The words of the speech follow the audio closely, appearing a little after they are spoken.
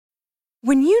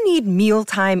When you need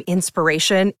mealtime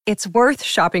inspiration, it's worth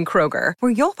shopping Kroger,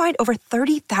 where you'll find over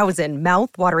 30,000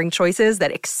 mouth-watering choices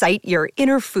that excite your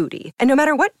inner foodie. And no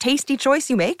matter what tasty choice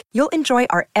you make, you'll enjoy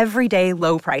our everyday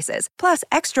low prices, plus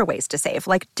extra ways to save,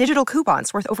 like digital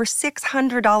coupons worth over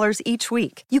 $600 each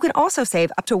week. You can also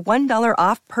save up to $1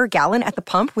 off per gallon at the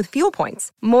pump with fuel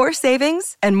points. More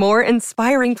savings and more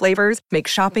inspiring flavors make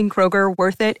shopping Kroger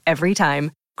worth it every time.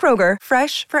 Kroger,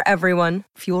 fresh for everyone.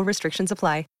 Fuel restrictions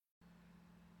apply.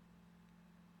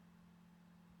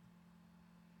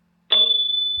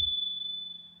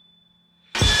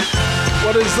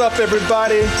 What is up,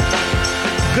 everybody?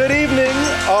 Good evening,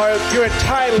 or if you're in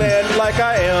Thailand like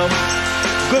I am,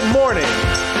 good morning.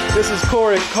 This is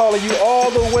Corey calling you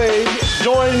all the way,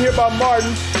 joined here by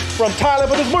Martin from Thailand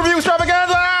for this movie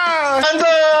Extravaganza!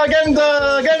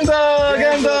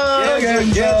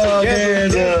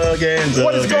 Ganza.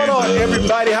 What is going on,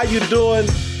 everybody? How you doing?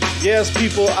 Yes,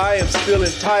 people, I am still in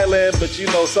Thailand, but you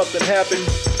know, something happened.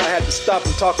 I had to stop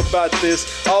and talk about this.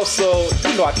 Also,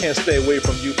 you know I can't stay away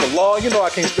from you for long. You know I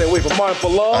can't stay away from Martin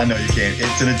for long. I know you can't.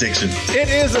 It's an addiction. It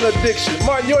is an addiction.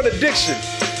 Martin, you're an addiction.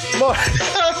 Martin,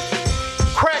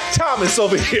 Crack Thomas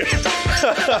over here.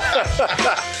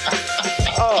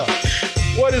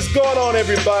 What is going on,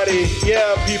 everybody?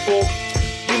 Yeah, people,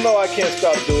 you know I can't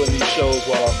stop doing these shows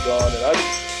while I'm gone. And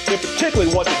I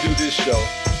particularly want to do this show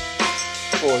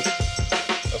for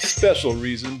a special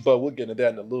reason, but we'll get into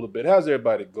that in a little bit. How's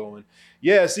everybody going?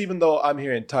 Yes, even though I'm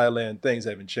here in Thailand, things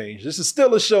haven't changed. This is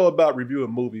still a show about reviewing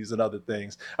movies and other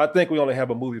things. I think we only have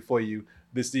a movie for you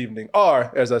this evening,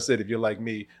 or, as I said, if you're like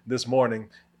me, this morning.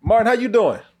 Martin, how you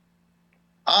doing?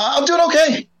 I'm doing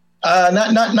okay.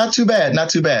 Not too bad.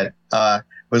 Not too bad.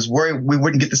 Was worried we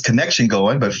wouldn't get this connection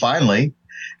going, but finally,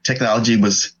 technology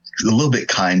was a little bit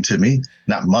kind to me.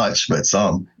 Not much, but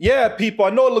some. Yeah, people, I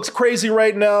know it looks crazy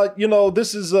right now. You know,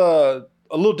 this is a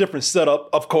little different setup,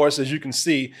 of course, as you can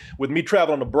see. With me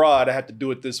traveling abroad, I have to do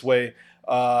it this way.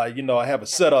 You know, I have a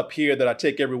setup here that I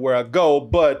take everywhere I go,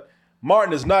 but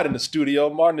Martin is not in the studio.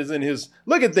 Martin is in his,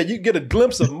 look at that. You get a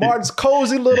glimpse of Martin's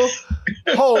cozy little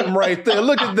home right there.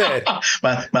 Look at that.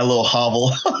 My little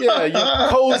hovel. Yeah, your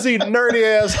cozy, nerdy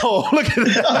ass home. Look at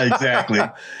that. Exactly.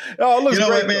 Oh, it looks you know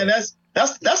great, what, man?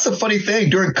 That's the funny thing.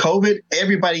 During COVID,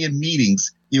 everybody in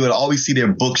meetings, you would always see their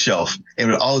bookshelf. It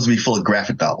would always be full of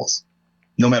graphic novels,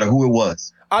 no matter who it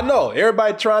was. I know.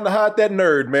 Everybody trying to hide that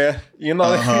nerd, man. You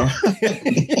know?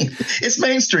 It's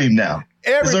mainstream now.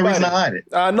 There's no reason to hide it.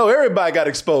 I know. Everybody got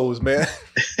exposed, man.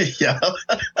 Yeah.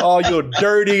 All your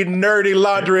dirty, nerdy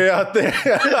laundry out there.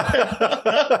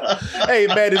 Hey,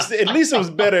 man, at least it was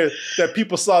better that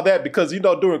people saw that because, you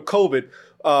know, during COVID,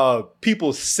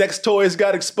 people's sex toys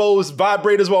got exposed.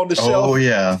 Vibrators were on the shelf. Oh,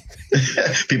 yeah.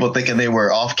 People thinking they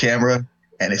were off camera.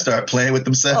 And they start playing with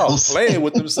themselves. Oh, playing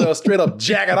with themselves, straight up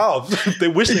jacking off. They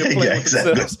wish they were playing with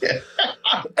themselves.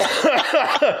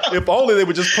 If only they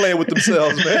were just playing with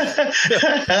themselves, man.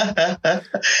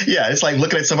 Yeah, it's like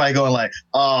looking at somebody going like,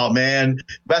 oh, man,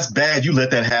 that's bad. You let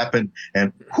that happen.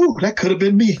 And whew, that could have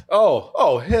been me.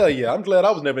 Oh, hell yeah. I'm glad I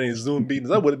was never in any Zoom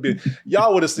meetings.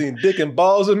 Y'all would have seen dick and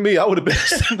balls in me. I would have been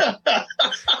sitting up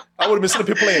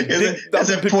here playing dick. That's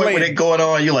that point when they're going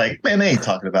on, you're like, man, they ain't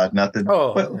talking about nothing.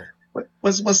 Oh,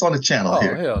 What's on the channel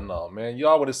here? Oh, hell no, man.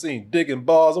 Y'all would have seen dick and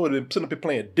balls. I would have been sitting up here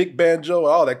playing dick banjo and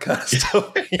all that kind of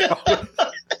stuff.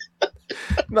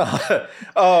 No.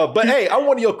 But hey, I'm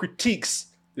one of your critiques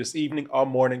this evening or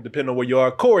morning, depending on where you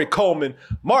are. Corey Coleman,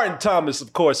 Martin Thomas,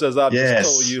 of course, as I've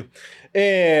just told you.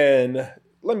 And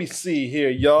let me see here,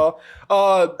 y'all.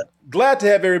 Glad to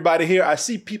have everybody here. I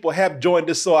see people have joined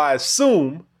us, so I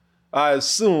assume,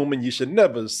 and you should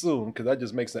never assume, because that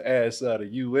just makes an ass out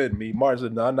of you and me. Martin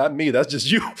said, no, not me. That's just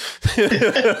you.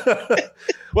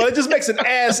 Well, it just makes an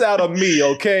ass out of me,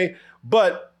 okay?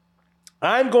 But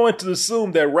I'm going to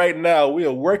assume that right now we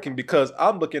are working because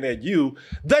I'm looking at you,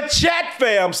 the chat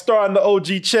fam, starring the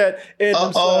OG chat, and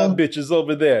them side bitches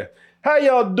over there. How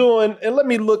y'all doing? And let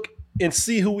me look and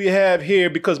see who we have here,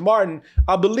 because Martin,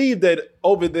 I believe that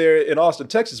over there in Austin,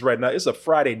 Texas right now, it's a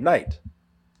Friday night.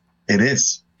 It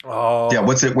is. Oh. Yeah,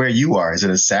 what's it where you are? Is it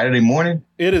a Saturday morning?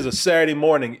 It is a Saturday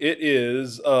morning. It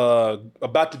is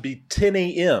about to be 10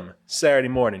 a.m. Saturday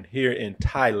morning here in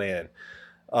Thailand.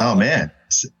 Oh, man.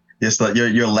 It's like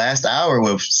your last hour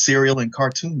with cereal and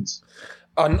cartoons.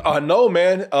 I know,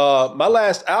 man. My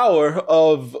last hour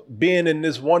of being in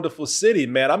this wonderful city,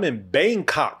 man, I'm in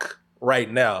Bangkok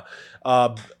right now.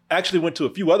 Actually went to a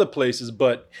few other places,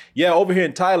 but yeah, over here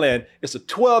in Thailand, it's a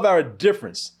 12-hour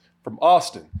difference from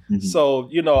Austin. Mm-hmm. So,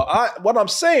 you know, what I'm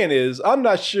saying is I'm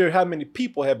not sure how many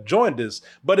people have joined us,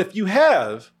 but if you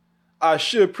have, I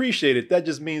should appreciate it. That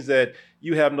just means that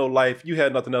you have no life. You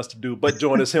had nothing else to do but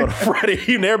join us here on a Friday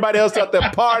evening. Everybody else out there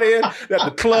partying, at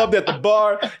the club, at the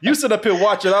bar. You sit up here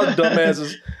watching our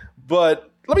dumbasses. But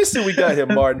let me see what we got here,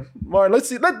 Martin. Martin, let's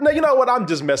see. You know what? I'm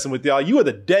just messing with y'all. You are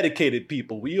the dedicated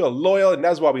people. You are loyal, and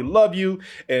that's why we love you.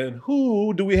 And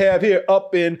who do we have here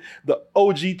up in the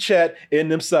OG chat in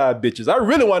them side bitches? I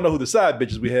really want to know who the side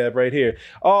bitches we have right here.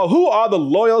 Who are the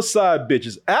loyal side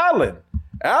bitches? Alan.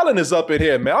 Alan is up in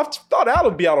here, man. I thought Alan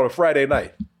would be out on a Friday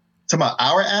night. Talking about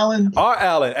our Alan? Our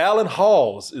Alan. Alan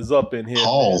Halls is up in here.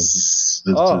 Halls.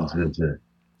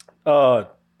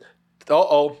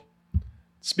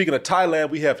 Speaking of Thailand,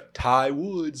 we have Ty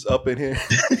Woods up in here.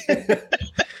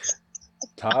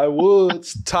 Ty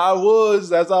Woods,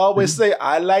 as I always say,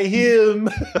 I like him.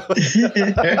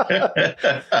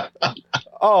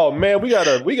 Oh man, we got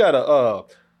a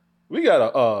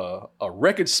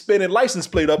record spinning license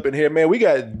plate up in here, man. We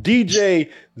got DJ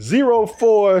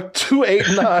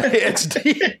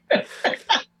 04289XD.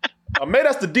 Man,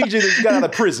 that's the DJ that got out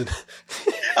of prison.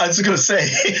 I was going to say,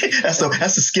 that's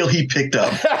the skill he picked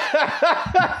up.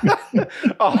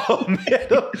 Oh, man.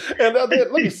 And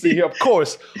let me see here. Of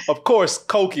course,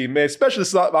 Koki, man. Especially,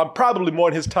 I'm probably more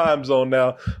in his time zone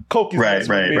now. Koki's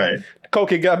right.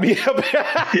 Koki got me up.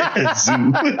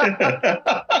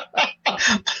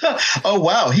 Oh,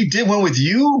 wow. He did one with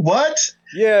you? What?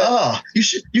 Yeah. Oh, you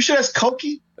should ask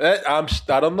Koki. I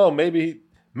don't know. Maybe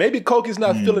Koki's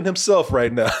not feeling himself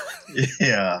right now.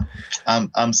 Yeah,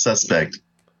 I'm suspect.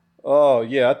 Oh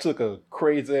yeah, I took a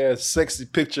crazy ass sexy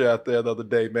picture out there the other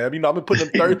day, man. You know, I've been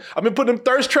putting them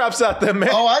thirst traps out there, man.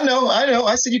 Oh, I know.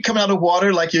 I see you coming out of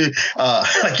water like you're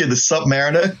the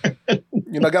Submariner.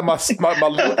 You know, I got my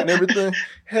look and everything.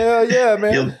 Hell yeah,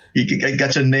 man. You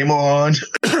got your name on.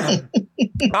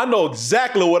 I know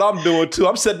exactly what I'm doing too.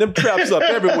 I'm setting them traps up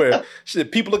everywhere.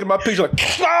 Shit, people look at my picture like,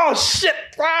 oh shit,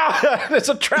 it's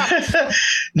a trap.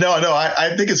 No,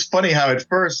 I think it's funny how at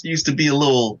first you used to be a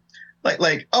little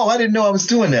like, oh, I didn't know I was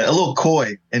doing that, a little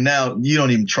coy, and now you don't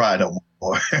even try no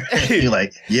more. You're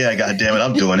like, yeah, God damn it,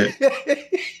 I'm doing it.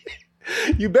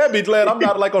 You better be glad I'm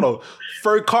not like on a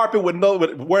fur carpet wearing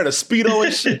a Speedo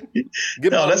and shit.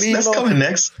 That's coming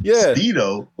next. Yeah.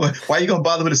 Speedo. Why are you gonna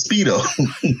bother with a Speedo?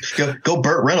 go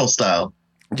Burt Reynolds style.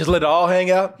 Just let it all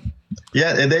hang out.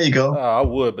 Yeah, and there you go. I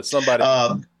would, but somebody.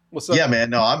 What's up? Yeah,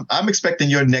 man. No, I'm expecting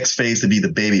your next phase to be the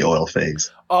baby oil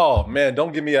phase. Oh man,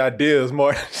 don't give me ideas,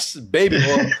 more baby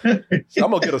oil.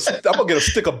 I'm gonna get a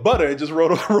stick of butter and just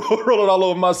roll it all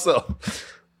over myself.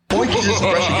 Or you can just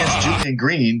brush against Julian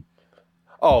Green.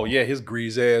 Oh yeah, his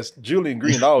grease ass. Julian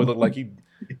Green always look like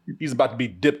he's about to be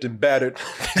dipped and battered.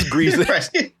 His grease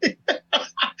ass. I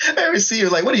ever see you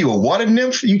like, what are you, a water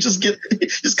nymph? You just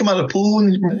come out of the pool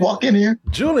and you walk in here?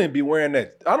 Julian be wearing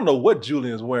that. I don't know what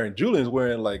Julian's wearing. Julian's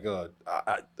wearing like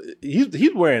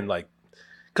he's wearing like,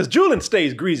 because Julian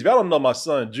stays greasy. If I don't know my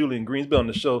son Julian Green's been on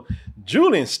the show.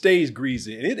 Julian stays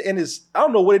greasy, and it's I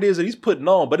don't know what it is that he's putting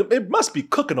on, but it must be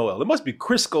cooking oil. It must be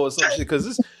Crisco or some shit because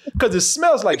it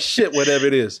smells like shit, whatever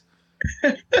it is.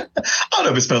 I don't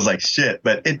know if it smells like shit,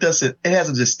 but it doesn't. It has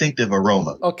a distinctive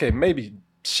aroma. Okay, maybe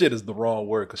shit is the wrong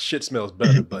word because shit smells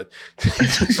better, but.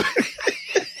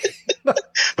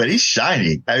 But he's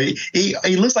shiny. I mean,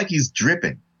 he looks like he's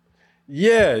dripping.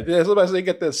 Yeah. Somebody say he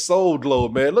got that soul glow,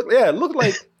 man. Look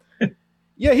like.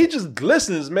 Yeah, he just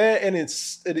glistens, man, and it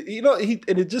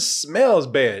just smells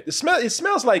bad. It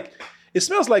smells like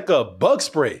a bug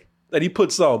spray that he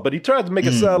puts on, but he tries to make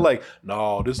it sound like,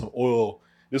 no, this is some oil.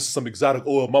 This is some exotic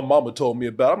oil my mama told me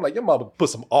about. I'm like, your mama put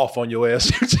some off on your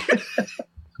ass.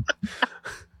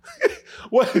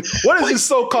 What is this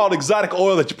so-called exotic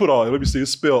oil that you put on? Let me see. It's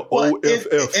spelled OFF.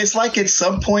 It's like at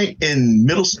some point in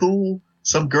middle school,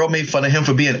 some girl made fun of him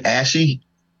for being ashy.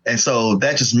 And so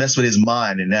that just messed with his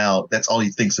mind. And now that's all he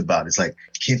thinks about. It's like,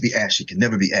 can't be ashy. Can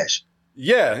never be ashy.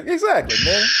 Yeah, exactly,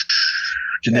 man.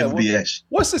 Can never be ashy.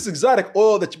 What's this exotic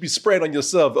oil that you be spraying on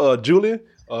yourself, Julian?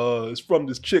 It's from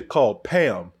this chick called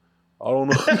Pam. I don't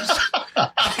know.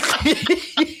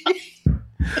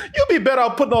 You'll be better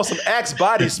off putting on some Axe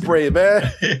body spray,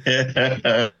 man.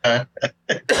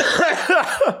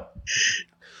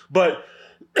 But,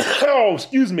 oh,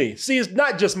 excuse me. See, it's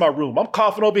not just my room. I'm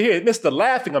coughing over here. It's the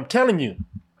laughing, I'm telling you.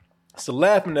 It's the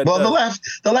laughing that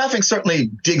the laughing certainly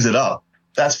digs it up.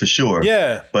 That's for sure.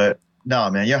 Yeah. But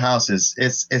no, man, your house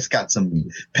it's got some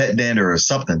pet dander or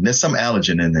something. There's some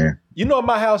allergen in there. You know what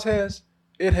my house has?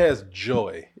 It has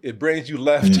joy. It brings you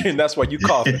laughter, and that's why you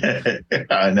coughing. No,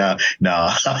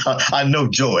 I know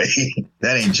joy.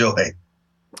 That ain't joy.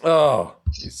 Oh,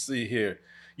 you see here.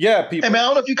 Yeah, people. Hey, man, I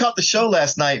don't know if you caught the show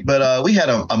last night, but we had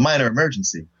a minor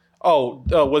emergency. Oh,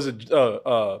 was it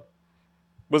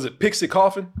Was it Pixie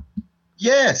coughing?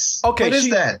 Yes. Okay. What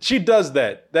is that? She does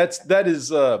that. That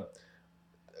is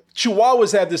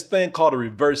Chihuahuas have this thing called a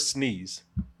reverse sneeze.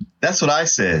 That's what I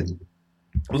said.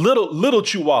 Little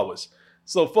Chihuahuas.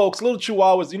 So folks, little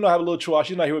Chihuahuas, you know I have a little Chihuahua.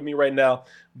 She's not here with me right now.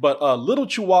 But little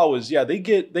Chihuahuas, yeah, they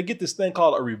get this thing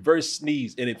called a reverse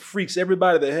sneeze, and it freaks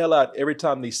everybody the hell out every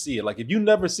time they see it. Like if you've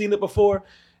never seen it before,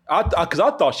 because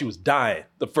I thought she was dying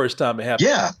the first time it happened.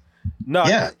 Yeah. No,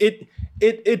 yeah.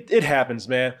 It happens,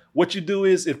 man. What you do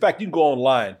is, in fact, you can go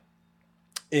online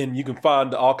and you can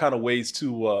find all kind of ways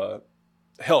to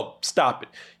help stop it.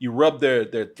 You rub their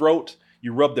throat,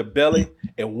 you rub their belly.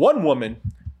 And one woman,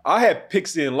 I had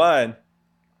Pixie in line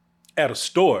at a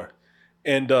store,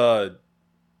 and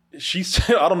she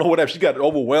said, I don't know whatever, she got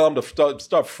overwhelmed or start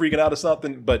freaking out or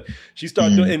something, but she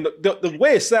started doing, and the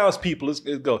way it sounds, people,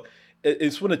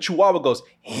 it's when a Chihuahua goes,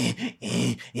 and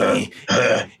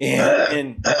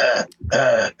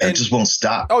it just won't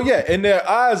stop. Oh yeah, and their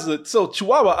eyes so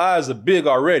Chihuahua eyes are big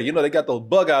already. You know, they got those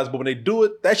bug eyes, but when they do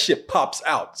it, that shit pops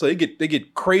out. So they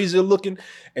get crazier looking.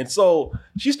 And so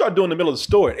she started doing it in the middle of the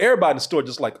store, and everybody in the store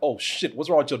just like, oh shit, what's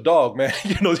wrong with your dog, man?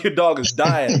 You know, your dog is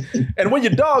dying. And when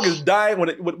your dog is dying,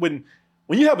 when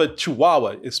you have a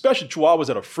Chihuahua, especially Chihuahuas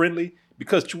that are friendly,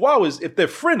 because Chihuahuas, if they're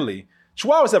friendly,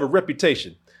 Chihuahuas have a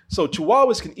reputation. So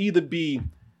Chihuahuas can either be,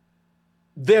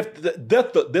 they're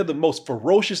the most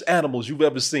ferocious animals you've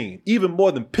ever seen, even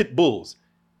more than pit bulls,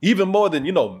 even more than,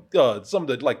 some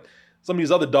of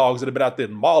these other dogs that have been out there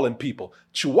mauling people.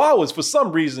 Chihuahuas, for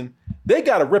some reason, they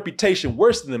got a reputation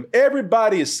worse than them.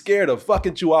 Everybody is scared of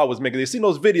fucking Chihuahuas, man. They've seen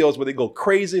those videos where they go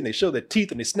crazy and they show their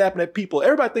teeth and they're snapping at people.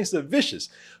 Everybody thinks they're vicious.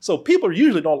 So people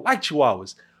usually don't like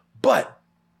Chihuahuas. But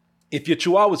if your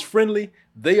Chihuahua's friendly,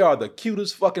 they are the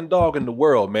cutest fucking dog in the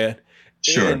world, man.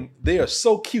 Sure. And they are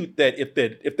so cute that if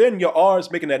they're in your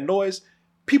arms making that noise,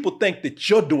 people think that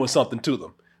you're doing something to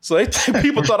them. So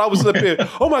people thought I was up there,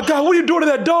 oh my God, what are you doing to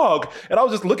that dog? And I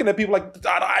was just looking at people like,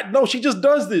 no, she just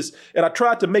does this. And I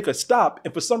tried to make her stop.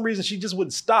 And for some reason, she just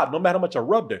wouldn't stop, no matter how much I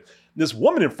rubbed her. This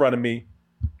woman in front of me,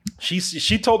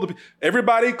 she told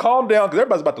everybody calm down because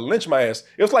everybody's about to lynch my ass.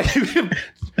 It was like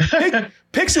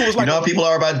Pixie was like, you know how people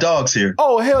are about dogs here.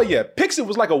 Oh hell yeah, Pixie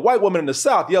was like a white woman in the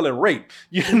South yelling rape.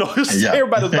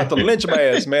 Everybody was about to lynch my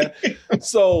ass, man.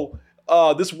 So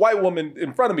this white woman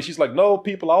in front of me, she's like, no,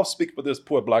 people, I'll speak for this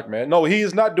poor black man. No, he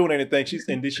is not doing anything. She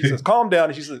says, calm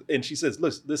down, and she says,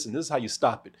 listen, this is how you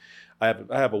stop it. I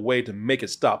have a way to make it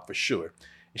stop for sure.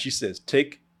 And she says,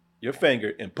 take your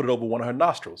finger and put it over one of her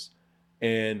nostrils.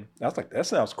 And I was like, that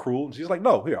sounds cruel. And she's like,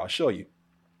 no, here, I'll show you.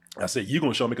 I said, you're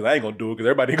going to show me because I ain't going to do it because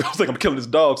everybody goes like I'm killing this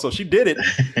dog. So she did it.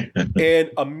 And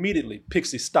immediately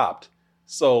Pixie stopped.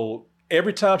 So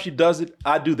every time she does it,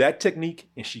 I do that technique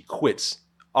and she quits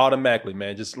automatically,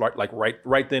 man. Just like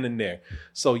right then and there.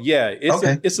 So yeah,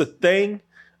 it's a thing.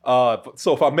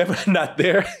 So if I'm ever not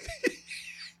there,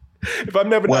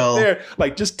 not there,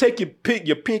 like just take your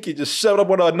pinky, just shove it up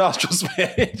one of her nostrils,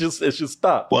 man. It should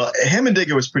stop. Well,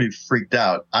 Hemmendigger was pretty freaked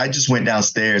out. I just went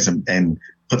downstairs and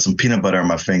put some peanut butter on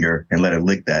my finger and let her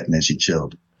lick that, and then she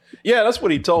chilled. Yeah, that's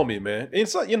what he told me, man. And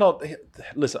so,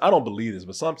 listen, I don't believe this,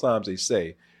 but sometimes they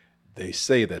say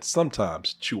that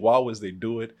sometimes Chihuahuas, they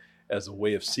do it as a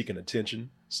way of seeking attention.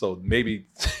 So maybe.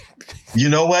 You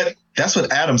know what? That's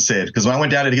what Adam said. Because when I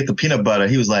went down there to get the peanut butter,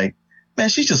 he was like, man,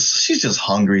 she's just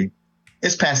hungry.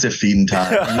 It's past their feeding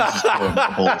time.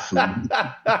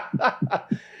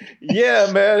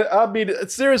 Yeah, man. I mean,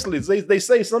 seriously, they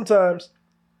say sometimes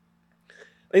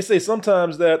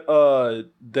that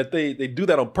they do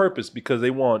that on purpose because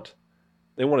they want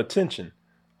attention.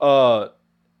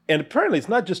 And apparently it's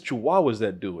not just Chihuahuas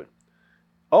that do it.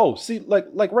 Oh, see,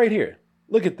 like right here.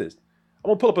 Look at this. I'm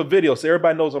gonna pull up a video so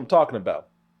everybody knows what I'm talking about.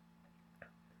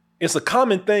 It's a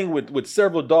common thing with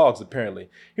several dogs, apparently.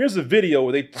 Here's a video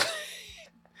where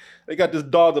they got this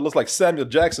dog that looks like Samuel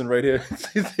Jackson right here.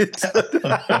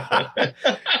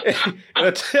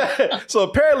 So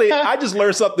apparently, I just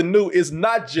learned something new. It's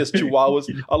not just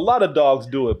Chihuahuas. A lot of dogs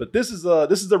do it, but this is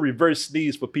a reverse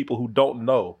sneeze for people who don't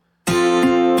know.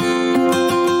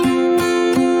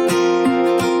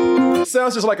 It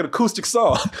sounds just like an acoustic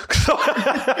song.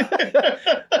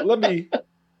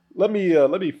 Let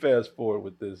me fast forward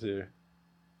with this here.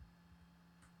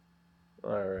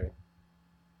 All right.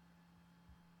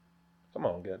 Come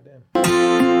on, goddamn.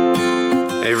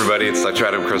 Hey everybody, it's Dr.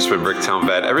 Adam Crispin, Bricktown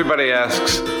Vet. Everybody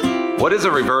asks, what is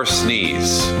a reverse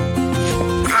sneeze?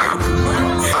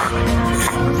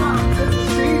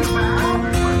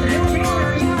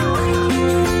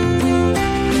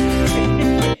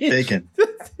 Faking.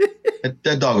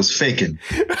 That dog was faking.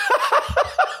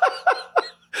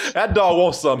 That dog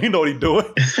wants something. He know what he's doing.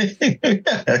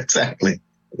 Exactly.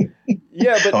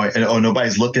 Yeah, but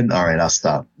nobody's looking. All right, I'll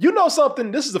stop. You know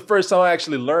something? This is the first time I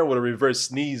actually learned what a reverse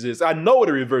sneeze is. I know what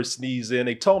a reverse sneeze is, and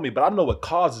they told me, but I don't know what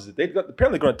causes it.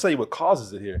 Apparently going to tell you what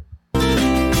causes it here. So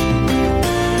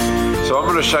I'm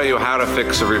going to show you how to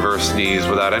fix a reverse sneeze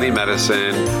without any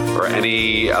medicine or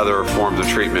any other forms of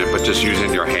treatment, but just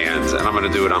using your hands. And I'm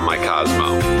going to do it on my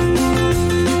Cosmo.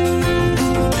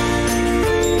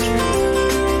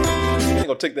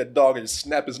 Gonna take that dog and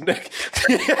snap his neck.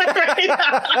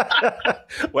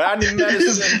 Well, I need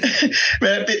medicine.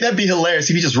 Man, that'd be hilarious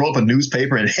if you just rolled up a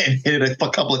newspaper and hit it a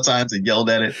couple of times and yelled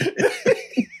at it.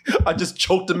 I just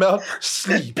choked him out.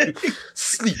 Sleep.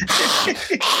 Sleep.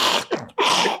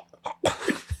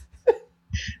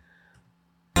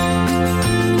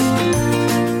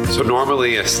 So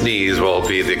normally a sneeze will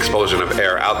be the expulsion of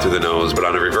air out through the nose, but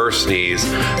on a reverse sneeze,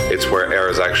 it's where air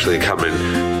is actually coming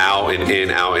out and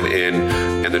in,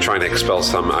 and they're trying to expel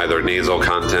some either nasal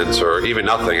contents or even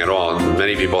nothing at all.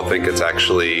 Many people think it's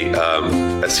actually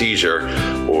a seizure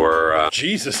or...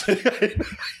 Jesus.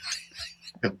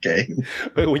 Okay.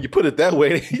 But when you put it that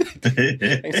way,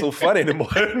 it ain't so funny anymore.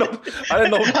 I didn't know.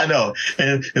 I know.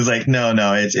 And it's like, no,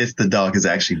 it's the dog is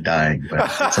actually dying. But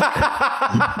it's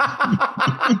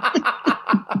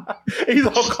okay. He's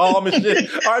all calm and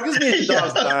shit. All right, this means the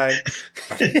dog's dying.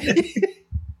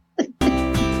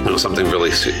 You know, something really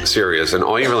serious. And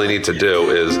all you really need to do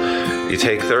is you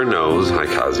take their nose, hi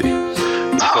Kazi,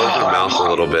 close their mouth a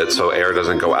little bit so air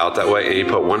doesn't go out that way, and you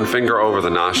put one finger over the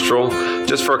nostril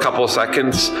just for a couple of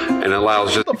seconds, and it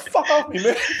allows just... Get the fuck off me,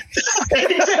 man.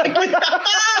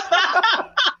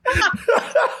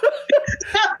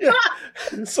 Yeah.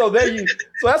 So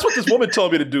that's what this woman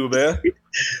told me to do, man.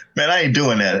 Man, I ain't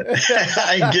doing that.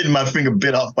 I ain't getting my finger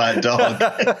bit off by a dog.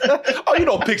 Oh, you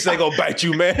know pigs ain't gonna bite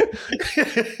you, man.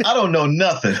 I don't know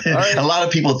nothing. Right. A lot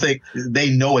of people think they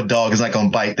know a dog is not gonna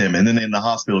bite them, and then they're in the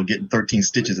hospital getting 13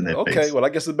 stitches in their face. Okay, well, I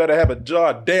guess it better have a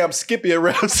jar of damn Skippy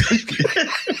around so you can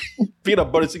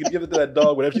peanut butter so you can give it to that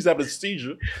dog whenever she's having a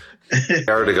seizure.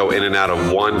 Air to go in and out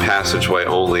of one passageway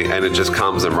only, and it just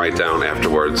calms them right down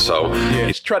afterwards. So yeah,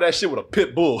 you should try that shit with a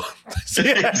pit bull.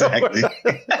 Exactly.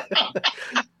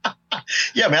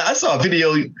 Yeah, man, I saw a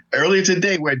video earlier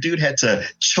today where a dude had to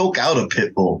choke out a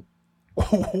pit bull.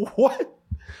 What?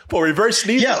 For reverse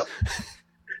sneezing? Yeah.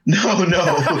 No.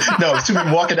 Two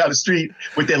men walking down the street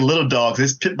with their little dogs.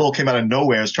 This pit bull came out of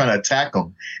nowhere and was trying to attack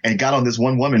them and got on this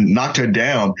one woman, knocked her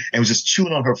down, and was just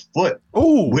chewing on her foot.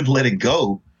 Ooh. Wouldn't let it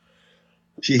go.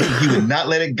 He would not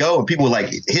let it go. And people were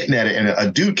like hitting at it. And a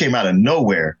dude came out of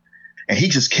nowhere and he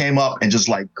just came up and just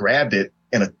like grabbed it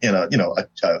in a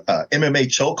MMA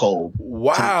chokehold.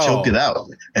 Wow. Choked it out.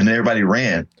 And then everybody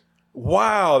ran.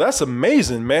 Wow, that's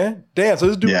amazing, man. Damn, so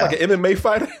this dude was like an MMA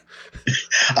fighter?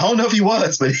 I don't know if he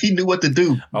was, but he knew what to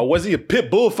do. Was he a pit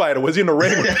bull fighter? Was he in the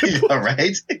ring with people? All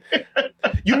right.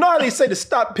 You know how they say to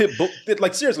stop pit bull,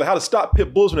 like seriously, how to stop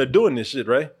pit bulls when they're doing this shit,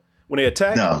 right? When they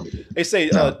attack? No. They say,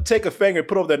 take a finger and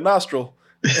put over their nostril.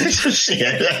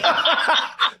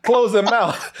 Close their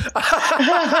mouth.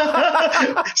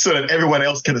 So that everyone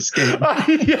else can escape.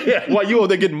 Yeah, while you over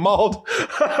there getting mauled.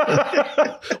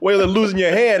 While they're losing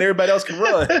your hand, everybody else can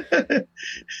run.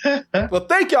 Well,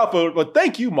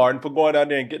 thank you, Martin, for going down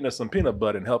there and getting us some peanut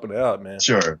butter and helping it out, man.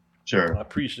 Sure. I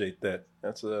appreciate that.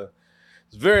 It's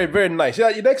very, very nice.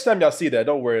 Yeah, next time y'all see that,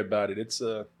 don't worry about it. It's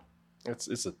a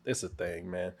thing,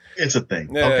 man. It's a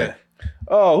thing. Yeah. Okay.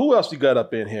 Oh, who else we got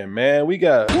up in here, man? We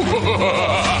got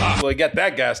we got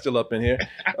that guy still up in here.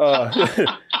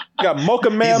 Got Mocha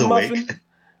Man Muffin.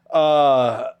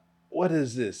 What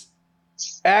is this?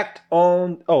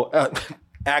 Action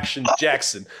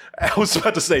Jackson. I was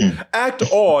about to say Act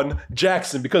On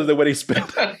Jackson because of the way they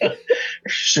spelled it.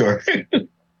 Sure.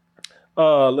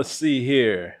 Let's see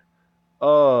here.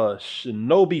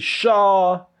 Shinobi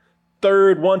Shaw.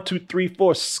 Third 1, 2, 3,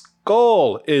 4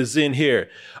 Skull is in here.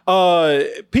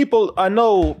 People, I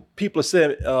know people are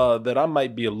saying that I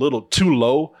might be a little too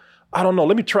low. I don't know.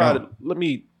 Let me try to.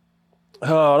 I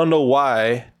don't know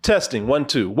why. Testing 1,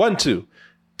 2, 1, 2.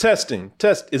 Testing.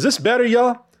 Test. Is this better,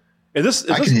 y'all? Is this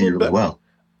I can hear you really well.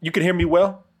 You can hear me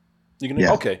well? You can hear?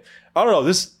 Yeah. Okay. I don't know.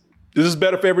 This is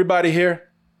better for everybody here.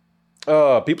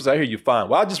 People say I hear you fine.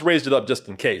 Well, I just raised it up just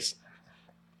in case.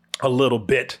 A little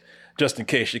bit. Just in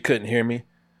case you couldn't hear me.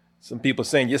 Some people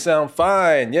saying, you sound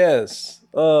fine. Yes.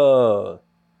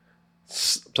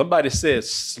 Somebody said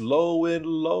slow and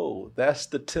low. That's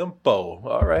the tempo.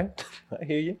 All right. I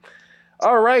hear you.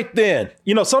 All right, then.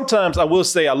 You know, sometimes I will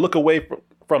say I look away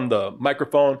from the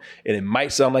microphone and it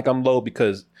might sound like I'm low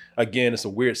because, again, it's a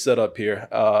weird setup here.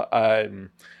 To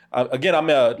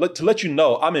let you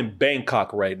know, I'm in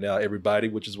Bangkok right now, everybody,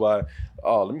 which is why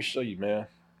Oh, let me show you, man.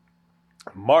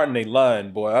 Martin ain't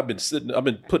lying, boy. I've been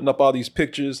putting up all these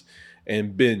pictures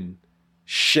and been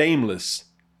shameless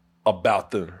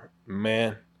about them,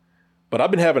 man. But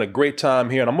I've been having a great time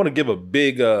here, and I'm gonna give a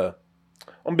big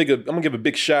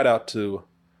shout out to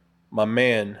my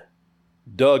man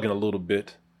Doug in a little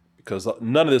bit, because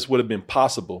none of this would have been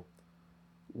possible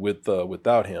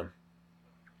without him.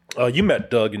 You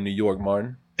met Doug in New York,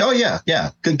 Martin. Oh yeah,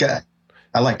 good guy.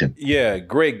 I liked him. Yeah,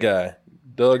 great guy.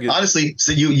 Doug is honestly.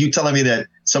 So you telling me that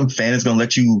some fan is gonna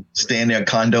let you stay in their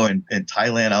condo in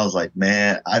Thailand? I was like,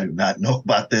 man, I do not know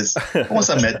about this. Once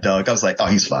I met Doug, I was like, oh,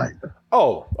 he's fine.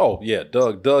 Oh yeah,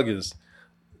 Doug is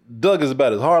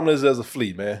about as harmless as a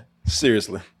flea, man.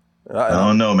 Seriously. I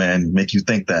don't know, man. Make you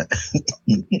think that.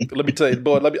 Let me tell you,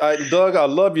 boy. Doug, I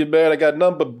love you, man. I got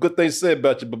nothing but good things to say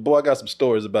about you, but boy, I got some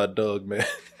stories about Doug, man.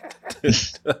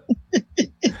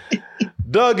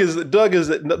 Doug is now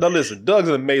listen, Doug's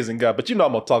an amazing guy, but you know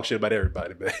I'm gonna talk shit about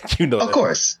everybody, man. You know, of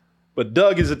course. But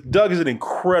Doug is an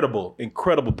incredible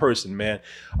person, man.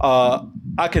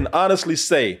 I can honestly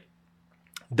say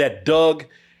that Doug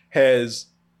has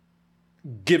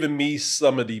given me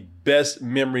some of the best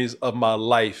memories of my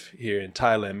life here in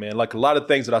Thailand, man. Like a lot of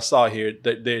things that I saw here,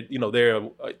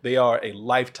 they are a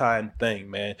lifetime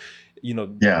thing, man. You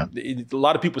know, yeah. A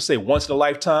lot of people say once in a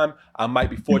lifetime. I might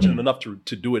be fortunate enough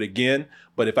to do it again,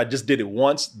 but if I just did it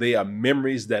once, they are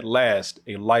memories that last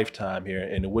a lifetime here,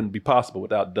 and it wouldn't be possible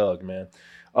without Doug, man.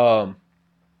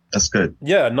 That's good.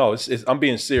 Yeah, no, I'm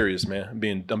being serious, man.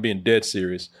 I'm being dead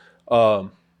serious. Also,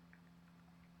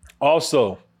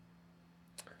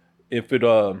 if it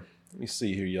let me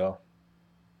see here, y'all.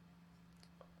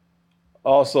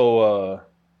 Also,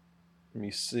 let me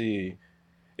see.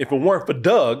 If it weren't for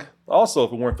Doug,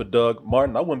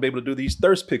 Martin, I wouldn't be able to do these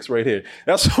thirst picks right here.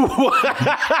 That's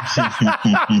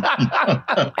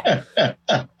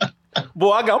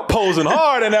boy, I'm posing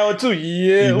hard in that one too.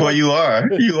 Yeah, boy, you are.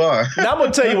 Now I'm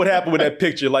gonna tell you what happened with that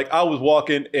picture. Like I was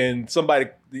walking, and somebody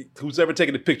who's ever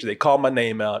taken the picture, they called my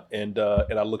name out, and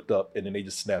I looked up, and then they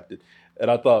just snapped it, and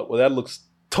I thought, well, that looks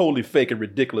totally fake and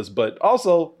ridiculous, but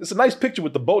also it's a nice picture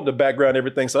with the boat in the background and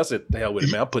everything. So I said, the hell with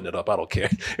it, man. I'm putting it up. I don't care.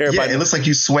 Everybody yeah, it looks like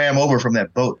you swam over from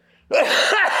that boat.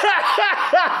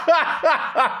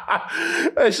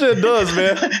 It sure does,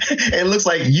 man. It looks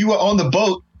like you were on the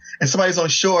boat and somebody's on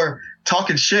shore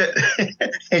talking shit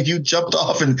and you jumped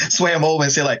off and swam over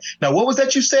and said like, now what was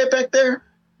that you said back there?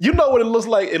 You know what it looks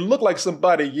like? It looked like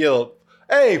somebody yelled,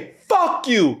 hey, fuck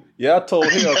you. Yeah, I told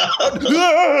him.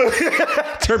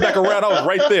 Turn back around. I was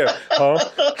right there. Huh?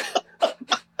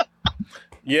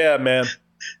 Yeah, man.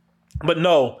 But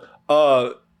no.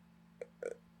 I've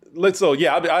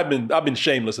been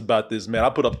shameless about this, man.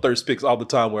 I put up thirst pics all the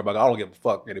time where I'm like, I don't give a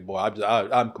fuck anymore.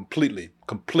 I'm completely.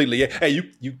 Hey,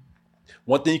 you.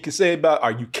 One thing you can say about,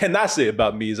 or you cannot say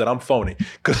about me, is that I'm phony.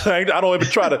 Because I don't even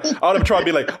try to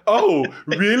be like, oh,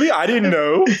 really? I didn't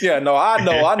know. Yeah, no, I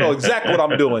know exactly what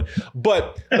I'm doing.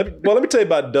 But let me tell you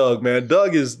about Doug, man.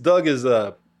 Doug is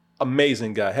a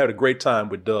amazing guy. I had a great time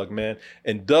with Doug, man.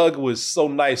 And Doug was so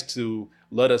nice to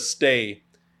let us stay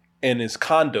in his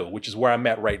condo, which is where I'm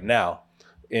at right now.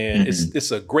 And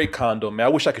it's a great condo, man. I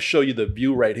wish I could show you the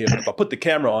view right here. But if I put the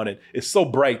camera on it, it's so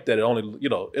bright that it only,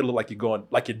 it'll look like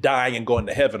you're dying and going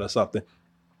to heaven or something.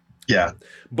 Yeah.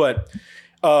 But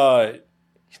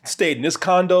stayed in this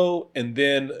condo, and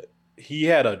then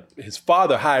his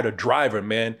father hired a driver,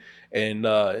 man. And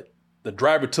the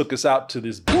driver took us out to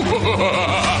this.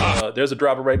 There's a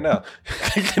driver right now.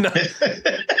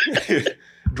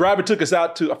 Driver took us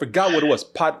out to, I forgot what it was,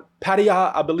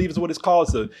 Pattaya, I believe is what it's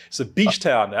called. It's a beach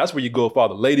town. That's where you go for all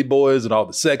the lady boys and all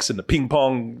the sex and the ping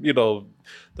pong, the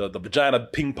vagina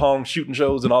ping pong shooting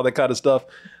shows and all that kind of stuff.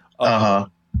 But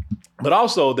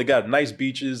also they got nice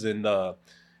beaches and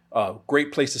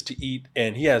great places to eat.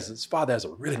 And his father has a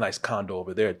really nice condo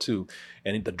over there too.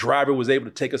 And the driver was able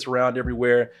to take us around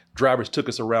everywhere. Drivers took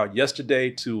us around yesterday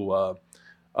to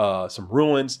some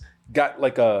ruins. Got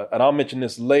and I'll mention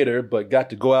this later, but got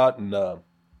to go out to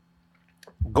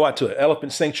an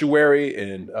elephant sanctuary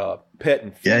and pet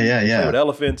and feed with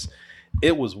elephants.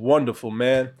 It was wonderful,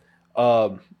 man.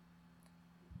 Doug,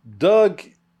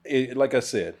 like I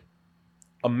said,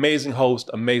 amazing host,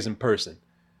 amazing person.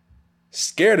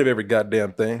 Scared of every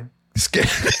goddamn thing. Scared.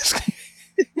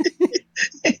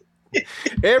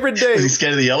 Every day. Was he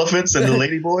scared of the elephants and the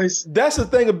lady boys? That's the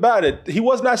thing about it. He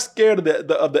was not scared of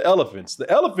the elephants. The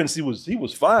elephants he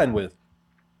was fine with,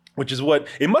 which is what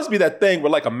it must be, that thing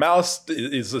where like a mouse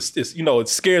is it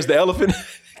scares the elephant.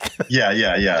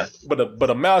 Yeah. But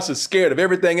a mouse is scared of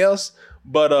everything else.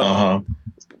 But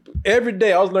every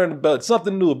day I was learning about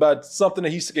something new about something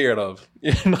that he's scared of.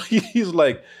 You know, he's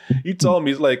like, he told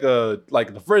me, he's like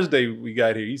the first day we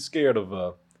got here, he's scared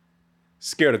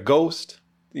of ghosts.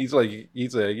 He said,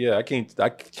 yeah,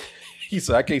 he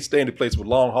said, I can't stay in the place with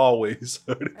long hallways.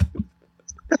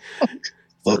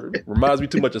 So it reminds me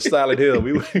too much of Silent Hill.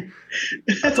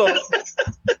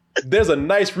 There's a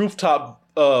nice rooftop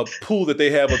pool that they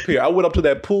have up here. I went up to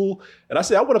that pool and I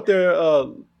said, I went up there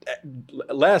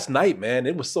last night, man.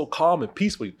 It was so calm and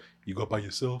peaceful. You go by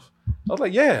yourself? I was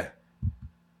like, yeah.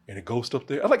 And a ghost up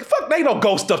there? I was like, fuck, there ain't no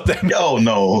ghost up there. Oh,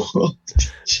 no.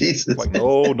 Jesus. Like,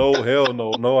 no, hell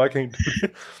no, I can't do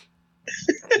it.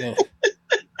 Yeah.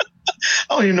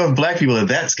 I don't even know if black people are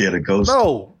that scared of ghosts.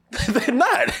 No, they're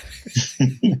not.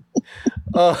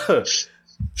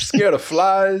 Scared of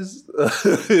flies.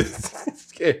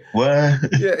 Scared. What?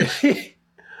 Yeah.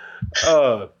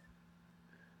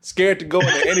 Scared to go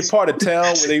into any part of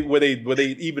town where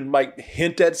they even might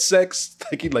hint at sex.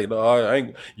 Like he's like, no, I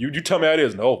ain't. You tell me how it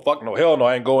is. No, fuck no, hell no,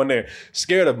 I ain't going there.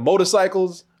 Scared of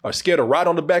motorcycles or scared to ride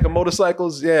on the back of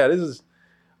motorcycles. Yeah, this is.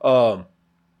 Are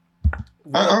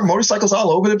motorcycles all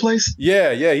over the place?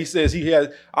 Yeah. He says he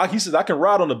says I can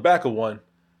ride on the back of one,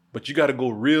 but you got to go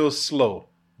real slow.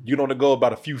 You don't go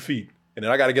about a few feet, and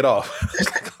then I got to get off.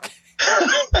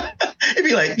 It'd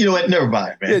be like, you know what? Never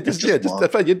mind, man. Yeah, just you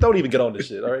don't even get on this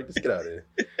shit. All right, just get out of here.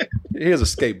 Here's a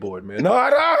skateboard, man. No.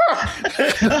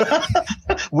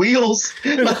 Wheels,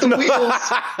 not the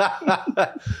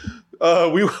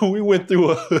wheels. We went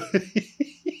through.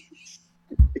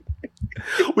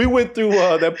 We went through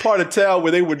that part of town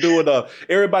where they were doing.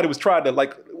 Everybody was trying to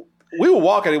like. We were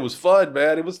walking. It was fun,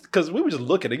 man. It was because we were just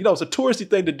looking. You know, it's a touristy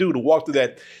thing to do to walk through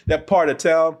that part of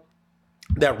town,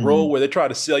 that road where they're trying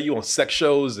to sell you on sex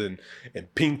shows and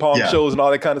ping pong shows and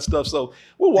all that kind of stuff. So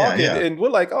we're walking and we're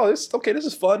like, oh, this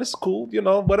is fun. This is cool. You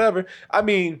know, whatever. I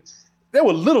mean, there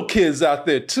were little kids out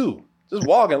there too, just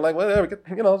walking like whatever.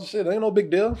 You know, shit ain't no big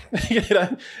deal.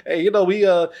 Hey, you know, we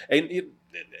in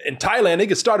Thailand they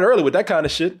get started early with that kind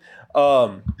of shit.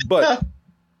 But.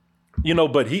 You know,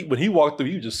 but when he walked through,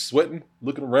 he was just sweating,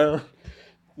 looking around.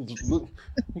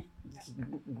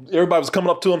 Everybody was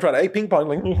coming up to him trying to, hey, ping pong.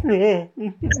 Like, I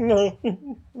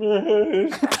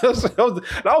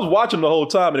was watching the whole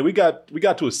time, and we got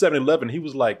to a 7-Eleven. He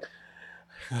was like,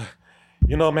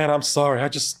 you know, man, I'm sorry. I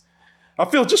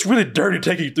feel just really dirty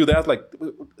taking you through that. I was like,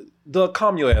 Doug,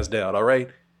 calm your ass down, all right?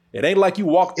 It ain't like you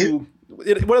walked through.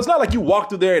 It's not like you walked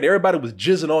through there and everybody was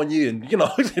jizzing on you and, you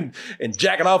know, and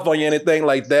jacking off on you, anything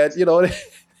like that, you know.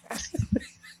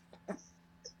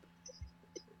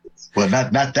 Well,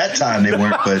 not that time they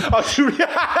weren't, but.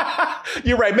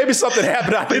 You're right. Maybe something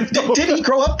happened. I didn't know. Did he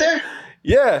grow up there?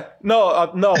 Yeah.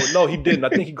 No, he didn't. I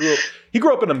think he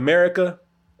grew up in America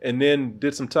and then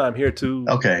did some time here too.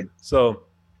 Okay. So,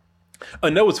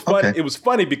 and that was fun. Okay. It was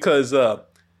funny because,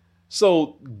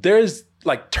 so there's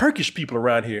like Turkish people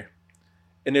around here.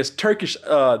 And there's Turkish.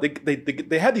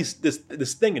 They had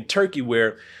this thing in Turkey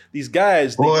where these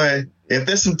guys. Boy, if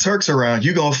there's some Turks around,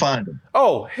 you gonna find them.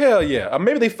 Oh hell yeah!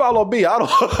 Maybe they follow me. I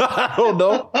don't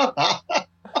know.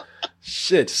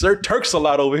 Shit, sir, Turks a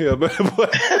lot over here, man.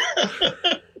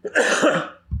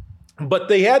 But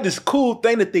they had this cool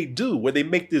thing that they do where they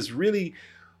make this really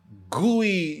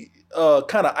gooey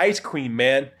kind of ice cream,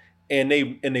 man, and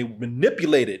they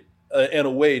manipulate it. In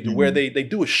a way to where they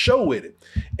do a show with it,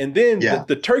 and then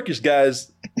the Turkish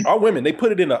guys, our women, they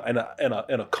put it in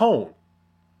a cone,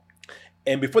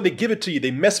 and before they give it to you,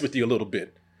 they mess with you a little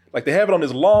bit, like they have it on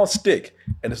this long stick,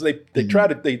 and so they try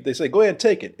to they say go ahead and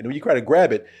take it, and when you try to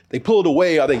grab it, they pull it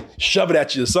away or they shove it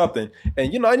at you or something,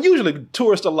 and you know, and usually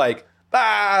tourists are like,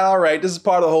 all right, this is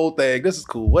part of the whole thing, this is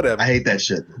cool, whatever. I hate that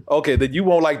shit. Okay, then you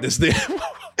won't like this then.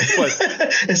 But,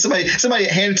 and somebody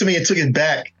handed it to me and took it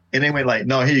back. And they went like,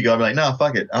 no, here you go. I'm like, no,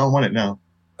 fuck it. I don't want it now.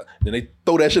 Then they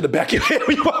throw that shit in the back of your head.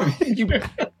 You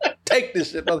take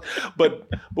this shit. But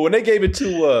when they gave it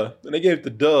to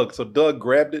Doug, so Doug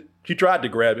grabbed it. He tried to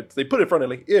grab it. So they put it in front of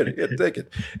him like, here, take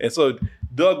it. And so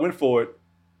Doug went for it.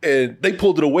 And they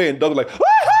pulled it away. And Doug was like,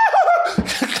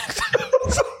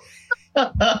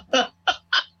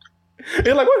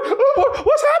 He's like,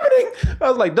 what's happening? I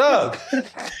was like, Doug,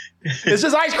 it's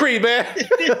just ice cream, man.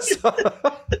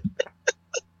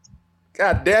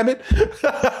 God damn it.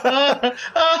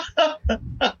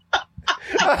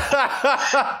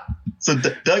 So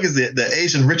Doug is the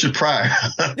Asian Richard Pryor.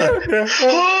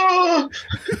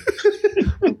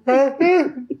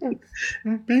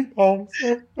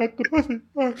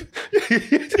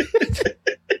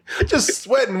 Just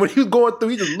sweating when he was going through.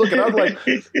 He just looking. I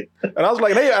was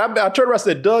like, hey, I turned around and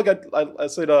said, Doug, I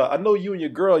said, I know you and your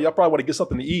girl, y'all probably want to get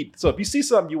something to eat. So if you see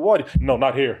something you want, no,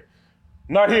 not here.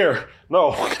 Not here.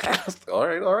 No. All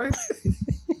right.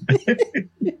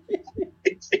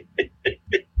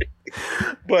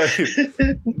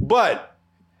 But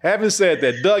having said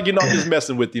that, Doug, I'm just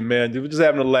messing with you, man. We're just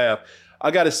having a laugh.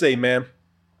 I got to say, man,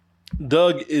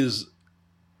 Doug is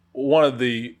one of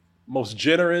the most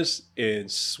generous and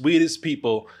sweetest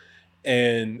people,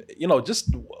 and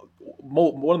just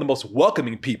one of the most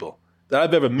welcoming people that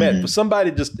I've ever met. For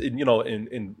somebody just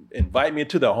invite me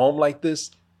into their home like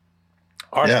this,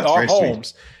 our homes,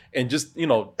 sweet. And just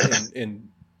and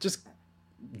just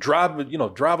drive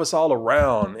us all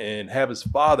around and have his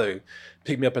father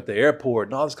pick me up at the airport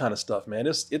and all this kind of stuff, man.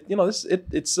 It's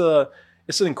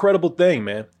an incredible thing,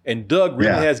 man. And Doug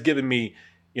really has given me,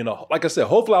 like I said,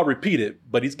 hopefully I'll repeat it,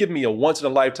 but he's given me a once in a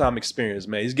lifetime experience,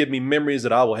 man. He's given me memories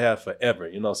that I will have forever,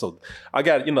 So I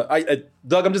got,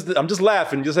 Doug, I'm just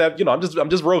laughing, I'm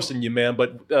just roasting you, man.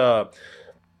 But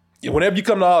whenever you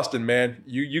come to Austin, man,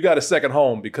 you got a second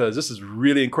home, because this is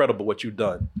really incredible what you've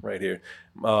done right here.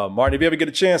 Martin, if you ever get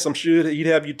a chance, I'm sure he'd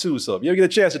have you too. So if you ever get a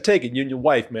chance to take it, you and your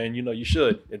wife, man, you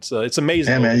should. It's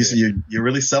amazing. Yeah, man, you're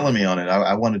really selling me on it.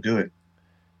 I want to do it.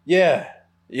 Yeah,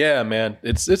 man.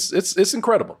 It's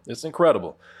incredible. It's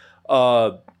incredible.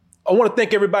 I want to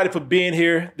thank everybody for being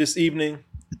here this evening.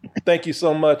 Thank you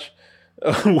so much.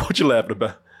 What you laughing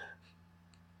about?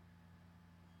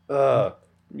 Let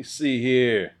me see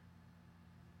here.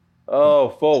 Oh,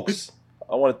 folks,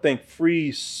 I want to thank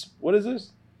what is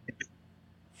this?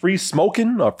 Free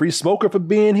Smoking or Free Smoker for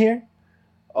being here.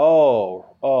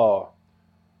 Oh.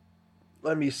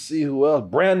 Let me see who else.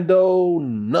 Brando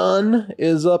Nunn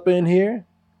is up in here.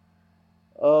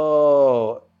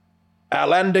 Oh,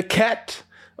 Alanda Cat.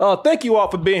 Thank you all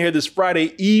for being here this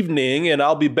Friday evening, and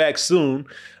I'll be back soon.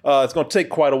 It's going to take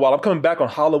quite a while. I'm coming back on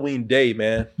Halloween Day,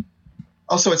 man.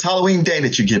 Oh, so it's Halloween Day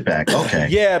that you get back. Okay.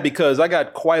 Yeah, because I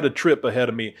got quite a trip ahead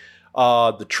of me.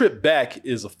 The trip back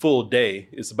is a full day.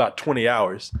 It's about 20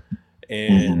 hours.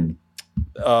 And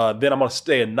then I'm going to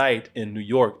stay a night in New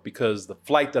York, because the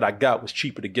flight that I got was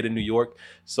cheaper to get in New York.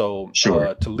 So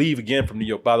to leave again from New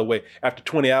York, by the way, after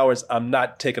 20 hours, I'm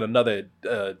not taking another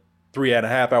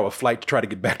 3.5 hour flight to try to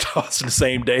get back to Austin the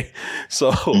same day.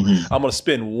 So I'm going to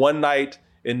spend one night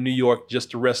in New York just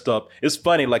to rest up. It's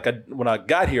funny, like when I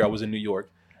got here, I was in New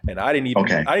York, and I didn't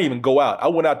even go out. I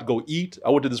went out to go eat. I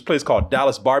went to this place called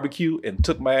Dallas Barbecue and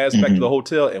took my ass back to the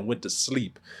hotel and went to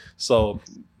sleep. So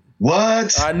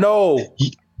what? I know.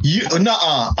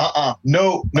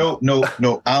 No.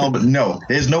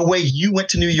 There's no way you went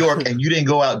to New York and you didn't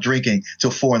go out drinking till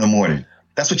 4 a.m.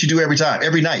 That's what you do every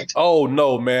night. Oh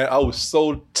no, man. I was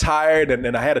so tired, and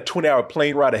then I had a 20-hour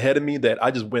plane ride ahead of me that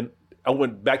I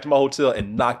went back to my hotel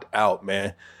and knocked out,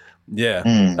 man. Yeah.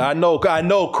 I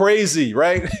know, crazy,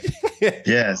 right?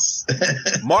 Yes.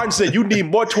 Martin said you need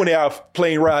more 20-hour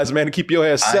plane rides, man, to keep your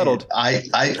ass settled.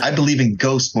 I believe in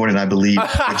ghosts more than I believe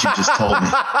what you just told me.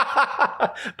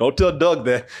 Don't tell Doug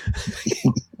that.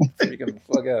 Freaking the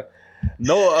fuck out.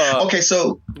 No. Okay,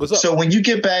 so when you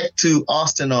get back to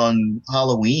Austin on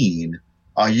Halloween,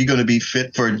 are you going to be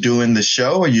fit for doing the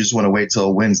show, or you just want to wait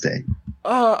till Wednesday?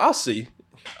 I'll see.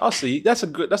 That's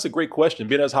a great question.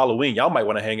 Being as Halloween, y'all might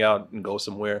want to hang out and go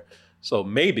somewhere. So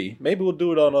maybe we'll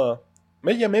do it on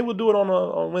maybe we'll do it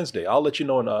on Wednesday. I'll let you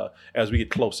know as we get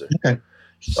closer. Okay.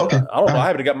 So, okay. I don't know. I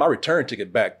haven't got my return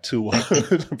ticket back to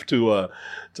to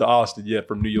Austin yet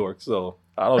from New York. So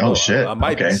I don't know. Oh shit. I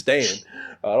might be staying.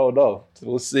 I don't know. So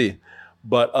we'll see.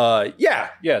 But yeah.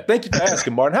 Thank you for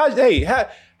asking, Martin.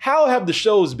 How have the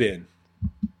shows been?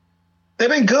 They've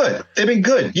been good.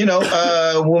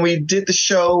 When we did the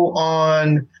show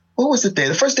on, what was the day?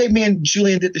 The first day me and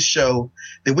Julian did the show,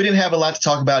 that we didn't have a lot to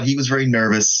talk about. He was very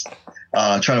nervous,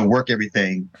 trying to work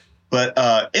everything. But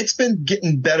it's been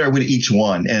getting better with each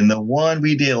one. And the one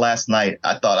we did last night,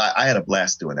 I thought I had a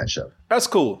blast doing that show. That's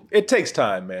cool. It takes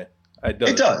time, man.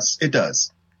 It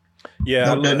does.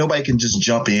 Yeah. Nobody can just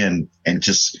jump in and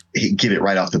just get it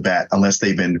right off the bat unless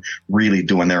they've been really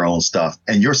doing their own stuff.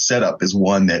 And your setup is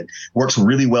one that works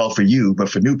really well for you, but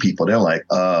for new people, they're like,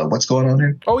 what's going on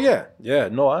here? Oh yeah. Yeah.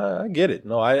 No, I get it.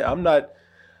 No, I'm not.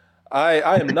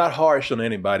 I am not harsh on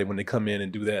anybody when they come in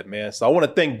and do that, man. So I want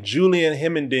to thank Julian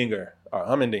Hemmendinger, or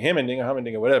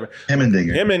Hemmendinger, whatever.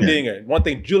 Hemmendinger. Yeah. Want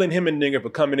to thank Julian Hemmendinger for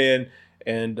coming in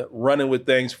and running with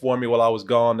things for me while I was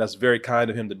gone. That's very kind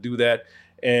of him to do that.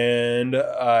 And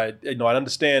I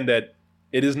understand that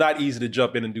it is not easy to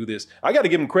jump in and do this. I got to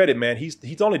give him credit, man.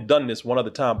 He's only done this one other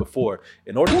time before.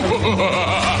 In order to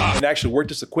and actually work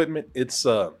this equipment, it's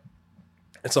a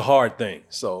hard thing.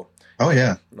 So, oh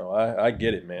yeah, no, I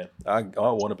get it, man. I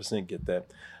 100% get that.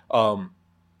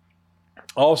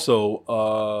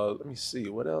 Also, let me see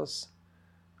what else.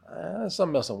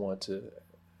 Something else I want to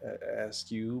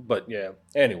ask you, but yeah.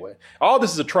 Anyway, all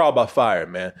this is a trial by fire,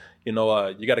 man. You know,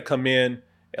 you got to come in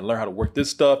and learn how to work this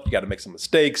stuff. You got to make some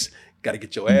mistakes. You got to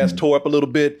get your ass tore up a little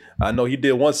bit. I know he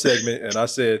did one segment, and I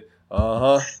said,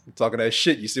 talking that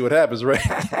shit. You see what happens, right?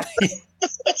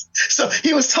 So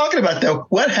he was talking about that.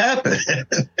 What happened?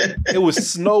 It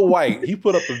was Snow White. He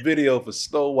put up a video for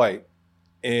Snow White,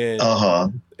 and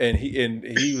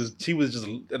he was just,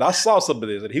 and I saw some of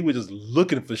this, and he was just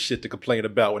looking for shit to complain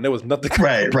about when there was nothing to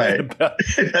complain about.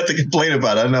 Nothing to complain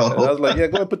about. I know. And I was like, yeah,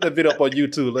 go ahead and put that video up on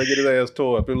YouTube. Let's get his ass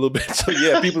tore up in a little bit. So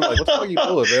yeah, people are like, what the fuck are you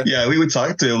doing, man? Yeah, we were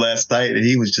talking to him last night, and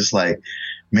he was just like,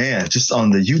 man, just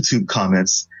on the YouTube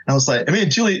comments. I was like, I mean,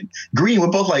 Julie Green, we're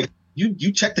both like,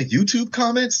 you check the YouTube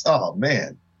comments? Oh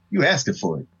man, you asking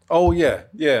for it. Oh yeah.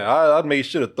 I made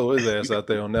sure to throw his ass out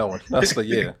there on that one. I was like,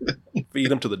 yeah,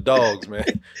 feed him to the dogs,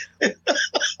 man.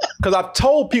 Because I've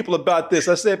told people about this.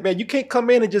 I said, man, you can't come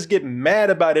in and just get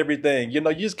mad about everything. You know,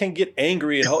 you just can't get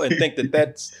angry and think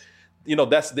that's, you know,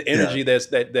 that's the energy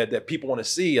that people want to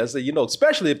see. I said, you know,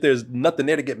 especially if there's nothing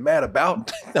there to get mad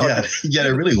about. Yeah, it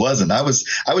really wasn't. I was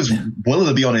willing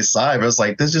to be on his side, but I was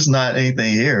like, there's just not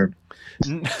anything here.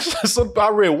 So I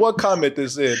read one comment that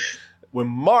said, when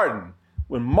Martin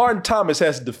Thomas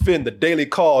has to defend the Daily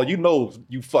Call, you know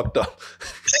you fucked up.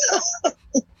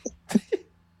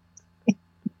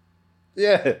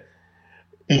 Yeah.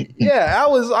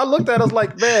 I looked at it, I was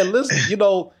like, man, listen, you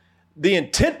know, the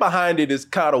intent behind it is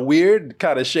kind of weird,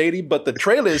 kind of shady, but the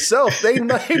trailer itself, ain't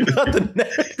nothing. Look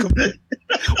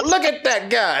at that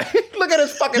guy. Look at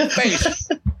his fucking face.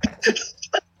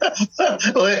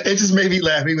 Well, it just made me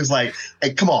laugh. He was like,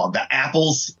 hey, come on, the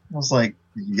apples. I was like,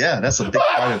 yeah, that's a big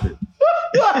part of it.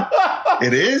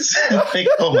 It is? Like,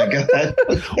 oh my God.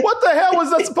 What the hell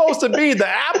was that supposed to be? The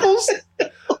apples?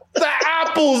 The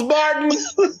apples, Martin.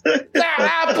 The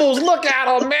apples. Look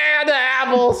at them, man. The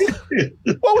apples.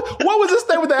 What was this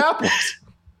thing with the apples?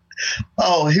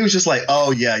 Oh, he was just like,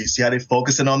 oh yeah, you see how they're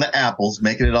focusing on the apples,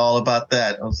 making it all about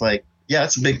that. I was like, yeah,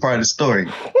 that's a big part of the story.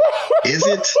 Is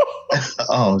it?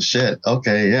 Oh shit.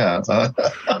 Okay, yeah.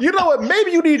 You know what?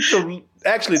 Maybe you need to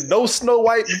actually know Snow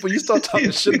White before you start talking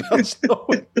shit about Snow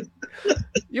White.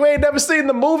 You ain't never seen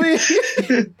the movie?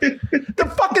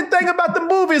 The fucking thing about the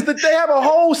movie is that they have a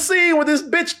whole scene where this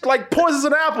bitch like poisons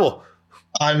an apple.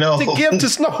 I know. To give to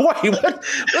Snow White. Look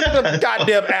at them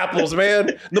goddamn apples,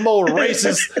 man. Them old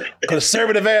racist,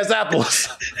 conservative ass apples.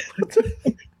 What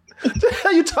the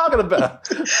hell are you talking about?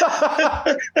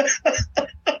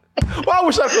 Well, I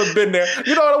wish I could have been there.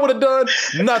 You know what I would have done?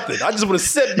 Nothing. I just would have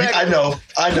sat back. I know.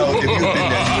 If you had been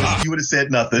there, you would have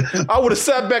said nothing. I would have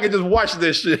sat back and just watched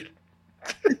this shit.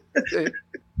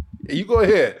 You go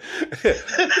ahead.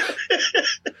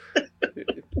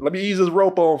 Let me ease this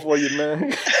rope on for you,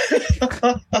 man.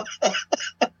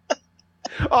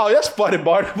 Oh, that's funny,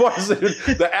 Bart. Bart said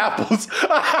the apples.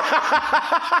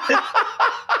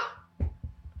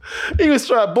 He was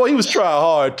trying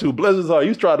hard too. Bless his heart. He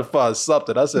was trying to find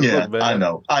something. I said, look, man. I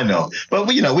know. But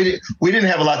we didn't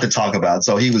have a lot to talk about.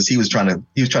 So he was trying to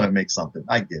make something.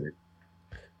 I get it.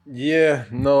 Yeah,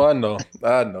 no, I know.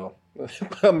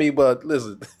 I mean, but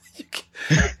listen,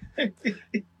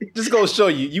 just go show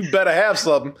you better have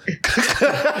something.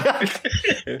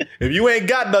 If you ain't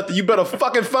got nothing, you better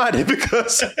fucking find it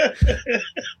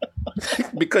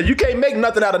because you can't make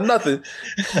nothing out of nothing.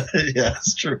 Yeah,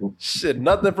 that's true. Shit,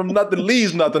 nothing from nothing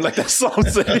leaves nothing, like that song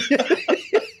said.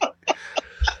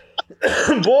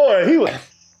 Boy, he was,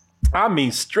 I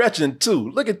mean, stretching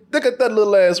too. Look at that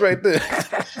little ass right there.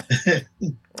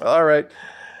 All right.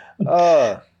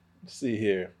 Let's see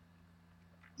here.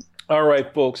 All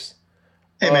right, folks.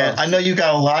 Hey, man, I know you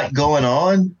got a lot going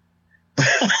on, but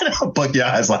I don't bug your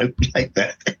eyes like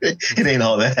that. It ain't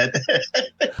all that.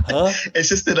 Huh? It's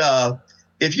just that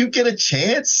if you get a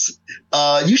chance,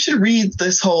 you should read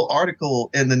this whole article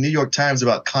in the New York Times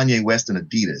about Kanye West and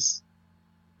Adidas.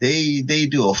 They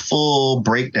do a full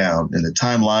breakdown in the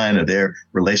timeline of their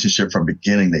relationship from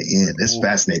beginning to end. It's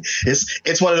fascinating.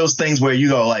 It's one of those things where you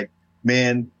go like,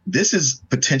 man, this is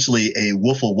potentially a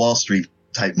Wolf of Wall Street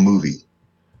type movie.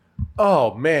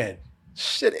 Oh man,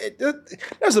 shit!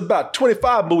 There's about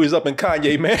 25 movies up in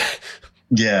Kanye, man.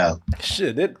 Yeah,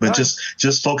 shit. But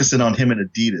just focusing on him and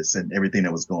Adidas and everything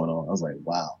that was going on, I was like,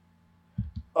 wow.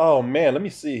 Oh man, let me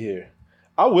see here.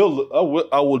 I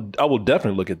will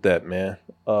definitely look at that, man.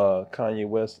 Kanye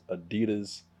West,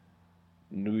 Adidas,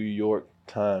 New York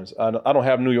Times. I don't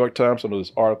have New York Times, so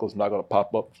this article's not going to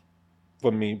pop up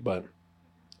for me, but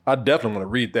I definitely want to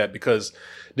read that because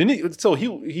then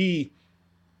he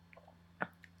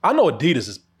I know Adidas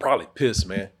is probably pissed,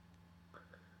 man.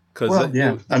 Well,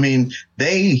 yeah. I mean,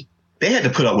 they they had to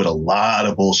put up with a lot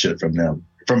of bullshit from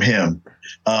him.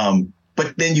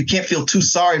 But then you can't feel too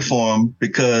sorry for him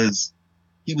because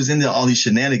he was into all these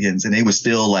shenanigans and they were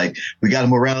still like, we got a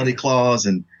morality clause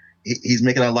and he's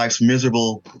making our lives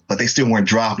miserable, but they still weren't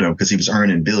dropping him because he was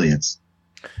earning billions.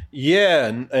 Yeah.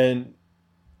 And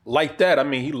like that, I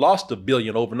mean, he lost $1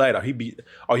 billion overnight,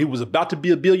 or he was about to be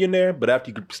a billionaire, but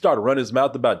after he started running his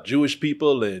mouth about Jewish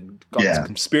people and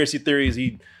conspiracy theories,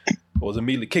 he was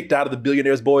immediately kicked out of the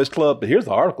Billionaires Boys Club. But here's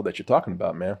the article that you're talking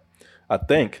about, man. I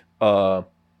think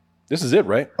this is it,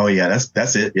 right? Oh yeah,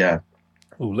 that's it. Yeah.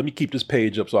 Ooh, let me keep this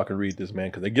page up so I can read this, man,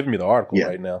 because they're giving me the article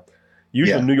right now.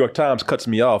 Usually New York Times cuts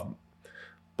me off,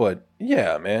 but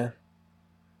yeah, man.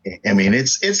 I mean,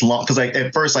 it's long because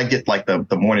at first I get like the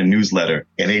morning newsletter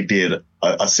and they did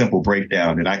a simple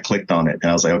breakdown and I clicked on it and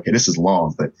I was like, okay, this is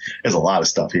long, but there's a lot of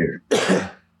stuff here.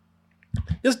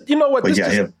 You know what? But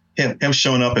him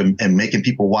showing up and making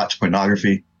people watch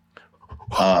pornography,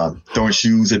 throwing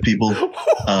shoes at people.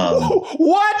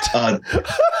 What?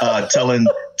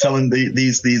 Telling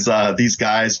these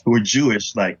guys who are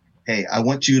Jewish, like, hey, I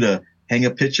want you to hang a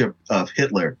picture of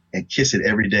Hitler and kiss it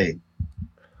every day.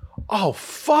 Oh,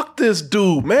 fuck this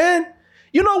dude, man.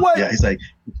 You know what? Yeah, he's like,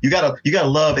 you gotta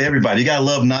love everybody. You gotta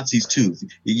love Nazis too.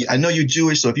 I know you're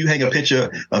Jewish, so if you hang a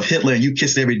picture of Hitler and you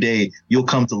kiss it every day, you'll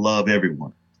come to love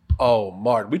everyone. Oh,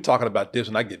 Martin, we talking about this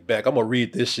when I get back. I'm gonna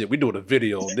read this shit. We doing a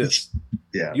video on this.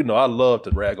 Yeah. You know, I love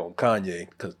to rag on Kanye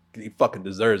because he fucking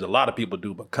deserves it. A lot of people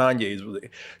do, but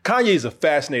Kanye's a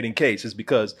fascinating case. It's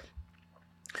because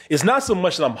it's not so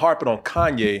much that I'm harping on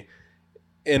Kanye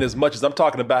in as much as I'm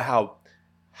talking about how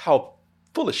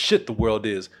full of shit the world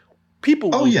is.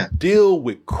 People will deal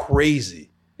with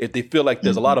crazy if they feel like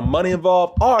there's a lot of money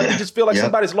involved, or they just feel like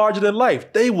somebody's larger than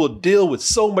life. They will deal with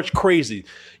so much crazy.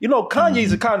 You know, Kanye's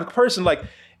the kind of person, like,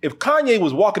 if Kanye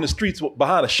was walking the streets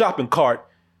behind a shopping cart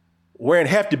wearing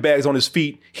hefty bags on his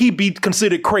feet, he'd be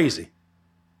considered crazy.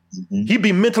 He'd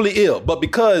be mentally ill. But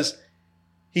because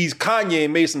he's Kanye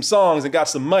and made some songs and got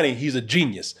some money, he's a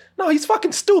genius. No, he's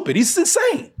fucking stupid. He's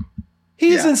insane.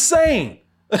 He's insane.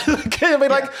 I mean,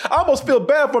 like, I almost feel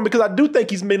bad for him because I do think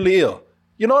he's mentally ill.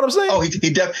 You know what I'm saying? Oh, he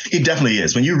definitely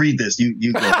is. When you read this, there's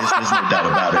no doubt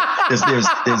about it.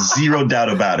 There's zero doubt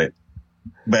about it.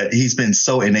 But he's been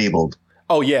so enabled.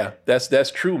 Oh yeah,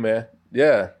 that's true, man.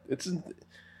 Yeah,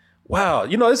 wow.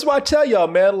 You know, this is why I tell y'all,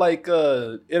 man. Like,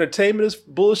 entertainment is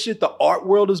bullshit. The art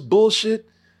world is bullshit.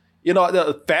 You know,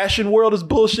 the fashion world is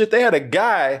bullshit. They had a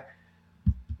guy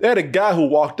who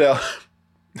walked out.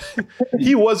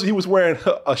 he was wearing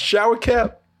a shower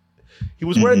cap. He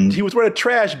was wearing a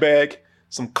trash bag,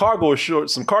 some cargo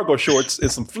shorts, and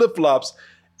some flip-flops,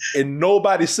 and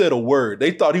nobody said a word.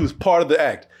 They thought he was part of the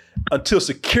act until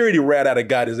security ran out and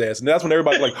got his ass. And that's when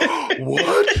everybody's like,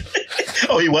 what?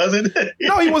 Oh, he wasn't?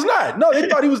 No, he was not. No, they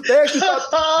thought he was. They actually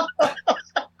thought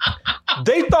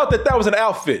that was an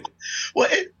outfit. Well,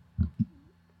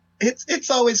 it's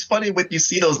always funny when you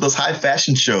see those high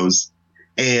fashion shows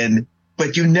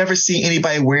but you never see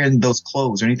anybody wearing those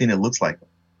clothes or anything that looks like them.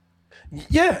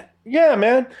 Yeah,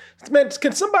 man. Man,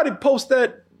 can somebody post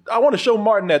that? I want to show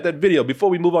Martin that video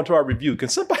before we move on to our review. Can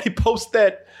somebody post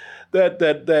that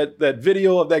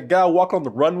video of that guy walking on the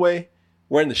runway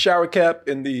wearing the shower cap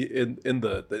in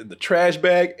the trash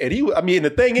bag? And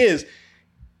the thing is,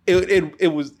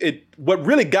 what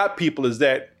really got people is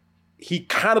that he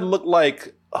kind of looked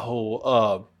like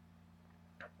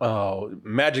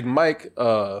Magic Mike,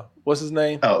 what's his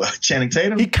name? Oh, Channing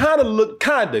Tatum? He kind of looked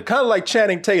like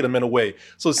Channing Tatum in a way.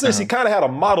 So since he kind of had a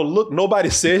model look, nobody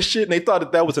said shit, and they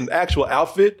thought that was an actual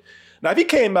outfit. Now, if he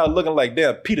came out looking like,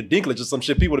 damn, Peter Dinklage or some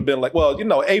shit, people would have been like, well, you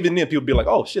know, even then people would be like,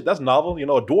 oh shit, that's novel, you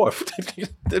know, a dwarf.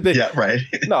 Yeah, right.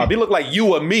 No, if he looked like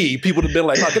you or me, people would have been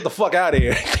like, no, get the fuck out of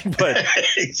here. But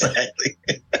exactly.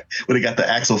 Would have got the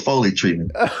Axel Foley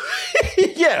treatment.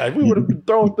 Yeah, we would have been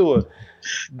thrown through a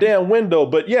damn window.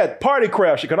 But yeah, Party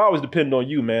Crasher can always depend on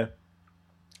you, man.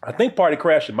 I think Party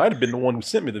Crasher might have been the one who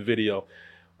sent me the video.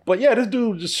 But yeah, this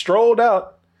dude just strolled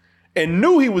out and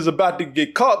knew he was about to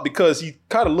get caught because he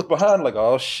kind of looked behind like,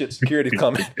 oh shit, security's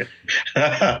coming.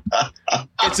 And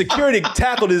security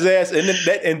tackled his ass,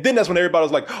 and then that's when everybody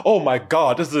was like, oh my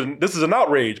God, this is an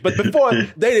outrage. But before,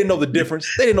 they didn't know the difference.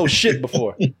 They didn't know shit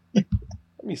before. Let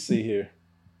me see here.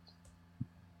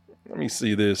 Let me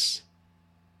see this.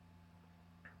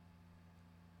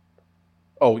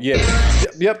 Oh yeah,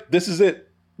 yep, this is it.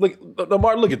 Look,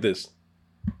 Martin, look at this.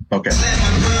 Okay.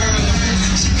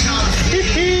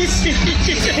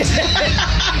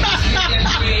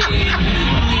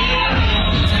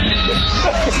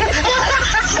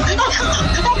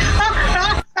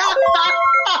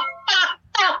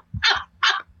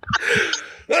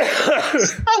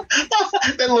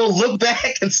 a little look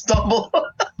back and stumble.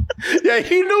 Yeah,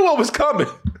 he knew what was coming.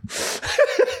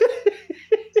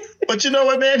 But you know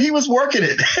what, man? He was working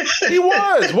it. He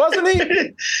was, wasn't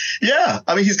he? Yeah.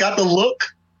 I mean, he's got the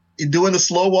look, doing the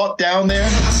slow walk down there.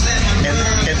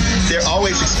 And they're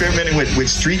always experimenting with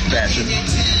street fashion.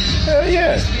 Hell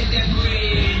yeah.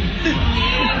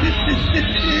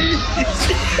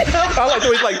 I like the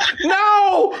way he's like,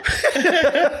 no!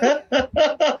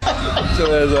 So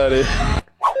that's out of it.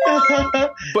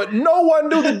 But no one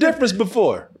knew the difference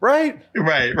before, right?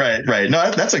 Right.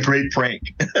 No, that's a great prank.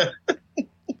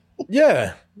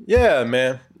 Yeah,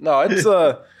 man. No, it's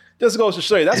just goes to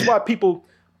show you. That's why people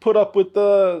put up with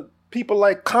people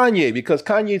like Kanye, because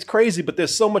Kanye's crazy, but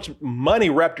there's so much money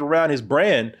wrapped around his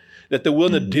brand that they're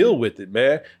willing to deal with it,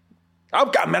 man.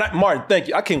 Martin, thank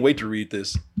you. I can't wait to read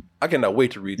this. I cannot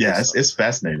wait to read this. Yeah, it's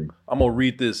fascinating. I'm going to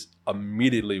read this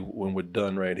immediately when we're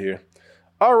done right here.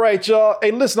 All right, y'all.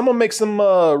 Hey, listen, I'm going to make some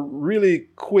really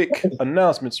quick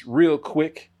announcements real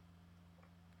quick.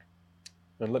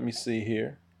 And let me see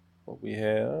here what we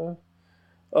have.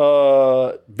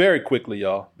 Very quickly,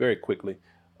 y'all. Very quickly.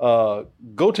 Go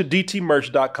to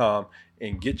dtmerch.com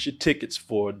and get your tickets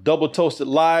for Double Toasted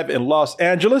Live in Los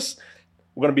Angeles.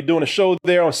 We're going to be doing a show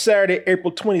there on Saturday,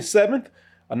 April 27th,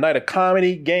 a night of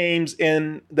comedy, games,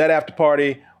 and that after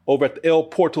party over at the El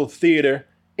Portal Theater,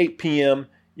 8 p.m.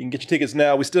 You can get your tickets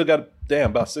now. We still got,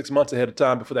 about 6 months ahead of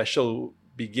time before that show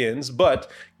begins,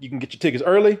 but you can get your tickets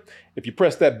early. If you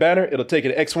press that banner, it'll take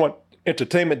you to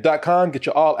x1entertainment.com, get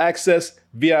your all access,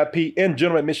 VIP, and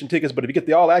general admission tickets. But if you get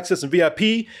the all access and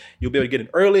VIP, you'll be able to get in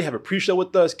early, have a pre-show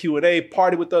with us, Q&A,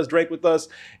 party with us, drink with us,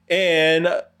 and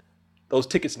those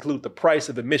tickets include the price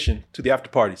of admission to the after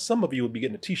party. Some of you will be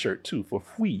getting a t-shirt too for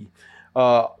free.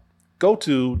 Go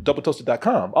to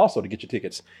doubletoasted.com also to get your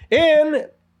tickets. And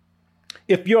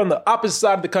if you're on the opposite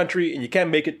side of the country and you can't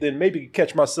make it, then maybe you can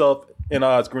catch myself and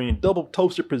Oz Green. Double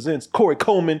Toasted presents Corey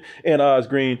Coleman and Oz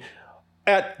Green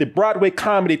at the Broadway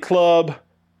Comedy Club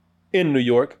in New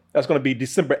York. That's going to be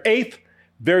December 8th.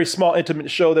 Very small, intimate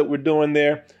show that we're doing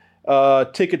there.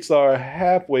 Tickets are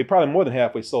probably more than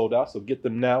halfway sold out, so get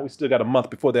them now. We still got a month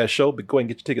before that show, but go ahead and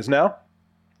get your tickets now.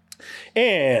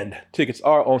 And tickets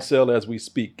are on sale as we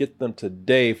speak. Get them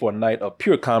today for a night of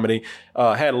pure comedy.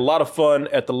 Had a lot of fun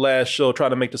at the last show trying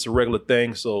to make this a regular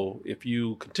thing. So if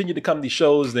you continue to come to these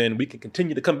shows, then we can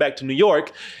continue to come back to New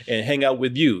York and hang out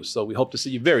with you. So we hope to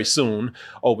see you very soon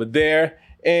over there.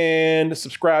 And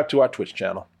subscribe to our Twitch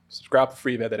channel. Subscribe for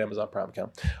free if you have that Amazon Prime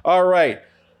account. All right.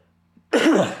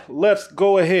 Let's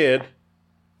go ahead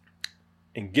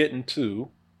and get into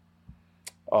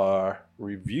our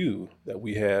review that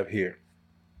we have here.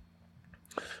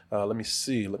 Let me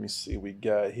see what we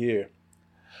got here.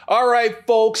 All right,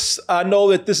 folks, I know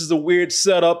that this is a weird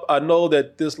setup. I know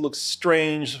that this looks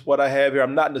strange, what I have here.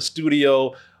 I'm not in the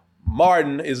studio.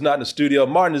 Martin is not in the studio.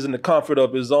 Martin is in the comfort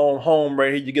of his own home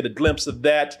right here. You get a glimpse of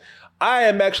that. I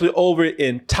am actually over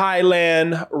in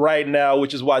Thailand right now,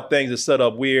 which is why things are set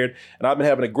up weird. And I've been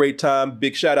having a great time.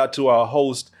 Big shout out to our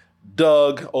host,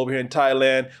 Doug, over here in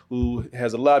Thailand, who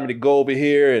has allowed me to go over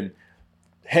here and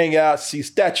hang out, see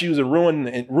statues and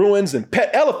ruins and pet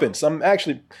elephants. I'm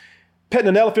actually petting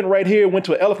an elephant right here. Went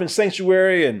to an elephant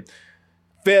sanctuary and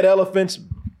fed elephants,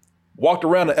 walked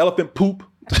around the elephant poop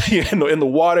in the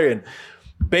water and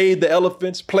bathed the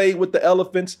elephants, played with the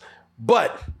elephants.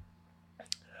 But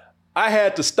I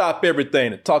had to stop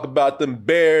everything to talk about them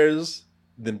bears,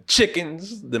 them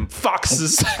chickens, them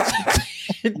foxes.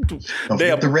 Don't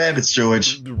forget the rabbits,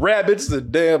 George. The rabbits, the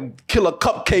damn killer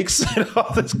cupcakes, and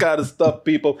all this kind of stuff,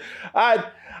 people. I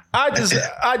just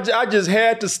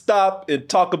had to stop and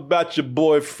talk about your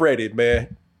boy Freddie,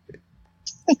 man.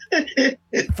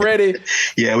 Freddie.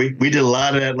 Yeah, we did a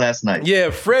lot of that last night. Yeah,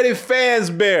 Freddie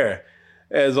Fazbear,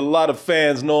 as a lot of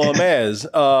fans know him as.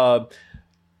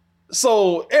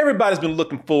 So everybody's been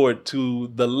looking forward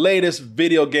to the latest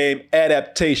video game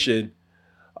adaptation.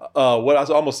 What I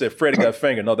almost said, Freddie got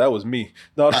fingered. No, that was me.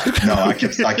 No, I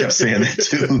kept saying that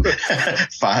too.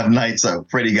 5 nights of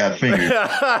Freddie got fingered.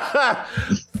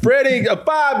 Freddie,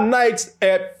 5 Nights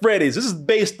at Freddy's. This is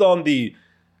based on the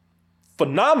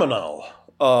phenomenal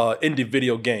indie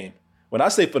video game. When I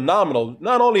say phenomenal,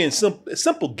 not only in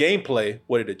simple gameplay,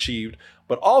 what it achieved,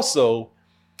 but also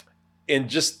in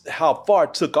just how far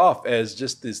it took off as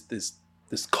just this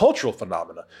cultural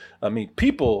phenomena. I mean,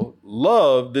 people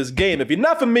love this game. If you're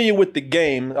not familiar with the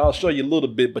game, I'll show you a little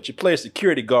bit, but you play a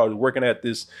security guard working at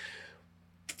this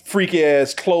freaky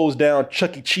ass closed down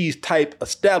Chuck E. Cheese type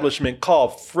establishment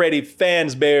called Freddie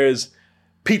Fazbear's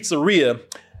Pizzeria.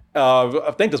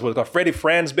 I think that's what it's called, Freddie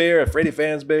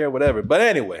Fazbear, whatever. But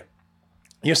anyway,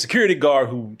 Your security guard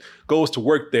who goes to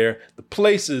work there, the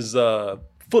place is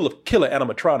full of killer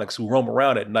animatronics who roam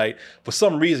around at night. For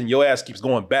some reason, your ass keeps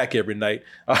going back every night.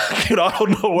 I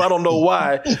don't know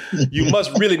why. You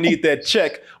must really need that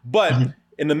check. But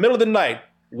in the middle of the night,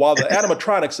 while the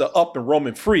animatronics are up and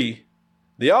roaming free,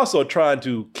 they also are trying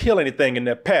to kill anything in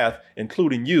their path,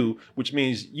 including you, which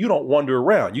means you don't wander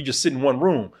around. You just sit in one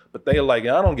room. But they're like,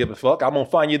 I don't give a fuck. I'm going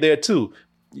to find you there too.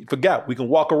 You forgot, we can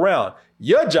walk around.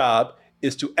 Your job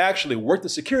is to actually work the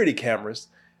security cameras,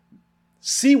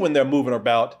 see when they're moving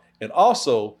about, and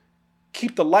also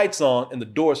keep the lights on and the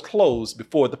doors closed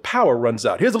before the power runs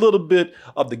out. Here's a little bit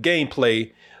of the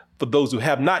gameplay for those who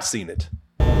have not seen it.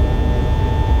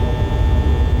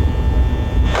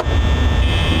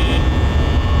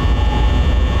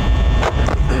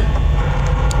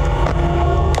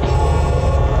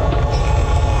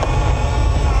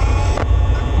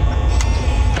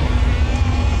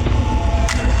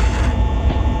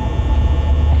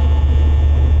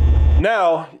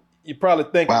 Now, you probably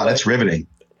think, wow, that's riveting.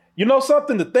 You know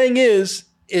something? The thing is,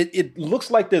 it looks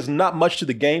like there's not much to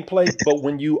the gameplay, but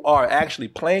when you are actually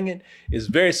playing it, it's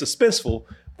very suspenseful.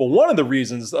 But one of the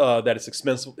reasons that it's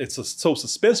so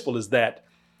suspenseful is that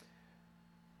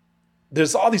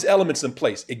there's all these elements in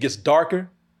place. It gets darker.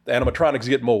 The animatronics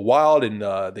get more wild, and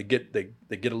they get a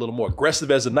little more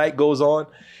aggressive as the night goes on.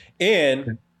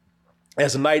 And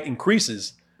as the night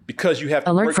increases, because you have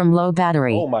to alert from low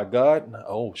battery. Oh my God.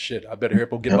 Oh shit. I better hurry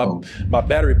up and get my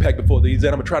battery pack before these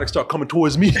animatronics start coming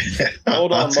towards me.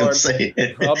 Hold on, Martin.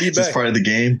 I'll be back. Is part of the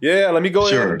game? Yeah, let me go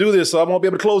ahead and do this so I won't be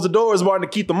able to close the doors, Martin,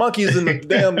 to keep the monkeys and the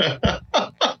damn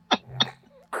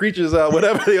creatures out,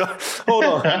 whatever they are. Hold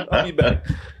on. I'll be back.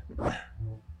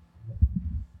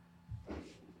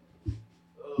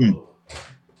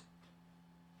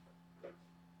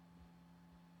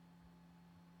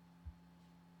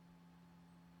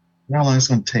 How long is it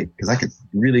going to take? Because I could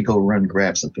really go run and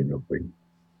grab something real quick.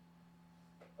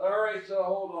 All right, so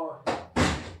hold on.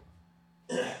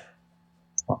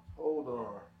 Hold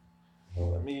on.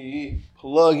 Let me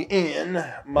plug in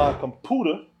my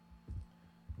computer,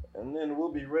 and then we'll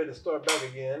be ready to start back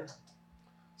again.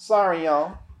 Sorry,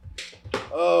 y'all.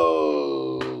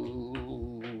 Oh.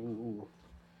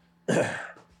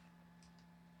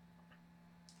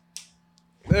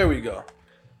 There we go.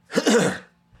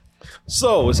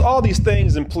 So it's all these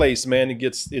things in place, man. They're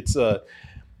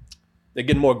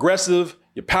getting more aggressive.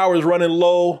 Your power is running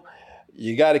low.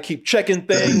 You got to keep checking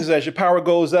things as your power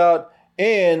goes out.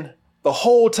 And the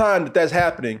whole time that that's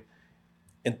happening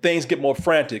and things get more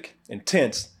frantic and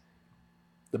tense,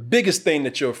 the biggest thing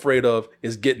that you're afraid of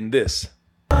is getting this.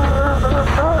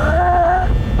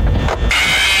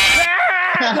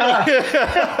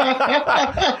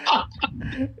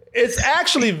 It's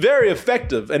actually very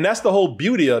effective, and that's the whole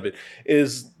beauty of it,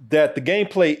 is that the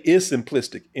gameplay is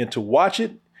simplistic, and to watch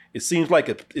it, it seems like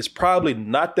it's probably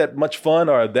not that much fun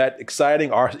or that exciting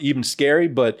or even scary,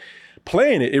 but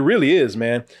playing it, it really is,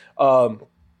 man. And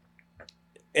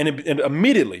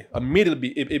immediately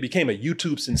it became a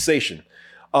YouTube sensation.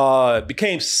 It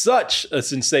became such a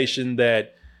sensation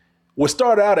that what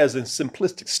started out as a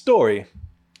simplistic story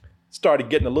started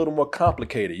getting a little more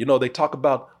complicated. You know, they talk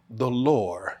about the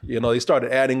lore. You know, they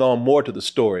started adding on more to the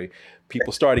story.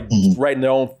 People started writing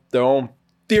their own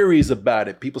theories about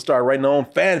it. People started writing their own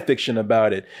fan fiction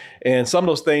about it. And some of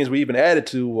those things were even added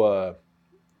to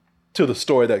the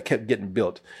story that kept getting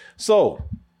built. So,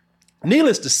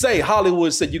 needless to say,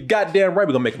 Hollywood said, you goddamn right,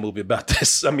 we're gonna make a movie about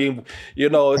this. I mean, you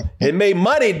know, it made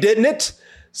money, didn't it?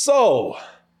 So,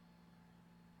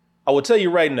 I will tell you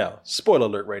right now, spoiler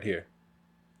alert right here,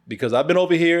 because I've been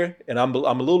over here and I'm a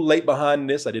little late behind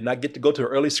this. I did not get to go to an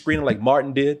early screening like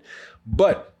Martin did,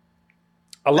 but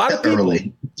a lot of people.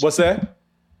 Early. What's that?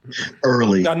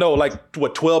 Early. I know, like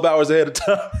what, 12 hours ahead of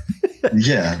time?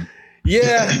 Yeah.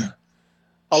 Yeah.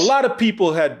 A lot of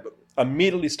people had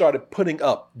immediately started putting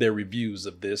up their reviews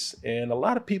of this, and a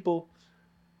lot of people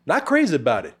not crazy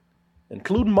about it,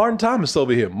 including Martin Thomas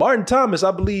over here. Martin Thomas,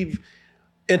 I believe,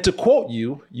 and to quote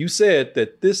you, you said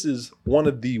that this is one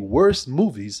of the worst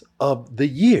movies of the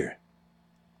year.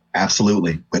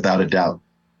 Absolutely, without a doubt.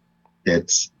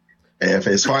 As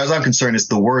far as I'm concerned, it's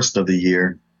the worst of the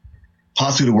year,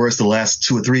 possibly the worst of the last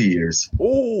 2 or 3 years.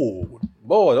 Oh,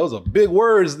 boy, those are big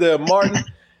words there, Martin.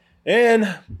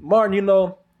 And Martin, you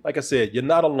know, like I said, you're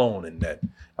not alone in that.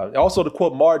 Also, to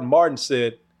quote Martin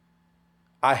said,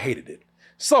 I hated it.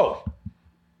 So,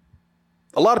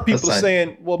 a lot of people are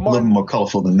saying, well, Martin. A little more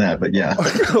colorful than that, but yeah.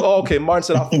 Okay, Martin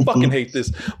said, I fucking hate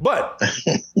this. But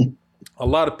a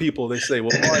lot of people, they say,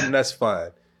 well, Martin, that's fine.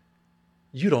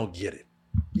 You don't get it.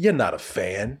 You're not a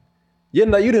fan. You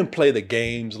know, you didn't play the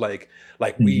games like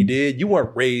we did. You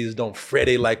weren't raised on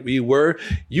Freddy like we were.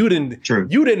 You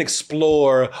didn't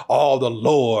explore all the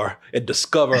lore and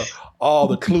discover all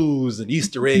the clues and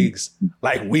Easter eggs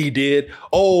like we did.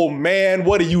 Oh man,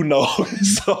 what do you know?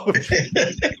 So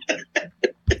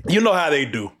you know how they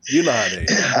do.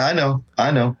 I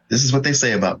know. This is what they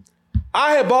say about me.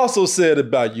 I have also said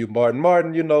about you, Martin.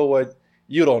 Martin, you know what?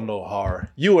 You don't know horror.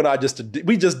 You and I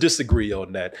we just disagree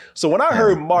on that. So when I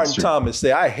heard Martin Thomas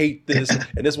say, I hate this,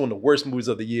 and it's one of the worst movies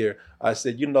of the year, I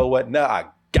said, you know what? Now I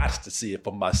got to see it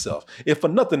for myself. If for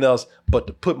nothing else, but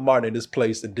to put Martin in his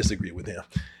place and disagree with him.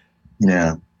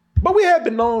 Yeah. But we have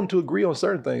been known to agree on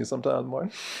certain things sometimes,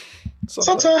 Martin.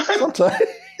 Sometimes.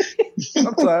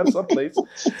 Some places.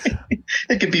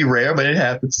 It can be rare, but it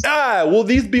happens. Will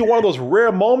these be one of those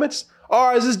rare moments?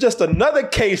 Or is this just another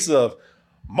case of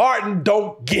Martin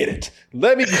don't get it?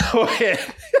 Let me go ahead.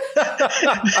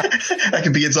 That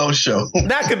could be its own show.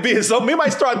 That could be its own. We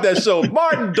might start that show.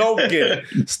 Martin don't get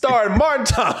it. Starring Martin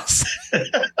Thomas.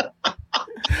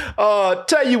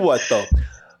 Tell you what, though.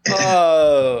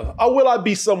 Or will I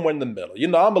be somewhere in the middle? You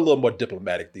know, I'm a little more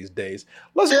diplomatic these days.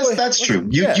 That's true.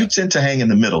 You tend to hang in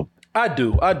the middle. I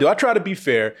do. I try to be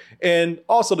fair. And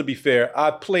also to be fair, I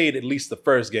played at least the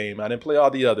first game. I didn't play all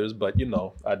the others, but you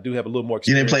know, I do have a little more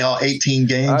experience. You didn't play all 18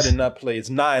 games? I did not play. It's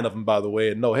 9 of them, by the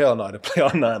way. And no, hell no, I didn't play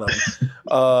all 9 of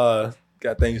them.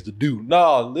 Got things to do.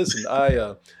 No, listen,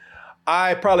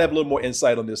 I probably have a little more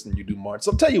insight on this than you do, Martin.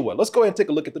 So I'll tell you what, let's go ahead and take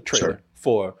a look at the trailer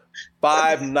for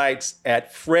Five Nights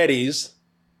at Freddy's,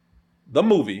 the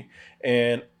movie.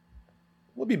 And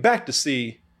we'll be back to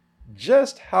see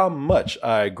just how much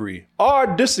I agree or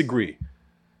disagree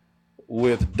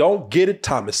with Don't Get It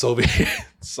Thomas over here.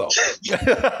 So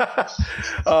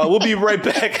we'll be right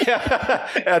back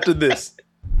after this.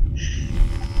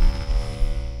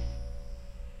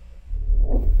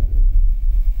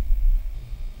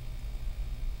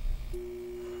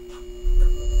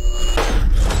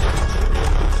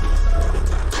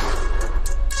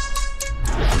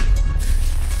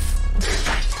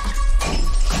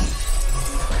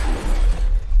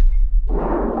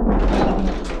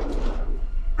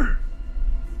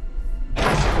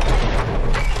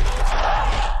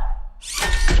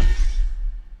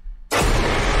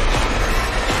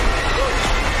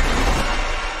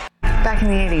 Back in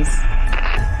the 80s,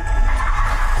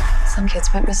 some kids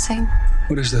went missing.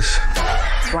 What is this?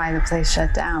 That's why the place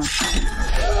shut down.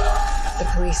 The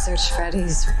police searched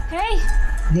Freddy's. Hey!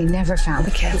 They never found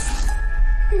the kids.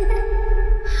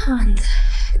 What the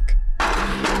heck?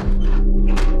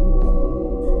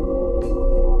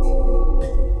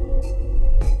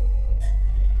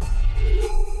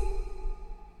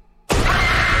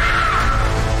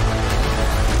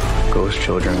 Ghost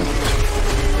children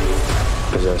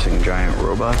possessing giant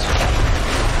robots?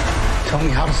 Tell me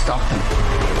how to stop them.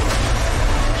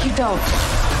 You don't.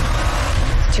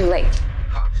 It's too late.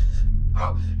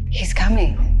 He's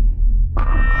coming.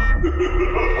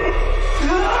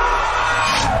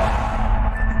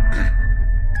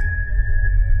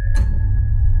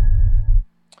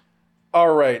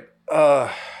 All right.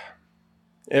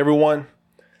 Everyone,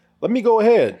 let me go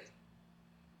ahead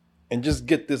and just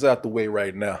get this out the way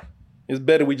right now. It's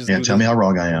better we just tell me how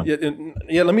wrong I am.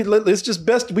 It's just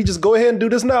best we just go ahead and do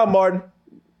this now, Martin.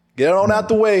 Get it on out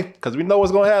the way, because we know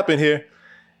what's going to happen here.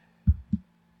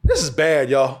 This is bad,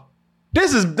 y'all. I'm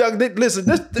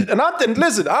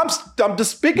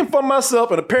just speaking for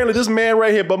myself, and apparently this man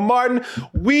right here. But Martin,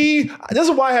 this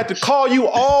is why I had to call you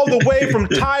all the way from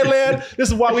Thailand. This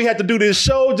is why we had to do this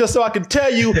show, just so I can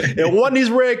tell you, in one of these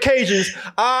rare occasions,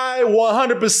 I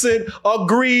 100%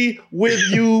 agree with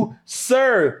you,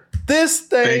 sir. This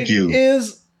thing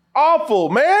is awful,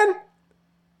 man.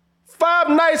 Five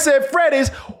Nights at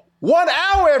Freddy's. 1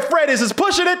 hour at Freddy's is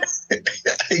pushing it.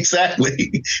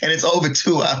 Exactly. And it's over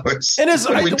 2 hours. And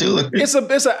what are we doing? It's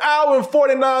an hour and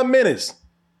 49 minutes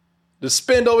to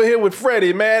spend over here with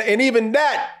Freddy, man. And even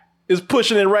that is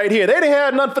pushing it right here. They didn't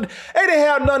have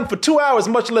nothing for 2 hours,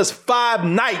 much less 5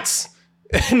 nights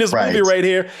in this movie right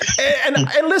here.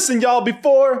 And listen, y'all,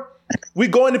 before we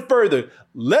go any further,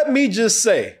 let me just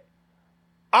say,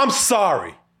 I'm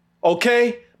sorry,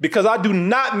 okay? Because I do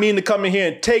not mean to come in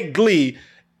here and take glee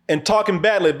and talking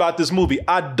badly about this movie.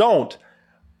 I don't.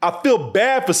 I feel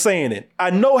bad for saying it. I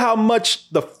know how much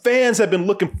the fans have been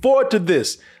looking forward to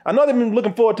this. I know they've been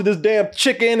looking forward to this damn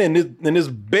chicken and this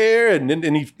bear and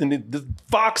this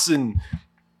fox and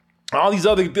all these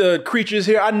other creatures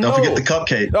here. I know. Don't forget the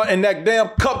cupcake. And that damn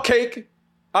cupcake.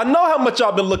 I know how much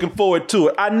y'all been looking forward to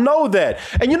it. I know that.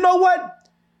 And you know what?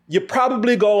 you're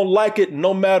probably gonna like it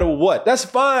no matter what. That's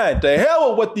fine. To hell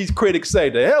with what these critics say.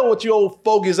 To hell with what you old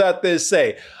fogies out there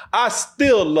say. I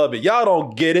still love it. Y'all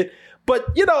don't get it. But,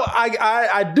 you know,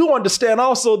 I do understand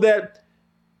also that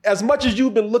as much as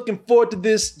you've been looking forward to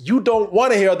this, you don't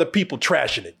want to hear other people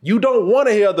trashing it. You don't want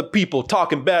to hear other people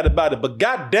talking bad about it. But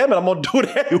God damn it, I'm going to do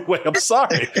it anyway. I'm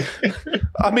sorry.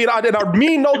 I mean, I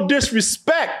mean no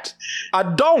disrespect. I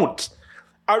don't.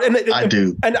 I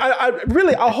do. And I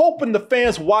really hope when the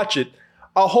fans watch it,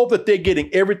 I hope that they're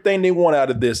getting everything they want out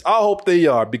of this. I hope they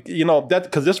are, you know, that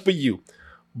because it's for you.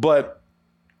 But,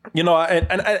 you know,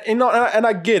 and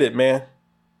I get it, man.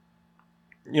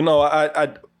 You know,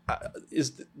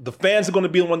 the fans are going to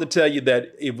be the one to tell you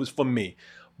that it was for me.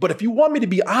 But if you want me to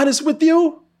be honest with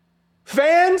you,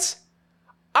 fans,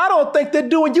 I don't think they're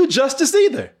doing you justice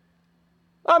either.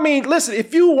 I mean, listen,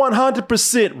 if you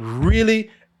 100%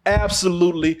 really,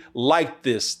 absolutely like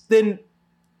this, then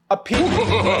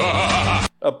opinions.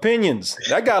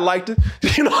 That guy liked it.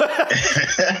 You know,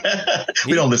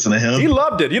 we don't listen to him. He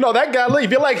loved it. You know, that guy,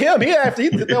 if you like him,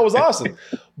 that was awesome.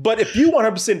 But if you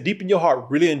 100% deep in your heart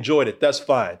really enjoyed it, that's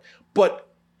fine. But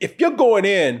if you're going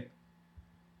in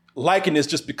liking this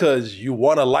just because you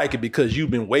want to like it because you've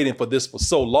been waiting for this for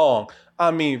so long, I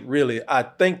mean, really, I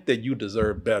think that you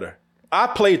deserve better. I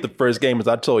played the first game, as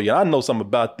I told you. I know something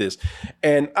about this.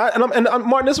 And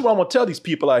Martin, this is what I'm going to tell these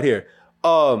people out here.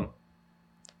 I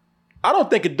don't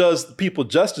think it does people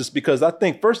justice because I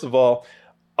think, first of all,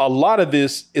 a lot of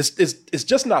this is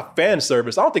just not fan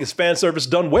service. I don't think it's fan service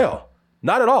done well.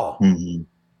 Not at all. Mm-hmm.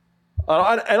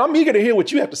 And I'm eager to hear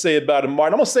what you have to say about it,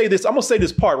 Martin. I'm going to say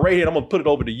this part right here, and I'm going to put it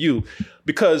over to you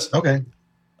because I ain't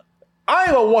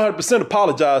going to 100%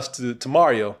 apologize to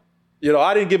Mario. You know,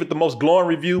 I didn't give it the most glowing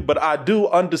review, but I do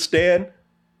understand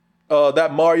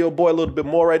that Mario boy a little bit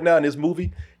more right now in this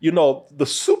movie. You know, the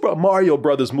Super Mario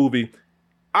Brothers movie,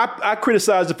 I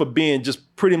criticized it for being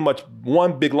just pretty much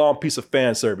one big long piece of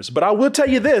fan service. But I will tell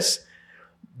you this,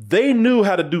 they knew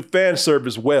how to do fan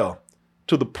service well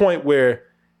to the point where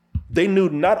they knew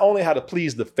not only how to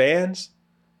please the fans,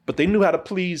 but they knew how to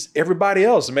please everybody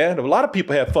else, man. A lot of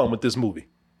people had fun with this movie.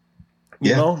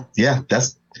 You know? Yeah,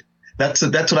 that's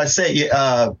what I say.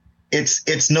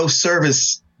 It's no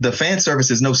service. The fan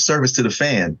service is no service to the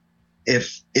fan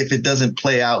if it doesn't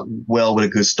play out well with a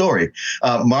good story.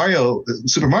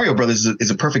 Super Mario Brothers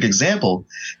is a perfect example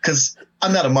because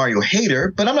I'm not a Mario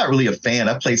hater, but I'm not really a fan.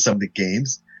 I played some of the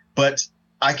games, but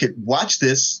I could watch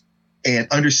this and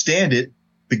understand it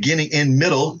beginning and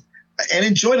middle and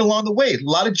enjoy it along the way. A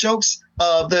lot of jokes,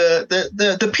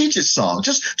 the Peaches song,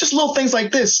 just little things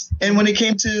like this. And when it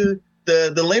came to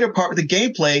the later part of the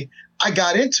gameplay, I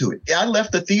got into it. I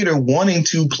left the theater wanting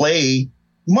to play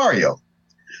Mario.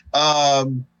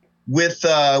 With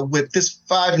this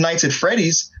Five Nights at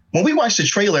Freddy's, when we watched the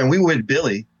trailer and we were with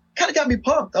Billy, kind of got me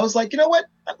pumped. I was like, you know what?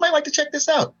 I might like to check this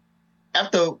out.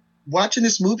 After watching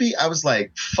this movie, I was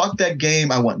like, fuck that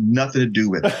game. I want nothing to do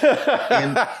with it.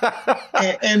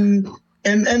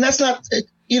 and that's not,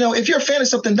 you know, if you're a fan of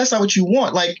something, that's not what you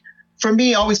want. Like for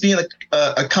me, always being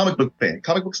a comic book fan,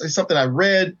 comic books is something I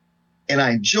read and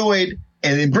I enjoyed,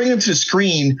 and then bringing them to the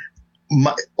screen,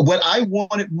 what I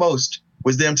wanted most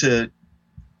was them to,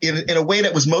 in a way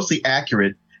that was mostly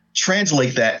accurate,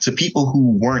 translate that to people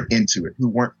who weren't into it, who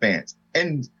weren't fans.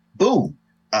 And boom,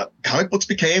 comic books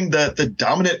became the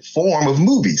dominant form of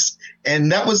movies.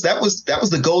 And that was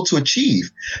the goal to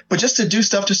achieve. But just to do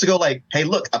stuff, just to go like, hey,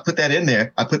 look, I put that in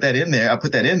there. I put that in there. I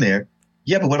put that in there.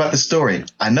 Yeah, but what about the story?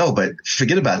 I know, but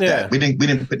forget about that. We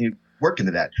didn't put any work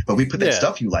into that, but we put that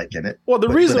stuff you like in it. Well, the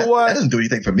reason why that doesn't do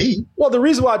anything for me. Well, the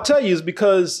reason why I tell you is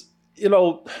because, you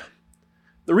know,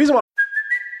 the reason why.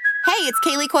 Hey, it's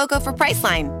Kaylee Cuoco for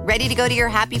Priceline. Ready to go to your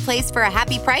happy place for a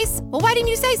happy price? Well, why didn't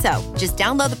you say so? Just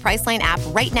download the Priceline app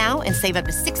right now and save up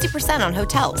to 60% on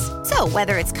hotels. So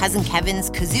whether it's Cousin Kevin's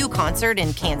Kazoo Concert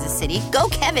in Kansas City, go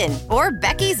Kevin, or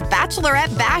Becky's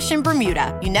Bachelorette Bash in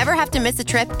Bermuda, you never have to miss a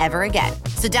trip ever again.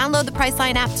 So download the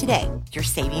Priceline app today. Your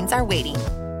savings are waiting.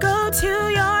 Go to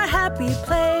your happy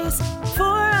place for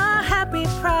a happy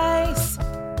price.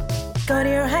 Go to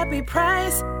your happy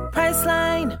price,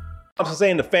 Priceline. I'm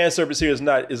saying the fan service here is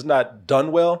not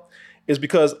done well, is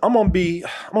because I'm gonna be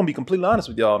completely honest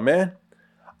with y'all, man.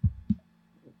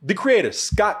 The creator,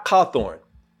 Scott Cawthon,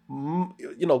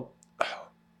 you know,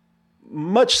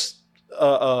 much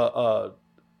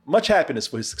happiness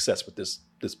for his success with this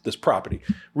property.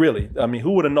 Really, I mean,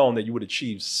 who would have known that you would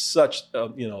achieve such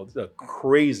a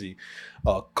crazy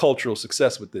cultural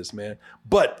success with this, man?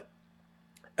 But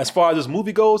as far as this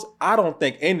movie goes, I don't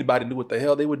think anybody knew what the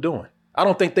hell they were doing. I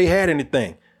don't think they had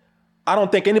anything. I don't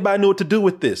think anybody knew what to do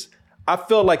with this. I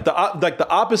felt like the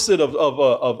opposite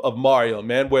of Mario,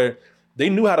 man, where they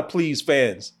knew how to please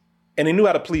fans and they knew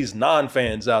how to please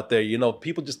non-fans out there. You know,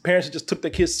 parents just took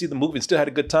their kids to see the movie and still had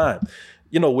a good time.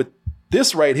 You know, with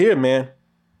this right here, man,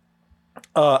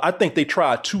 I think they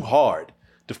tried too hard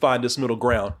to find this middle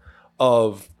ground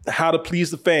of how to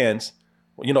please the fans,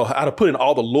 you know, how to put in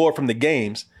all the lore from the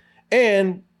games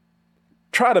and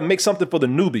try to make something for the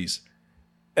newbies.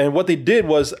 And what they did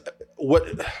was what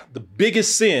the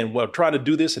biggest sin while trying to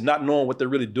do this and not knowing what they're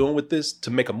really doing with this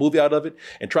to make a movie out of it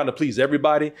and trying to please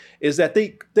everybody is that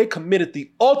they committed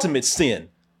the ultimate sin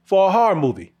for a horror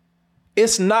movie.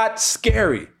 It's not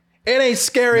scary. It ain't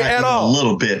scary at all. A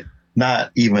little bit.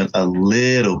 Not even a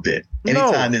little bit.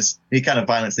 Anytime there's any kind of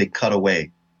violence, they cut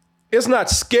away. It's not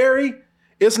scary.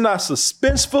 It's not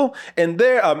suspenseful. And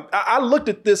there, I looked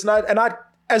at this and I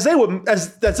as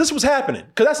this was happening,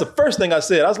 because that's the first thing I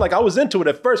said. I was like, I was into it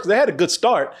at first because they had a good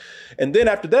start. And then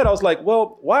after that, I was like,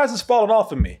 well, why is this falling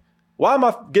off of me? Why am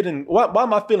I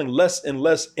feeling less and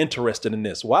less interested in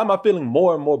this? Why am I feeling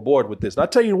more and more bored with this? And I'll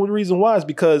tell you one reason why is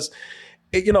because,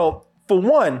 you know, for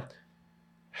one,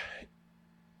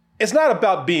 it's not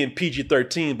about being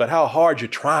PG-13, but how hard you're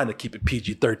trying to keep it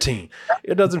PG-13.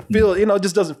 It doesn't feel, you know, it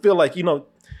just doesn't feel like, you know,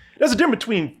 there's a difference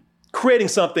between creating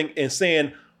something and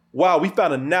saying, wow, we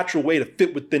found a natural way to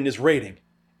fit within this rating.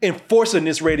 Enforcing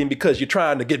this rating because you're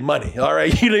trying to get money, all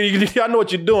right? I know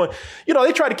what you're doing. You know,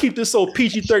 they try to keep this so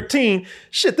PG-13.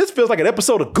 Shit, this feels like an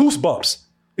episode of Goosebumps,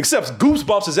 except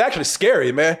Goosebumps is actually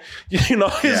scary, man. You know,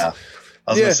 I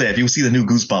was gonna say, if you see the new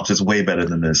Goosebumps, it's way better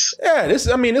than this. Yeah, this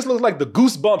looks like the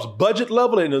Goosebumps budget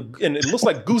level, and it looks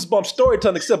like Goosebumps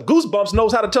storytelling, except Goosebumps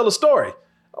knows how to tell a story.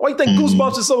 Why do you think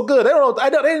Goosebumps is so good? They don't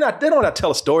know how to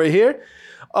tell a story here.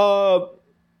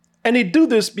 And they do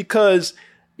this because,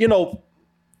 you know,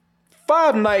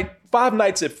 Five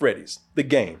Nights at Freddy's, the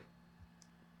game.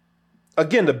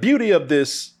 Again, the beauty of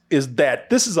this is that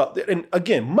this is and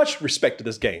again, much respect to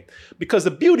this game, because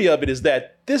the beauty of it is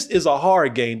that this is a horror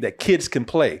game that kids can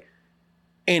play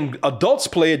and adults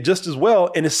play it just as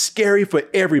well. And it's scary for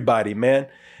everybody, man.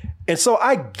 And so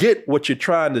I get what you're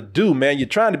trying to do, man. You're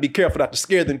trying to be careful not to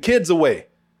scare them kids away.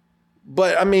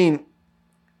 But I mean,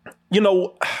 you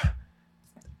know,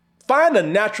 find a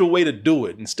natural way to do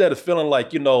it instead of feeling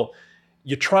like, you know,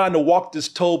 you're trying to walk this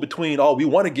toe between, oh, we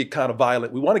want to get kind of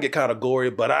violent, we want to get kind of gory,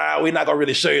 but we're not going to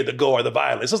really show you the gore or the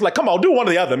violence. It's like, come on, do one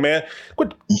or the other, man.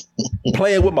 Quit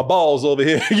playing with my balls over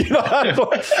here. You know, I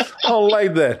don't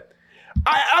like that.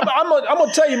 I'm going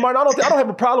to tell you, Martin, I don't have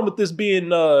a problem with this being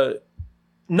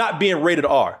not being rated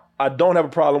R. I don't have a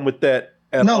problem with that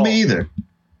at all. No, me either.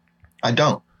 I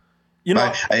don't. You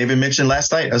know, I even mentioned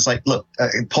last night, I was like, look,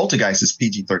 Poltergeist is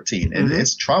PG-13 and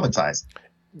it's traumatizing.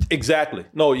 Exactly.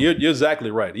 No, you're exactly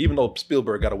right. Even though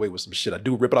Spielberg got away with some shit, I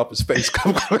do rip it off his face.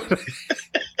 I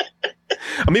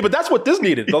mean, but that's what this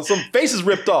needed. Some faces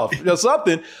ripped off, you know,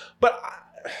 something. But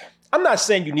I'm not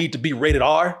saying you need to be rated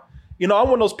R. You know, I'm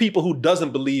one of those people who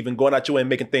doesn't believe in going out your way and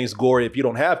making things gory if you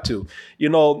don't have to. You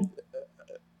know,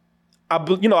 I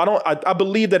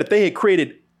believe that if they had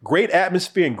created great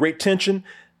atmosphere and great tension,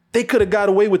 they could have got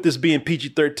away with this being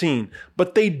PG-13,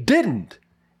 but they didn't.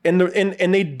 And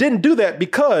they didn't do that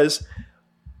because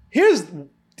here's the,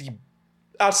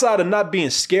 outside of not being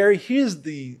scary, here's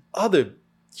the other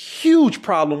huge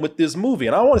problem with this movie.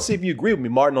 And I want to see if you agree with me,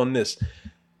 Martin, on this.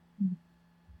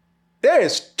 There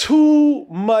is too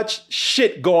much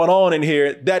shit going on in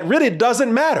here that really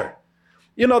doesn't matter.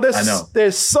 You know,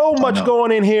 there's so much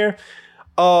going in here.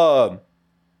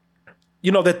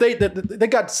 You know, that they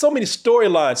got so many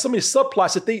storylines, so many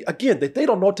subplots that they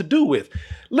don't know what to do with.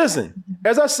 Listen,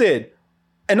 as I said,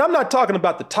 and I'm not talking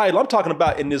about the title, I'm talking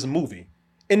about in this movie.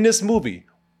 In this movie,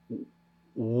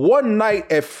 One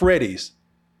Night at Freddy's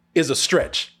is a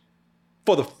stretch.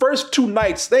 For the first 2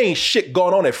 nights, there ain't shit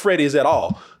going on at Freddy's at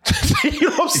all. You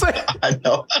know what I'm saying? I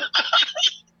know.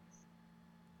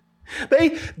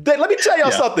 They let me tell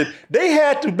y'all something. They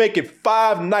had to make it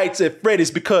 5 Nights at Freddy's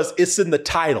because it's in the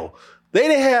title. They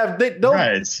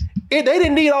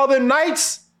didn't need all them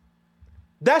nights.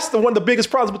 That's one of the biggest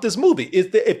problems with this movie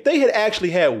is that if they had actually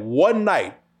had one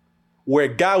night where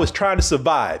a guy was trying to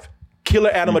survive, killer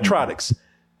animatronics,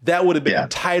 that would have been a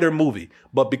tighter movie.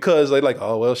 But because they're like,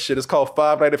 oh well, shit, it's called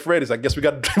 5 Nights at Freddy's. I guess we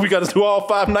got to do all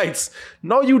 5 nights.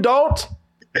 No, you don't.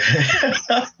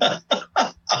 I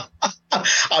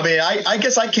mean, I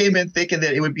guess I came in thinking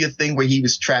that it would be a thing where he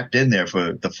was trapped in there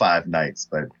for the 5 nights,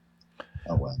 but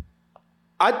oh well.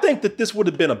 I think that this would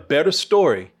have been a better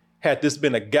story had this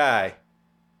been a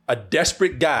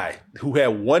desperate guy who had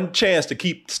one chance to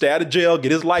stay out of jail,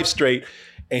 get his life straight,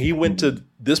 and he went to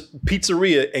this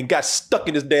pizzeria and got stuck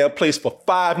in this damn place for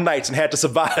 5 nights and had to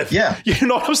survive. Yeah. You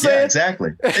know what I'm saying? Yeah,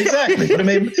 exactly.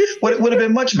 Would have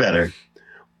been much better.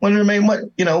 Would have made much,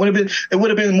 it would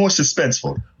have been more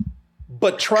suspenseful.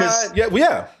 But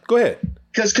go ahead.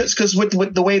 Because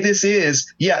with the way this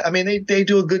is, they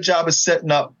do a good job of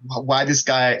setting up why this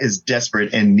guy is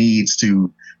desperate and needs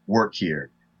to work here.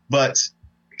 But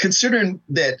considering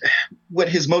that what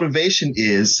his motivation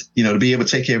is, to be able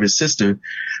to take care of his sister,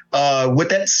 with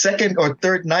that second or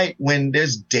third night when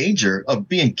there's danger of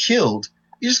being killed,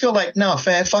 you just go like, no,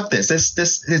 fam, fuck this.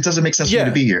 This it doesn't make sense for me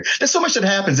to be here. There's so much that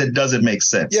happens that doesn't make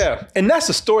sense. Yeah, and that's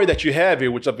the story that you have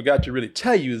here, which I forgot to really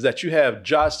tell you, is that you have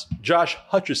Josh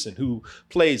Hutcherson, who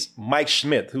plays Mike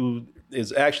Schmidt, who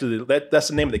is actually, that's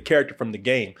the name of the character from the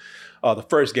game, the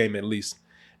first game at least.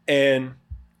 And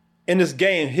in this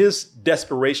game, his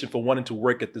desperation for wanting to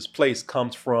work at this place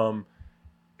comes from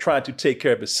trying to take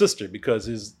care of his sister, because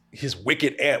his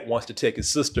wicked aunt wants to take his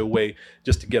sister away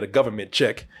just to get a government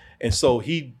check. And so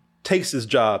he takes his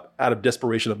job out of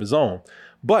desperation of his own.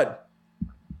 But,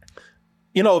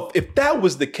 if that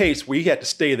was the case where he had to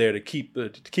stay there to keep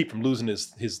from losing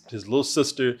his little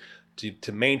sister,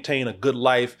 to maintain a good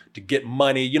life, to get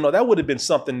money, that would have been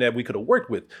something that we could have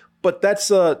worked with. But that's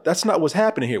not what's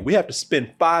happening here. We have to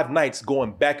spend 5 nights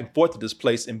going back and forth to this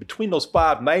place. And between those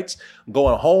 5 nights,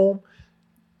 going home,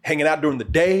 hanging out during the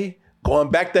day,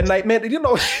 going back that night, man,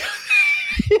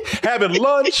 having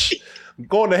lunch,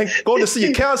 going to see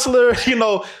a counselor,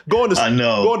 going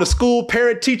to school,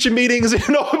 parent teacher meetings,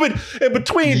 but in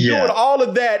between doing all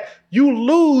of that, you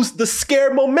lose the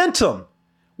scare momentum.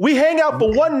 We hang out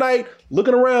for one night,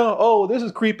 looking around, oh, this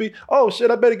is creepy. Oh shit,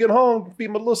 I better get home, feed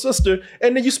my little sister.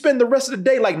 And then you spend the rest of the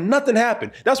day like nothing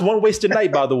happened. That's one wasted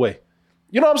night, by the way.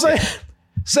 You know what I'm saying?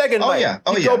 Second night,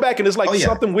 you go back and it's like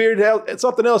something weird,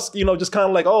 something else, just kind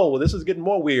of like, oh, well, this is getting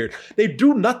more weird. They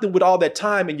do nothing with all that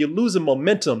time, and you're losing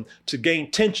momentum to gain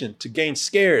tension, to gain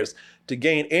scares, to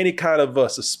gain any kind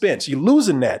of suspense. You're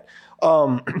losing that.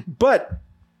 But,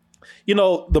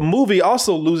 the movie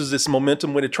also loses its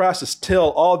momentum when it tries to tell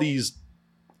all these,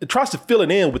 it tries to fill it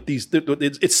in with these,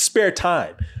 it's spare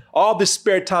time. All this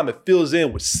spare time, it fills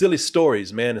in with silly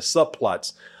stories, man, and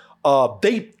subplots.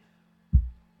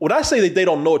 When I say that they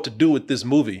don't know what to do with this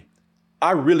movie,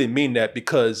 I really mean that,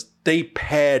 because they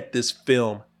pad this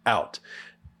film out.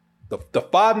 The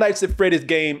Five Nights at Freddy's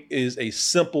game is a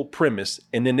simple premise,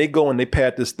 and then they go and they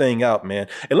pad this thing out, man.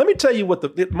 And let me tell you what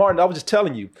Martin, I was just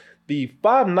telling you, the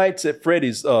Five Nights at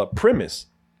Freddy's premise,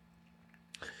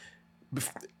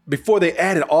 before they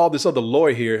added all this other lore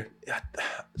here,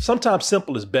 sometimes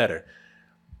simple is better.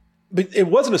 But it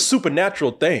wasn't a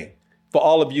supernatural thing. For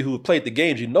all of you who have played the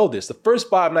games, you know this. The first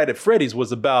Five Nights at Freddy's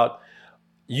was about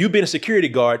you being a security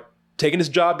guard, taking this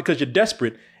job because you're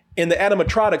desperate, and the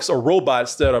animatronics are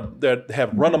robots that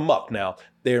have run amok now.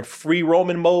 They're in free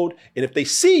roaming mode, and if they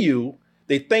see you,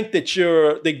 they think that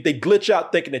they glitch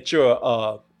out thinking that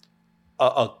you're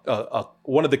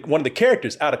one of the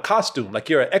characters out of costume, like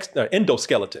you're an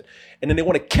endoskeleton, and then they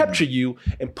want to capture you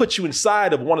and put you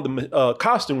inside of one of the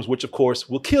costumes, which of course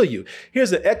will kill you.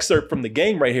 Here's an excerpt from the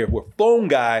game right here, where Phone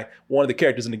Guy, one of the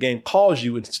characters in the game, calls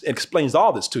you and explains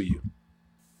all this to you.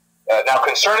 Now,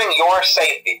 concerning your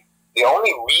safety, the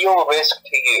only real risk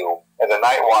to you as a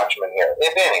night watchman here,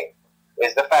 if any,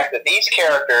 is the fact that these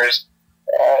characters,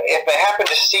 if they happen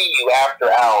to see you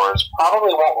after hours,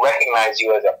 probably won't recognize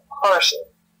you as a person.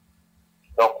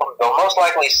 They'll most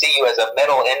likely see you as a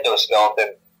metal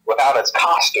endoskeleton without its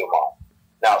costume on.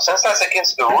 Now, since that's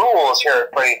against the rules here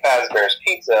at Freddy Fazbear's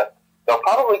Pizza, they'll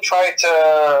probably try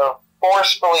to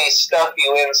forcefully stuff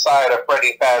you inside a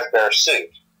Freddy Fazbear suit.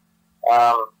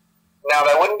 Now,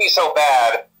 that wouldn't be so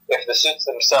bad if the suits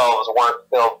themselves weren't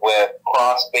filled with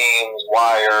cross beams,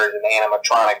 wires, and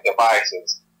animatronic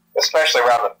devices, especially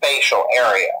around the facial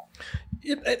area.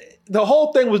 The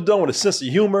whole thing was done with a sense of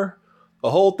humor. The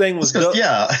whole thing was done.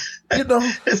 Yeah.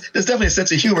 There's definitely a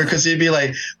sense of humor, because you'd be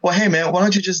like, well, hey, man, why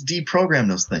don't you just deprogram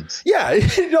those things? Yeah,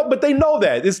 but they know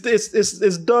that.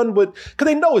 It's done with, because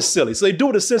they know it's silly. So they do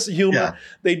it with a sense of humor. Yeah.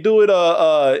 They do it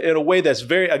in a way that's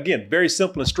very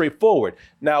simple and straightforward.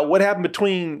 Now, what happened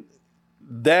between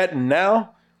that and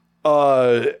now?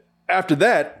 After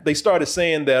that, they started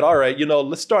saying that, all right,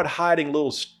 let's start hiding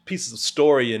little pieces of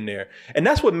story in there. And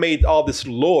that's what made all this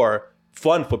lore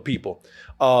fun for people.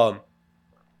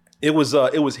 It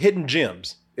was hidden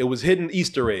gems. It was hidden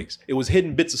Easter eggs. It was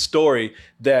hidden bits of story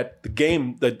that the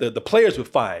game, the players would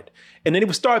find. And then it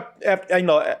would start,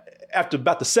 after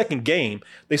about the second game,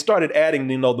 they started adding,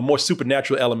 the more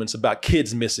supernatural elements about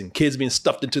kids missing, kids being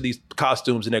stuffed into these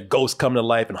costumes and their ghosts coming to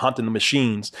life and haunting the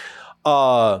machines.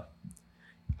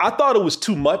 I thought it was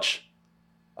too much.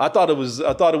 I thought it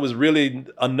was really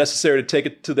unnecessary to take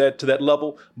it to that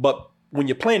level. But when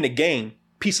you're playing the game,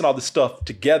 piecing all this stuff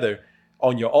together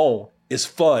on your own is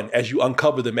fun as you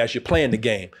uncover them as you're playing the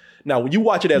game. Now, when you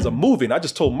watch it as a movie, and I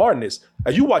just told Martin this,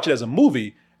 as you watch it as a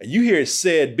movie and you hear it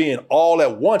said being all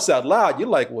at once out loud, you're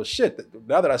like, well, shit,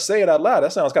 now that I say it out loud,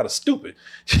 that sounds kind of stupid.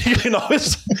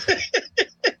 It's...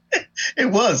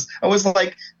 It was. I was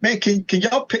like, man, can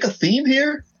y'all pick a theme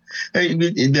here?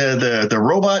 The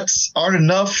robots aren't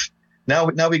enough. Now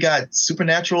we got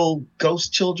supernatural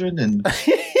ghost children and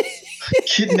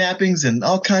kidnappings and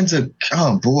all kinds of,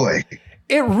 oh boy.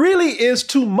 It really is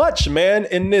too much, man,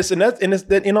 in this, and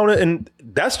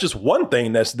that's just one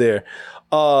thing that's there.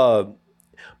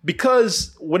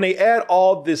 Because when they add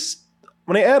all these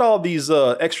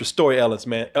extra story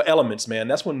elements, man,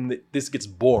 that's when this gets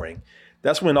boring.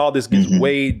 That's when all this gets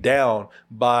weighed down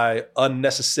by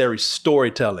unnecessary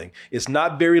storytelling. It's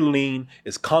not very lean.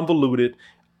 It's convoluted.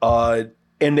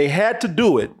 And they had to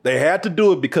do it. They had to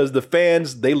do it because the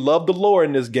fans, they love the lore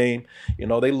in this game. They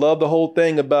love the whole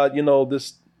thing about,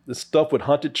 this stuff with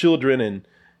hunted children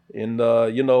and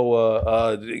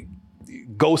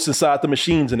ghosts inside the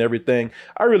machines and everything.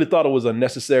 I really thought it was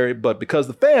unnecessary, but because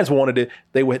the fans wanted it,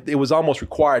 it was almost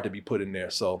required to be put in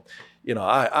there. So,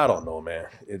 I don't know, man.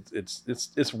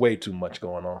 It's way too much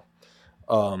going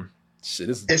on.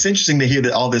 It's interesting to hear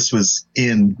that all this was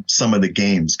in some of the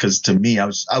games, because to me, I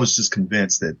was just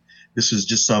convinced that this was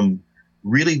just some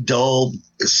really dull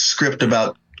script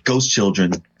about ghost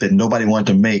children that nobody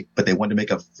wanted to make, but they wanted to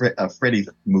make a Freddy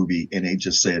movie, and they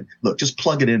just said, "Look, just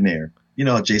plug it in there." You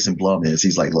know how Jason Blum is.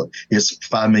 He's like, "Look, here's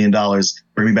 $5 million.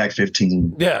 Bring me back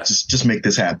 15. Yeah, just make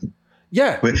this happen."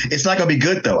 Yeah, but it's not gonna be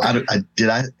good though. Did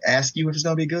I ask you if it's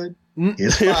gonna be good?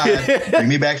 Here's 5. Bring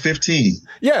me back 15.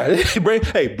 Yeah, bring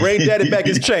Daddy back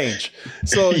his change.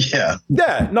 So yeah,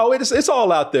 no, it's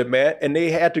all out there, man, and they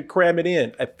had to cram it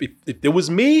in. If it was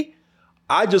me,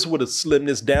 I just would have slimmed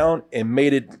this down and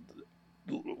made it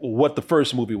what the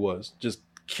first movie was: just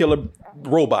killer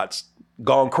robots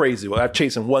gone crazy. Well, I'm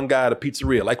chasing one guy at a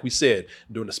pizzeria, like we said,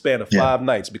 during the span of 5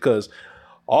 nights, because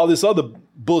all this other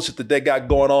bullshit that they got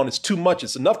going on is too much.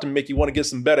 It's enough to make you want to get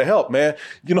some better help, man.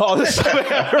 All this stuff.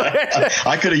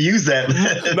 I could have used that.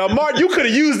 Now, Martin, you could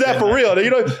have used that for real.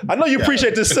 I know you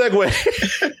appreciate this segue.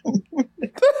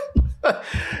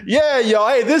 Yeah, y'all.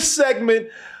 Hey, this segment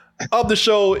of the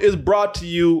show is brought to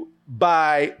you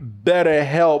by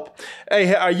BetterHelp.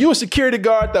 Hey, are you a security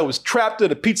guard that was trapped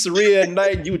at a pizzeria at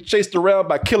night and you were chased around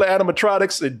by killer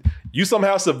animatronics and you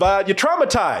somehow survived? You're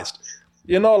traumatized.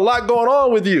 A lot going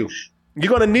on with you. You're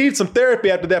going to need some therapy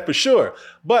after that for sure.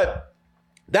 But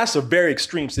that's a very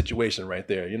extreme situation right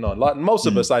there. Most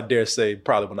of us, I dare say,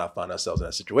 probably will not find ourselves in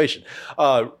that situation.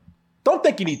 Don't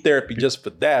think you need therapy just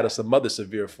for that or some other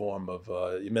severe form of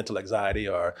mental anxiety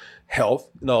or health.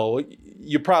 No,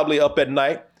 you're probably up at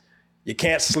night. You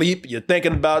can't sleep. You're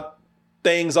thinking about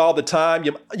things all the time.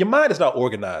 Your mind is not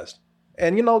organized.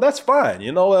 And, that's fine.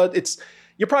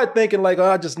 You're probably thinking like,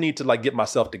 I just need to get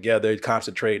myself together,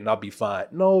 concentrate, and I'll be fine.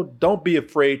 No, don't be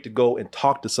afraid to go and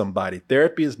talk to somebody.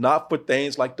 Therapy is not for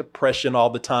things like depression all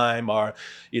the time or,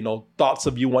 thoughts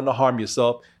of you wanting to harm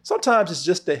yourself. Sometimes it's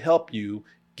just to help you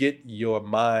get your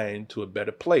mind to a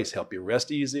better place, help you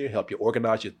rest easier, help you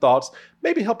organize your thoughts,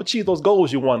 maybe help achieve those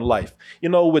goals you want in life.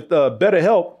 With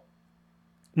BetterHelp,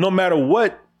 no matter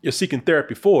what you're seeking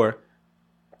therapy for,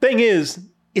 thing is,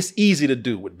 it's easy to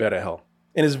do with BetterHelp.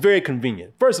 And it's very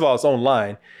convenient. First of all, it's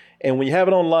online. And when you have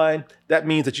it online, that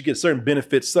means that you get certain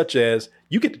benefits, such as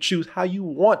you get to choose how you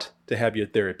want to have your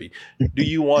therapy. Do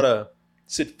you want to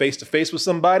sit face to face with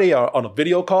somebody or on a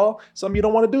video call? Some of you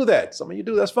don't want to do that. Some of you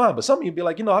do, that's fine. But some of you be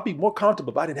like, I'd be more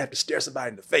comfortable if I didn't have to stare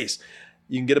somebody in the face.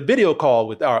 You can get a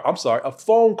a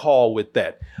phone call with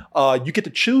that. You get to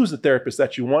choose the therapist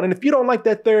that you want. And if you don't like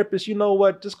that therapist, you know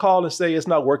what? Just call and say it's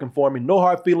not working for me. No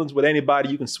hard feelings with anybody.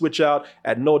 You can switch out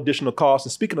at no additional cost.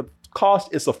 And speaking of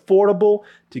cost, it's affordable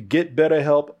to get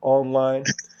BetterHelp online.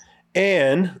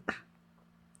 And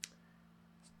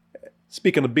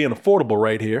speaking of being affordable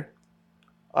right here,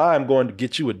 I'm going to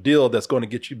get you a deal that's going to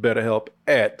get you BetterHelp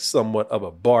at somewhat of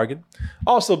a bargain.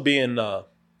 Also being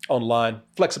online,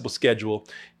 flexible schedule.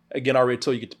 Again, I already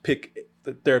told you get to pick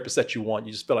the therapist that you want.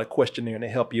 You just fill out a questionnaire and they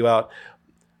help you out.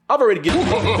 I've already given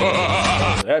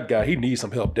that guy, he needs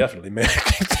some help, definitely, man.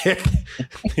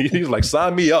 He's like,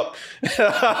 sign me up.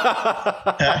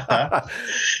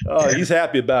 He's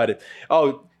happy about it.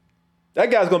 Oh,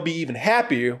 that guy's going to be even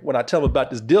happier when I tell him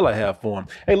about this deal I have for him.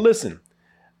 Hey, listen,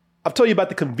 I've told you about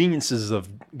the conveniences of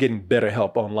getting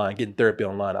BetterHelp online, getting therapy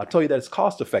online. I've told you that it's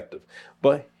cost effective,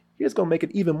 but here's going to make it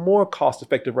even more cost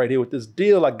effective right here with this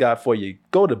deal I got for you.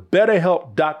 Go to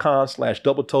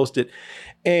betterhelp.com/doubletoasted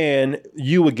and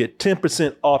you will get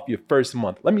 10% off your first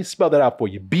month. Let me spell that out for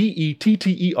you.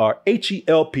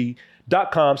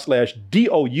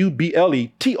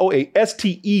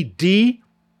 BetterHelp.com/DOUBLETOASTED.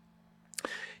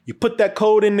 You put that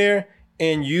code in there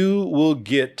and you will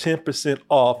get 10%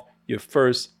 off your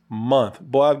first month.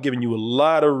 Boy, I've given you a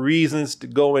lot of reasons to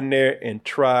go in there and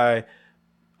try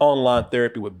online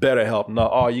therapy with BetterHelp. Now,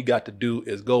 all you got to do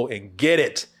is go and get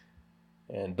it.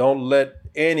 And don't let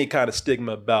any kind of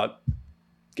stigma about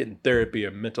getting therapy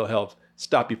or mental health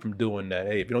stop you from doing that.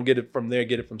 Hey, if you don't get it from there,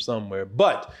 get it from somewhere.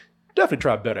 But definitely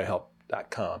try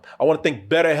BetterHelp.com. I want to thank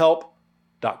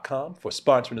BetterHelp.com for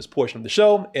sponsoring this portion of the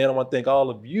show. And I want to thank all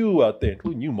of you out there,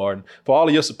 including you, Martin, for all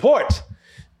of your support.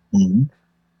 Mm-hmm.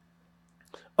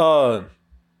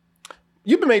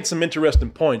 You've been making some interesting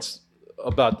points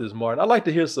about this, Martin. I'd like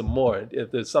to hear some more if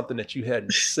there's something that you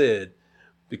hadn't said,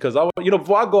 because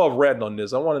before I go off ranting on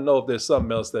this, I want to know if there's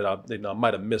something else that I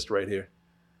might have missed right here.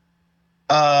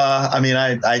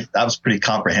 I was pretty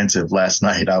comprehensive last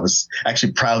night. I was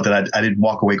actually proud that I didn't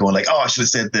walk away going like, oh, I should have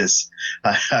said this.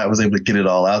 I was able to get it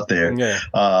all out there. Yeah.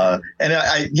 I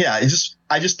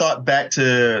just thought back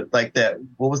to like that.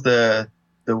 What was the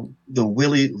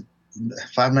Willie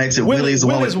Five Nights at Willie's?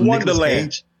 Willie's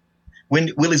Wonderland.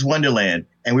 Willie's Wonderland,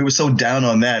 and we were so down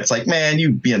on that. It's like, man,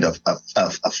 you being a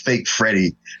fake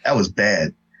Freddy, that was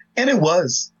bad, and it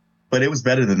was, but it was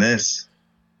better than this.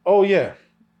 Oh yeah.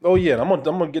 I'm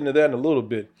gonna get into that in a little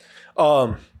bit.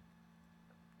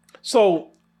 So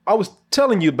I was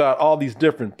telling you about all these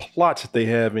different plots that they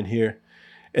have in here,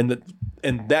 and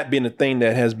that being the thing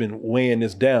that has been weighing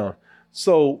this down.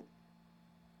 So,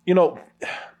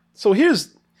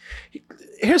 here's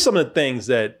some of the things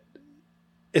that.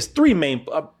 It's three main,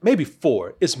 maybe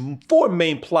four. It's four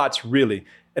main plots, really.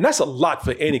 And that's a lot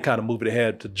for any kind of movie to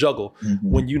have to juggle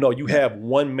when you have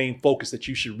one main focus that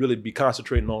you should really be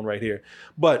concentrating on right here.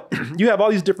 But you have all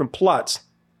these different plots.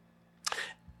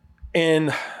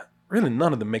 And really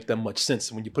none of them make that much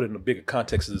sense when you put it in a bigger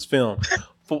context of this film.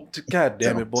 God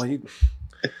damn it, boy.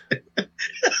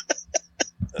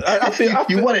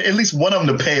 You wanted at least one of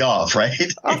them to pay off, right?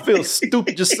 I feel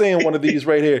stupid just saying one of these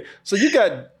right here. So you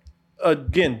got...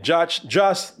 Again, Josh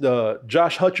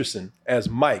Hutcherson as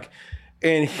Mike,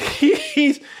 and he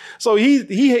keeps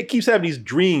having these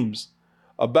dreams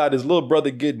about his little brother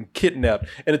getting kidnapped.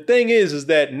 And the thing is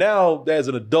that now as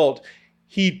an adult,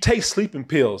 he takes sleeping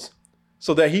pills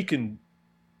so that he can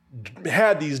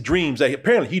have these dreams. That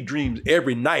apparently he dreams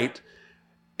every night,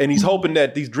 and he's hoping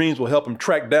that these dreams will help him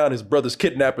track down his brother's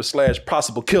kidnapper /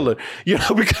 possible killer,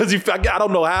 because I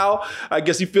don't know how. I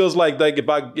guess he feels like if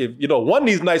one of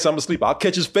these nights I'm asleep, I'll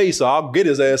catch his face or I'll get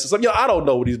his ass or something. I don't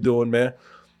know what he's doing, man.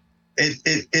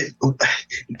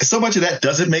 So much of that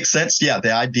doesn't make sense. Yeah,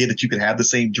 the idea that you could have the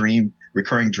same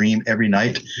recurring dream every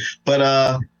night. But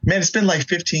man, it's been like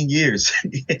 15 years.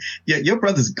 Yeah, your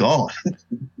brother's gone.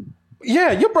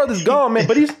 Yeah, your brother's gone, man.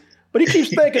 But he keeps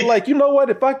thinking like, you know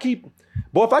what? If I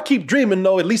keep dreaming,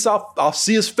 though, at least I'll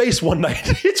see his face one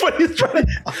night. It's what he's trying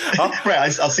to.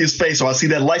 I'll see his face, or I'll see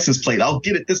that license plate. I'll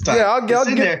get it this time. Yeah,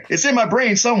 there. It's in my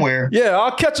brain somewhere. Yeah,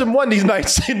 I'll catch him one of these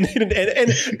nights. and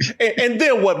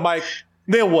then what, Mike?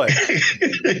 Then what?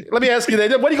 Let me ask you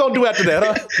that. What are you gonna do after that,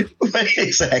 huh?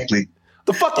 Exactly.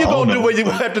 The fuck you gonna do when you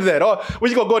after that? Or when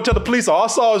you gonna go and tell the police? Oh, I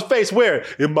saw his face where?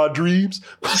 In my dreams.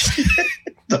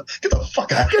 Get the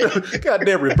fuck out of here.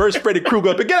 Goddamn reverse Freddy Krueger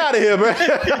up and get out of here, man.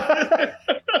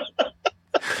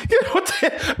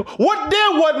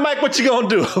 What, Mike? What you gonna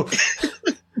do?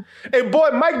 Hey, boy,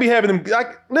 Mike be having him.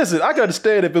 Listen, I can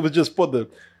understand if it was just for the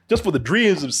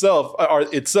dreams itself,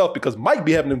 because Mike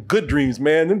be having them good dreams,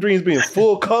 man. Them dreams being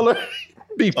full color.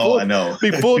 I know.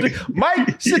 Be full.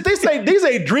 Mike, shit, they say these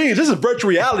ain't dreams. This is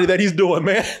virtual reality that he's doing,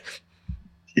 man.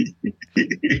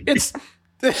 It's.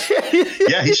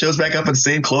 Yeah, he shows back up in the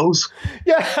same clothes.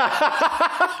 Yeah.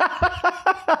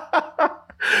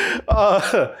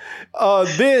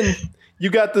 Then you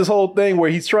got this whole thing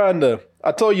where he's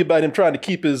I told you about him trying to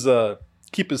keep his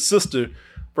sister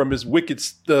from his wicked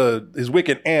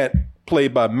aunt,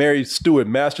 played by Mary Stuart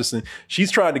Masterson. She's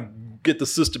trying to get the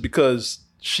sister because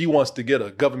she wants to get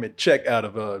a government check out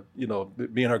of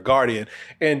being her guardian.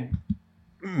 And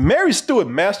Mary Stuart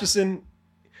Masterson,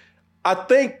 I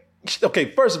think. Okay,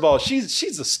 first of all, she's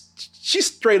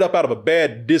straight up out of a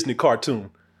bad Disney cartoon.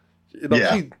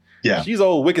 She's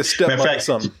old wicked stepmother or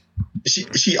something.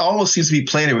 she almost seems to be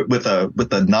playing it with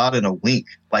a nod and a wink.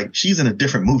 Like she's in a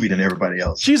different movie than everybody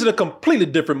else. She's in a completely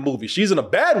different movie. She's in a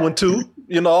bad one too,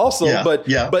 also.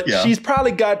 Yeah, but she's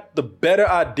probably got the better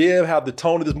idea of how the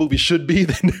tone of this movie should be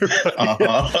than everybody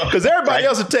else. Because everybody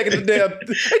else is taking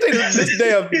this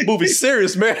damn movie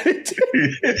serious, man.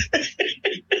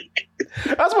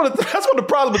 That's one of the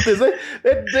problems with this.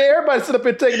 Everybody sit up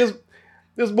here taking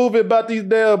this movie about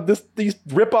these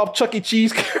rip-off Chuck E.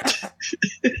 Cheese characters.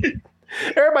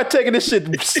 Everybody taking this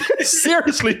shit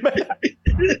seriously, man.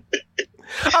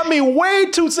 I mean, way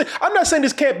too. I'm not saying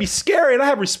this can't be scary, and I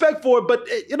have respect for it, but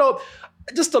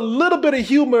just a little bit of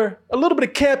humor, a little bit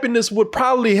of campiness would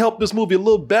probably help this movie a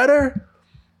little better.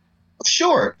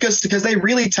 Sure, because they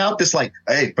really tout this like,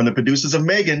 hey, from the producers of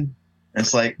Megan. And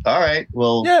it's like, all right,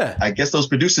 well, yeah. I guess those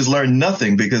producers learn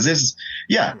nothing because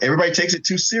everybody takes it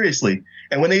too seriously.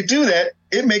 And when they do that,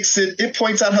 it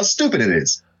points out how stupid it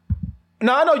is.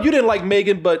 Now, I know you didn't like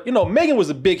Megan, but, Megan was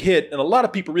a big hit, and a lot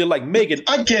of people really like Megan.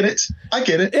 I get it.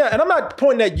 Yeah, and I'm not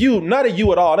pointing at you, not at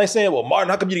you at all. And I'm saying, well, Martin,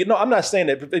 how come you didn't? No, I'm not saying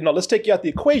that. Let's take you out the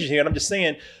equation here. And I'm just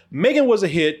saying Megan was a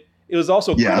hit. It was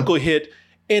also a critical hit.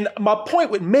 And my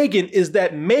point with Megan is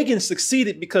that Megan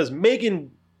succeeded because Megan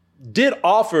did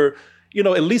offer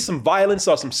at least some violence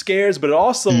or some scares, but it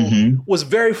also was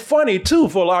very funny too,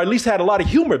 or at least had a lot of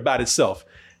humor about itself.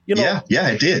 Yeah,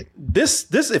 it did. This,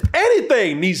 if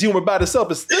anything, needs humor about itself.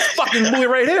 It's this fucking movie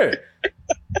right here.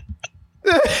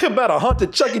 About a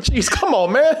haunted Chuck E. Cheese. Come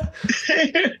on, man.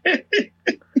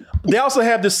 They also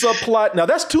have this subplot. Now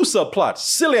that's two subplots,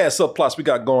 silly ass subplots we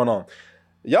got going on.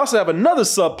 You also have another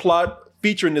subplot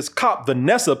featuring this cop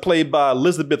Vanessa, played by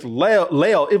Elizabeth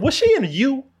Lale. Was she in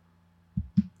You?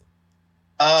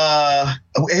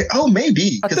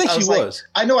 Maybe. I think she was.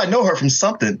 I know her from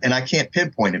something, and I can't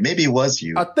pinpoint it. Maybe it was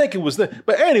You. I think it was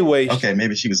but anyway. Okay,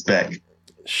 maybe she was back.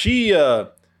 She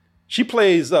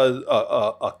plays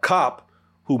a cop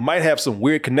who might have some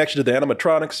weird connection to the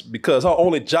animatronics because her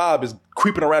only job is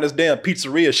creeping around this damn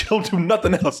pizzeria. She don't do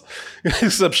nothing else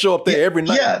except show up there every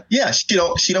night. Yeah. She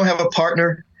don't have a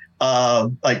partner.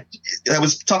 Like I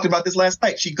was talking about this last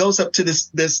night. She goes up to this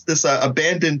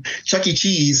abandoned Chuck E.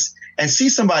 Cheese and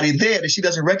sees somebody there that she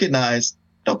doesn't recognize.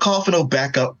 Don't call for no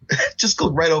backup. Just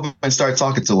go right over and start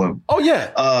talking to him. Oh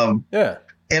yeah. Yeah.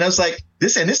 And I was like,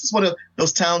 this is one of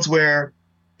those towns where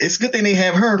it's a good thing they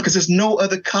have her because there's no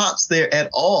other cops there at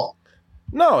all.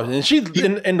 No, and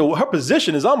her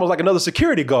position is almost like another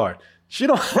security guard. She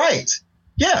don't. Right.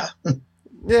 Yeah.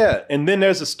 Yeah. And then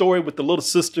there's a story with the little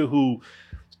sister who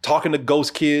talking to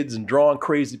ghost kids and drawing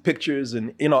crazy pictures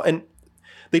and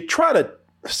they try to.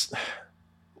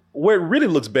 Where it really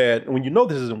looks bad when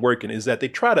this isn't working is that they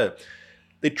try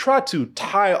to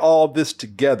tie all this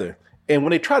together. And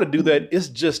when they try to do that, it's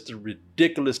just a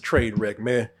ridiculous train wreck,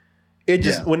 man.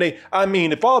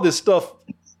 If all this stuff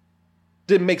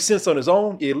didn't make sense on its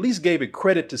own, you at least gave it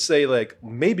credit to say like,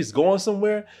 maybe it's going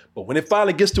somewhere. But when it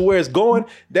finally gets to where it's going,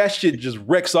 that shit just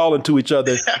wrecks all into each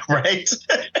other. Right.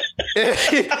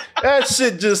 That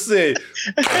shit just said.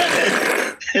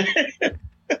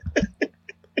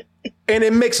 And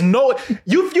it makes you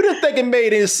didn't think it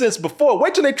made any sense before.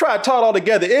 Wait till they try to tie it all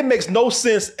together. It makes no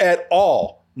sense at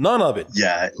all. None of it.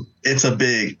 Yeah, it's a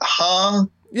big,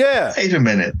 Yeah. Wait a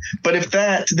minute. But if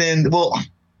that, then,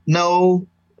 no.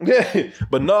 Yeah,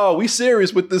 but no, we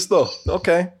serious with this stuff.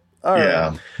 Okay. All right.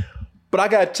 Yeah. But I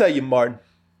got to tell you, Martin,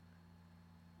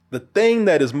 the thing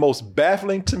that is most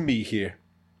baffling to me here,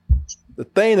 the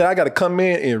thing that I got to come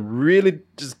in and really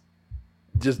just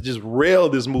rail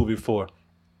this movie for,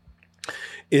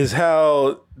 is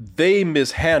how they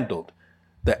mishandled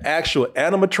the actual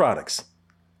animatronics.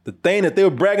 The thing that they were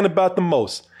bragging about the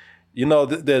most.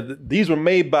 These were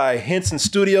made by Henson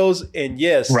Studios, and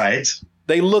yes, right,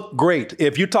 they look great.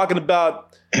 If you're talking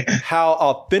about how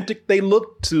authentic they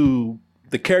look to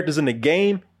the characters in the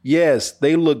game, yes,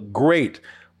 they look great.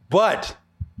 But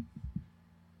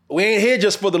we ain't here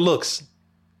just for the looks.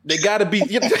 They got to be...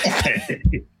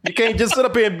 You can't just sit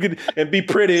up here and be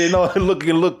pretty and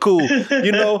look cool.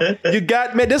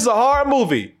 Man, this is a horror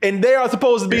movie, and they are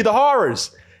supposed to be the horrors.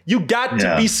 You got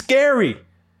to be scary,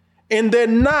 and they're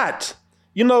not.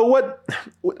 You know what?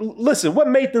 Listen, what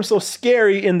made them so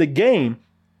scary in the game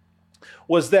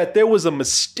was that there was a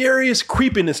mysterious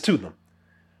creepiness to them.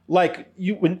 Like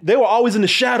they were always in the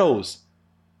shadows.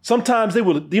 Sometimes they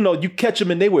would, you catch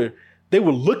them and they were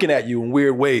looking at you in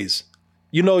weird ways.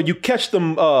 You catch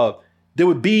them. They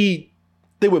would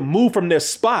move from their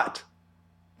spot,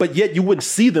 but yet you wouldn't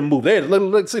see them move.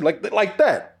 Let's see, like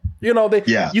that.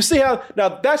 You see how,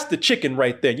 now that's the chicken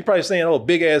right there. You're probably saying, oh,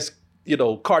 big ass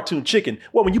cartoon chicken.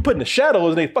 Well, when you put in the shadows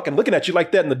and they fucking looking at you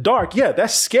like that in the dark, yeah,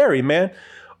 that's scary, man.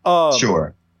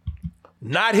 Sure.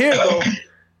 Not here though.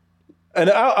 And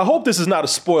I hope this is not a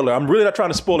spoiler. I'm really not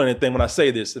trying to spoil anything when I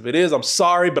say this. If it is, I'm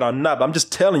sorry, but I'm not. I'm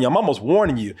just telling you. I'm almost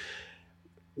warning you.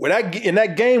 In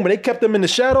that game, when they kept them in the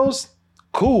shadows,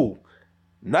 cool.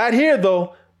 Not here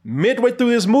though. Midway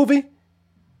through this movie,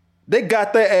 they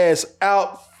got their ass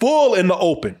out full in the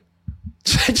open.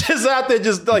 Just out there,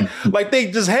 just like they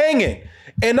just hanging.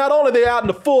 And not only they out in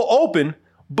the full open,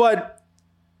 but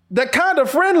they're kind of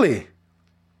friendly.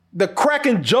 They're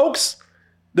cracking jokes.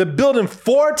 They're building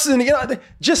forts and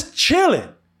just chilling,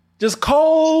 just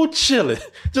cold chilling.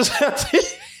 Just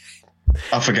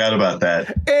I forgot about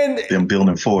that. And them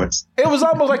building forts. It was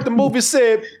almost like the movie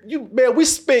said, "Man, we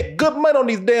spent good money on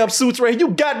these damn suits right here.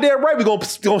 You goddamn right. We're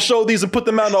gonna show these and put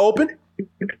them out in the open."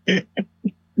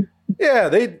 Yeah,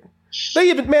 they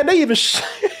even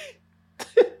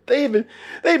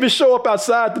show up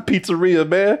outside the pizzeria,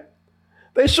 man.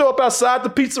 They show up outside the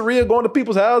pizzeria, going to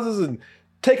people's houses and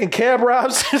taking cab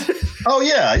rides. Oh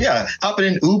yeah.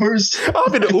 Hopping in Ubers.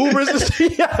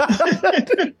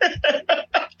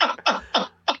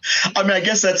 I mean, I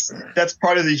guess that's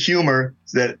part of the humor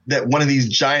that one of these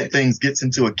giant things gets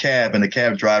into a cab and the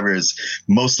cab driver is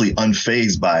mostly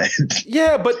unfazed by it.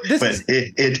 Yeah, but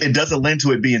it doesn't lend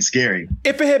to it being scary.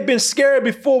 If it had been scary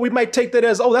before, we might take that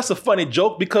as, oh, that's a funny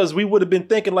joke, because we would have been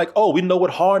thinking like, oh, we know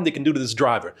what harm they can do to this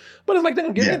driver. But it's like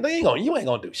you ain't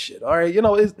gonna do shit. All right,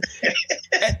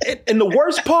 and the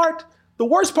worst part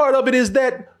of it is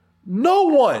that no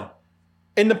one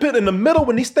in the middle,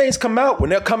 when these things come out, when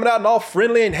they're coming out and all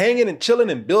friendly and hanging and chilling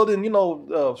and building,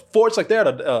 forts like that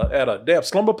at a damn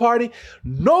slumber party,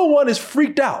 no one is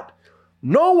freaked out.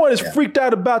 No one is freaked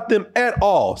out about them at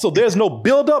all. So there's no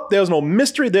buildup, there's no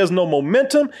mystery, there's no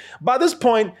momentum. By this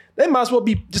point, they might as well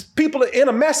be just people in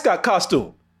a mascot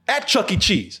costume at Chuck E.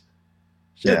 Cheese.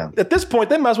 Yeah. At this point,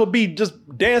 they might as well be just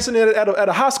dancing at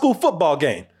a high school football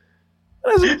game.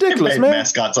 That's ridiculous, man.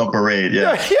 Mascots on parade,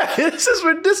 yeah. This is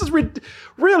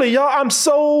really,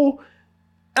 y'all.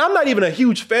 I'm not even a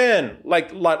huge fan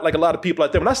like a lot of people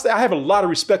out there. When I say I have a lot of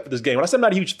respect for this game. When I say I'm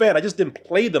not a huge fan, I just didn't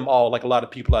play them all like a lot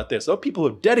of people out there. So people who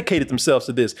have dedicated themselves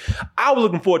to this. I was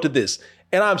looking forward to this,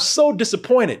 and I'm so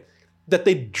disappointed that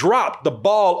they dropped the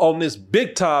ball on this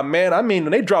big time, man. I mean,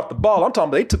 when they dropped the ball, I'm talking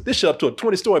about they took this shit up to a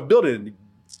 20-story building and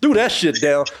threw that shit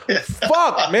down.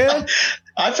 Fuck, man.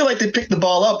 I feel like they picked the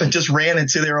ball up and just ran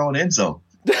into their own end zone.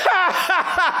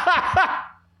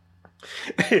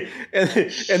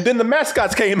 and then the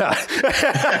mascots came out.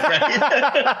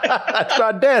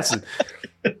 Started dancing.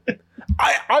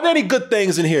 Are there any good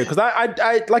things in here? Because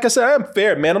I like I said, I am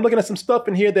fair, man. I'm looking at some stuff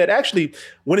in here that actually,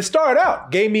 when it started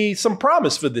out, gave me some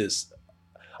promise for this.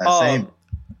 Same.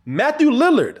 Matthew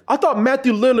Lillard. I thought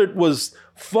Matthew Lillard was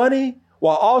funny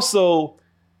while also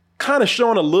kind of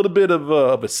showing a little bit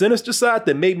of a sinister side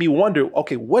that made me wonder,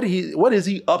 okay, what is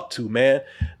he up to, man?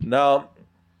 Now,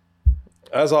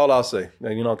 that's all I'll say,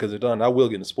 because they're done. I will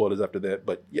get into spoilers after that,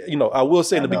 but I will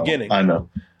say in the beginning, I know.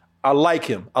 I like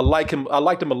him. I liked him a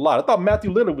lot. I thought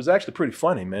Matthew Lillard was actually pretty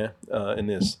funny, man, in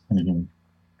this.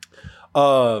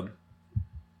 Mm-hmm.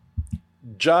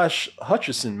 Josh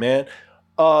Hutcherson, man,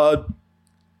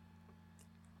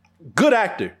 good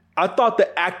actor. I thought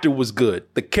the actor was good.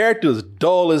 The character is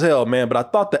dull as hell, man, but I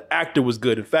thought the actor was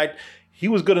good. In fact, he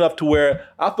was good enough to where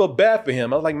I felt bad for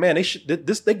him. I was like, man,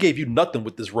 they gave you nothing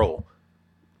with this role.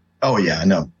 Oh yeah, I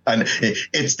know.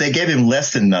 They gave him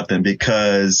less than nothing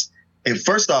because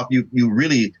first off, you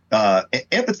really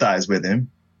empathize with him,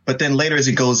 but then later as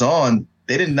it goes on,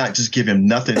 they did not just give him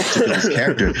nothing to build his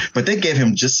character, but they gave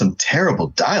him just some terrible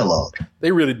dialogue.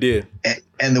 They really did.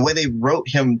 And the way they wrote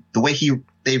him,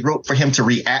 they wrote for him to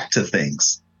react to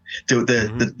things, to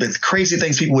the crazy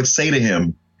things people would say to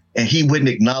him, and he wouldn't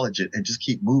acknowledge it and just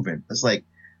keep moving. It's like,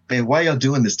 man, why are y'all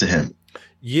doing this to him?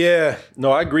 Yeah,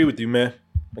 no, I agree with you, man.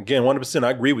 Again, 100%,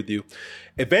 I agree with you.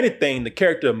 If anything, the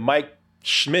character of Mike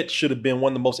Schmidt should have been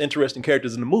one of the most interesting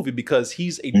characters in the movie because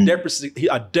he's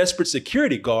a desperate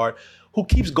security guard who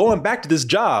keeps going back to this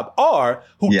job or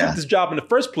who took this job in the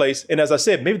first place. And as I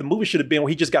said, maybe the movie should have been where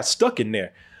he just got stuck in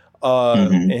there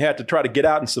and had to try to get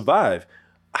out and survive.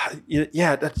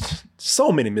 Yeah, that's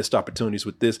so many missed opportunities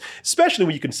with this, especially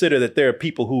when you consider that there are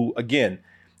people who, again,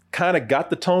 kind of got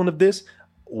the tone of this.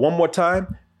 One more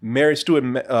time, Mary Stuart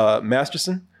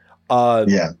Masterson.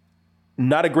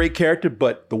 Not a great character,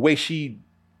 but the way she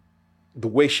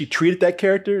treated that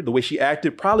character, the way she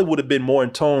acted, probably would have been more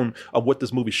in tone of what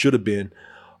this movie should have been.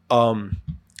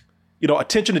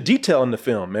 Attention to detail in the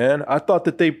film, man. I thought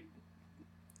that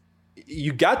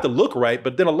you got the look right,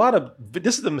 but then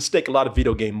this is the mistake a lot of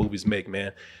video game movies make,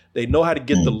 man. They know how to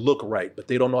get the look right, but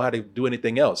they don't know how to do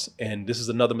anything else. And this is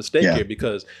another mistake here,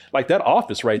 because like that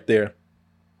office right there,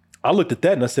 I looked at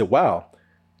that and I said, wow,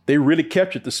 they really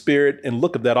captured the spirit and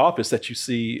look of that office that you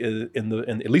see in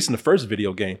at least in the first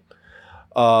video game.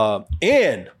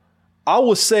 And I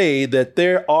will say that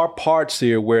there are parts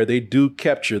here where they do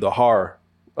capture the horror,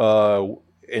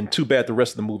 and too bad the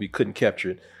rest of the movie couldn't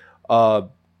capture it.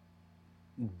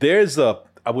 There's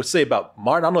I would say about,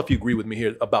 Martin, I don't know if you agree with me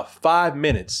here, about 5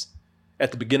 minutes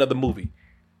at the beginning of the movie,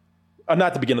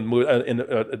 not the beginning of the movie,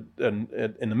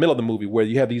 in the middle of the movie, where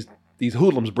you have these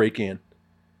hoodlums break in.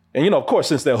 And, you know, of course,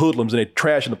 since they're hoodlums and they're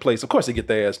trashing the place, of course they get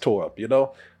their ass tore up, you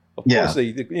know? Of course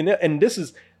they, and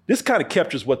this kind of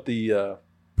captures what the,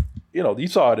 you know, you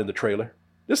saw it in the trailer.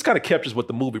 This kind of captures what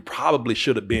the movie probably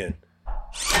should have been.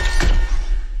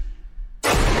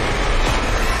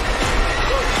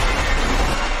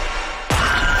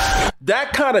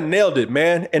 That kind of nailed it,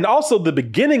 man. And also the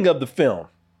beginning of the film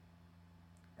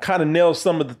kind of nails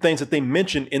some of the things that they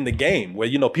mentioned in the game, where,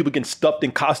 you know, people getting stuffed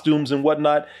in costumes and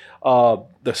whatnot. A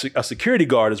security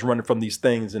guard is running from these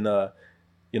things, and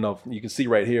you know, you can see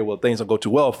right here, well, things don't go too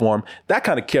well for him. That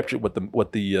kind of captured what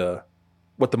the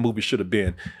movie should have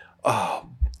been.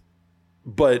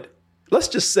 But let's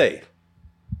just say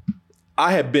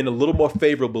I have been a little more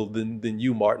favorable than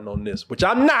you, Martin, on this, which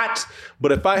I'm not.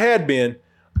 But if I had been,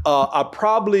 I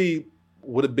probably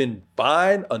would have been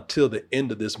fine until the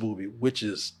end of this movie, which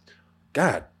is,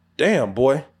 god damn,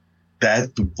 boy. That's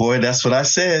what I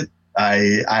said.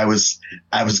 I was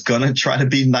gonna try to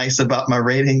be nice about my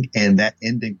rating, and that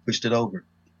ending pushed it over.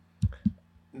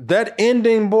 That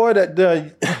ending, boy, that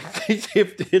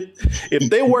if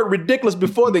they weren't ridiculous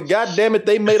before, then goddamn it,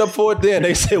 they made up for it then.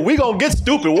 They said, we gonna get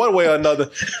stupid one way or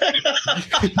another.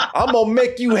 I'm gonna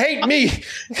make you hate me.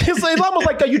 It's almost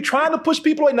like, are you trying to push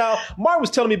people away? Now, Martin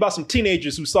was telling me about some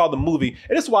teenagers who saw the movie,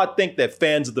 and that's why I think that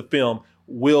fans of the film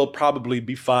will probably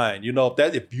be fine. You know,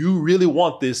 if you really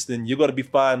want this, then you're going to be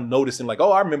fine noticing like,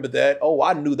 oh, I remember that. Oh,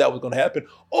 I knew that was going to happen.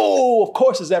 Oh, of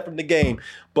course, is that from the game?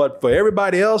 But for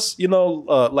everybody else, you know,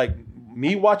 like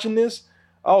me watching this,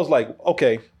 I was like,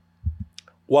 okay,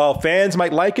 while fans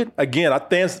might like it, again,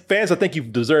 fans, I think you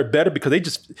deserve better, because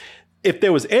if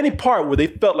there was any part where they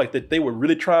felt like that they were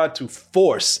really trying to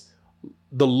force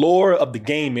the lore of the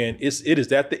game, man, it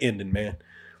is at the ending, man.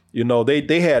 You know,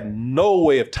 they had no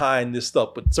way of tying this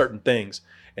stuff with certain things.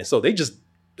 And so they just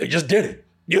did it.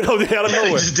 You know, they out of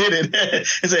nowhere. They just did it.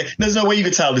 It's like, there's no way you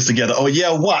can tie this together. Oh,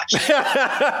 yeah, watch. Look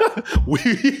at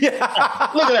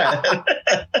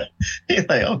that. You're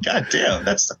like, oh, goddamn,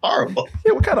 that's horrible.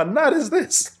 Yeah, what kind of knot is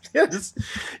this?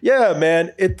 Yeah,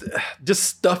 man. Just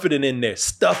stuffing it in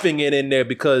there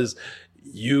because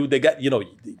they got, you know,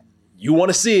 you want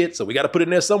to see it, so we got to put it in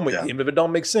there somewhere, even if it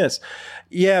don't make sense.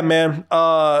 Yeah, man.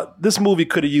 This movie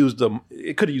could have used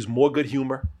more good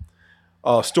humor.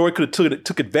 Story could have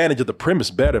took advantage of the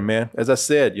premise better, man. As I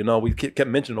said, you know, we kept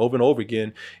mentioning over and over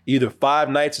again, either 5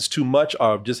 nights is too much,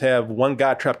 or just have one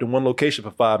guy trapped in one location for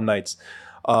 5 nights,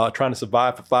 trying to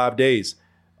survive for 5 days.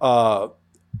 Overall,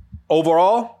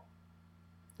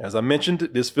 as I mentioned,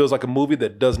 this feels like a movie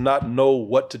that does not know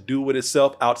what to do with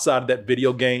itself outside of that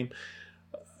video game.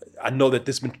 I know that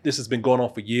this has been going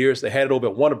on for years. They had it over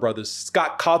at Warner Brothers.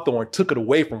 Scott Cawthon took it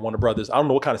away from Warner Brothers. I don't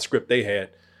know what kind of script they had,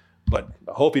 but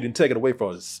I hope he didn't take it away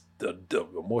from the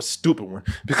more stupid one.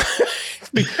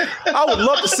 I would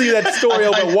love to see that story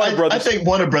over at Warner Brothers. I think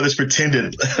Warner Brothers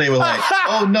pretended. They were like,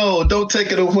 oh no, don't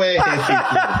take it away.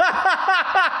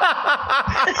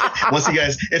 Once you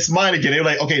guys, it's mine again. They were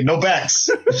like, okay, no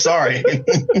backs. Sorry.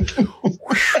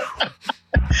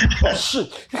 Oh,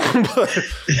 shit.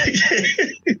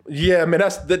 Yeah, man,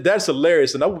 that's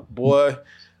hilarious. And I wouldn't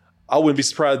be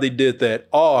surprised if they did that.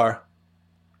 Or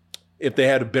if they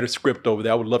had a better script over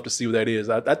there, I would love to see what that is.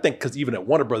 I think because even at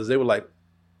Warner Brothers, they were like,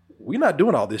 we're not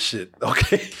doing all this shit,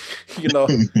 okay? You know,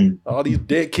 all these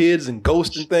dead kids and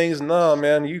ghosts and things. No,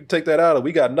 man, you take that out, or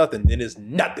we got nothing. Then it's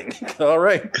nothing. All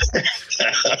right.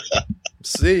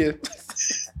 See ya.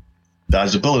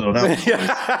 Dodge the bullet on that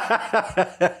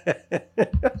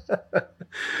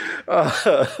one.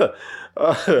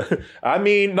 I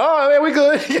mean, no, man, we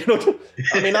good. You know,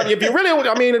 I mean, if you really,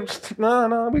 I mean,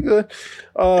 no, we good.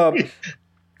 Yeah,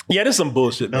 there's some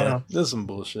bullshit, man. No. There's some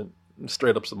bullshit.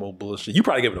 Straight up some old bullshit. You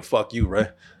probably gave it a fuck you,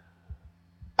 right?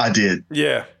 I did.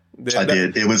 Yeah. I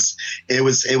did. It was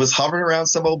hovering around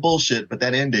some old bullshit, but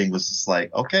that ending was just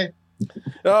like, okay.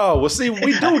 Oh, well, see,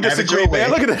 we do disagree,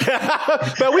 man. Look at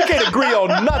that. Man, we can't agree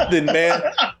on nothing, man.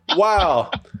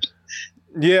 Wow.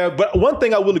 Yeah, but one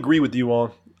thing I will agree with you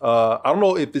on, I don't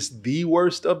know if it's the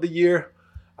worst of the year.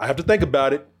 I have to think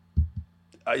about it.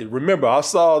 Remember, I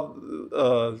saw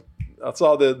the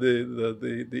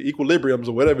equilibriums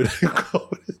or whatever they call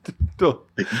it. The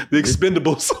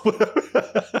Expendables.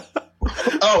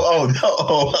 No.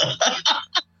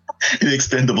 The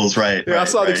Expendables, right. Yeah, right, I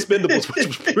saw right. the Expendables, which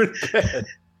was pretty bad.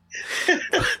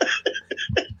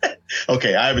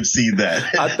 Okay, I haven't seen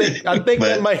that. I think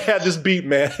that might have this beat,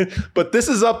 man. But this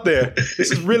is up there.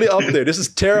 This is really up there. This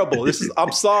is terrible.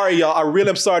 I'm sorry, y'all. I really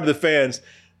am sorry to the fans.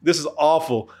 This is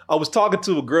awful. I was talking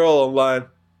to a girl online.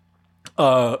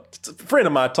 A friend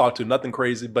of mine I talked to, nothing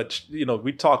crazy, but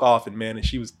we talk often, man. And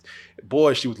she was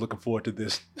looking forward to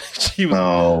this. She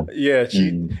was,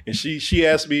 and she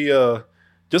asked me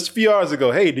just a few hours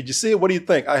ago, "Hey, did you see it? What do you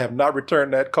think?" I have not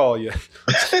returned that call yet.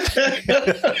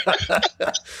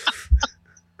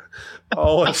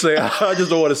 I just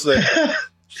don't want to say.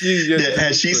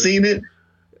 Has she seen it?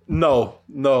 No.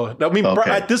 I mean,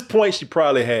 at this point, she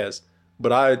probably has.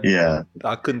 But I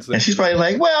couldn't say. And she's probably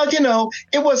like, well,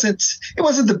 it wasn't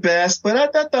the best, but I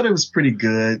thought it was pretty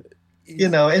good.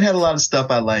 It had a lot of stuff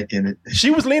I like in it.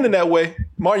 She was leaning that way,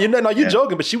 Martin. You're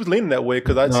joking, but she was leaning that way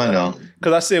because I know.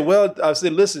 Because I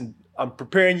said, listen, I'm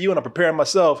preparing you and I'm preparing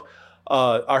myself.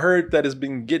 I heard that it's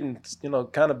been getting,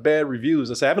 kind of bad reviews.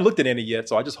 I said, I haven't looked at any yet,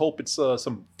 so I just hope it's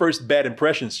some first bad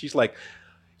impressions. She's like,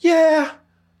 yeah,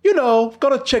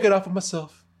 gonna check it out for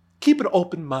myself. Keep an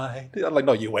open mind. I'm like,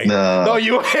 no, you ain't. No,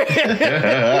 you ain't.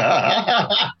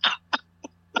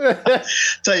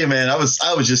 Tell you, man, I was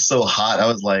just so hot. I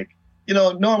was like,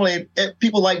 normally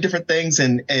people like different things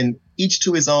and each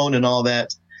to his own and all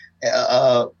that.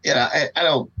 I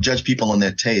don't judge people on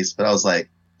their taste, but I was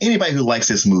like, anybody who likes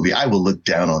this movie, I will look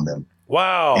down on them.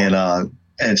 Wow.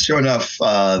 And sure enough,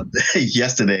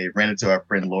 yesterday ran into our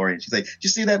friend Lori and she's like, did you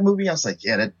see that movie? I was like,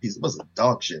 yeah, that piece was a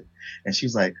dog shit. And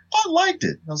she's like, oh, I liked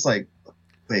it. I was like,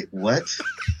 wait, what?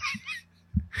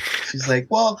 She's like,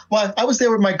 well, I was there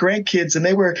with my grandkids and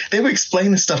they were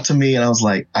explaining stuff to me. And I was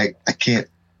like, I can't,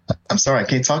 I'm sorry, I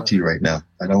can't talk to you right now.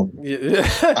 I don't,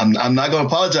 I'm not going to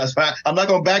apologize. I'm not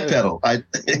going to backpedal.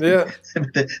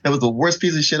 That was the worst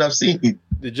piece of shit I've seen.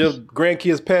 Did your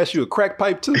grandkids pass you a crack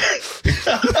pipe too?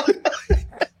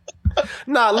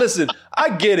 Nah, listen,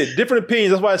 I get it. Different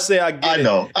opinions. That's why I say I get it.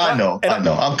 I know.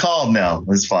 I'm calm now.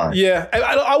 It's fine. Yeah,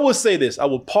 I will say this. I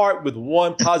will part with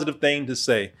one positive thing to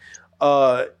say.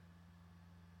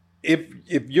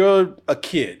 If you're a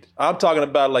kid, I'm talking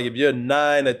about like if you're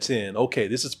 9 or 10, okay,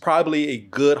 this is probably a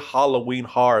good Halloween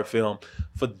horror film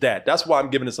for that. That's why I'm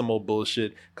giving it some more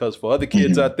bullshit, because for other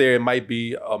kids out there, it might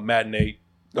be a matinee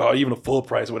or even a full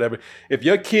price or whatever. If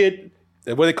your kid,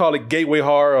 what they call it, gateway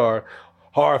horror or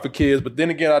horror for kids, but then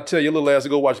again, I'll tell your little ass to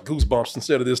go watch Goosebumps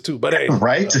instead of this too. But hey,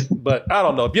 right? But I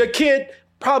don't know. If you're a kid,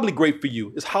 probably great for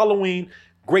you. It's Halloween.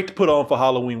 Great to put on for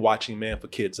Halloween watching, man, for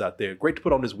kids out there. Great to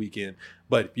put on this weekend.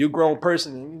 But if you're a grown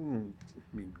person,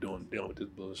 dealing with this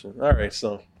bullshit. All right,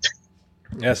 so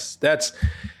that's.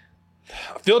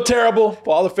 I feel terrible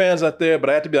for all the fans out there, but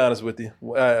I have to be honest with you.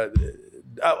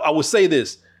 I will say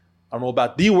this. I don't know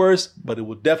about the worst, but it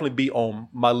will definitely be on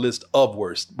my list of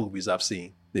worst movies I've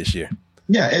seen this year.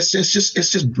 Yeah, it's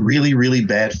just really, really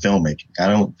bad filmmaking. I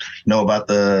don't know about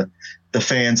the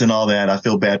fans and all that. I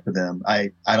feel bad for them.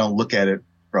 I don't look at it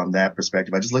from that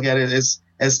perspective. I just look at it as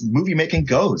movie making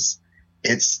goes.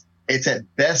 It's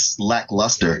at best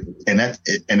lackluster, and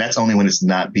that's only when it's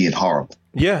not being horrible.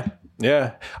 Yeah.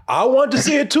 I wanted to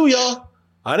see it too, y'all.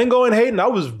 I didn't go in hating. I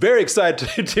was very excited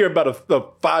to hear about the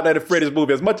Five Nights at Freddy's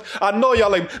movie. As much I know y'all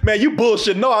like, man, you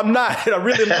bullshit. No, I'm not. I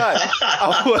really am not.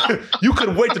 You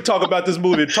couldn't wait to talk about this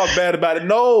movie and talk bad about it.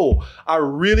 No, I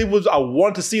really was. I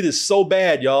wanted to see this so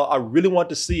bad, y'all. I really wanted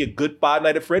to see a good Five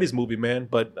Nights at Freddy's movie, man.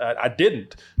 But I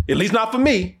didn't. At least not for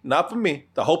me. Not for me.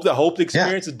 I hope the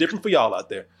experience is different for y'all out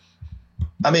there.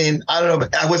 I mean, I don't know.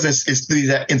 I wasn't as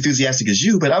enthusiastic as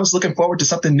you, but I was looking forward to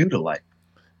something new to like.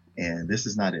 And this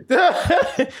is not it.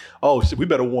 Oh shit! We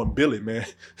better warn Billy, man.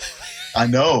 I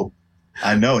know.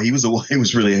 He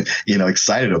was really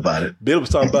excited about it. Billy was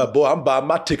talking about, boy, I'm buying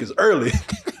my tickets early.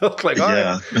 I was like, all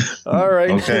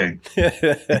right, okay.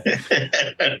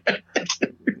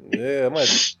 Yeah, I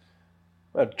might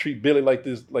have to treat Billy like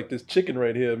this chicken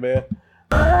right here, man.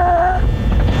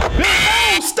 Billy,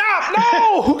 no, stop,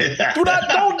 no!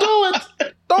 Don't do it!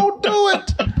 Don't do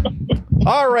it!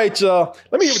 All right, y'all.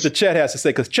 Let me hear what the chat has to say,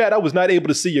 because chat, I was not able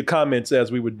to see your comments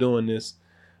as we were doing this.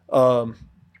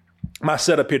 My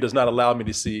setup here does not allow me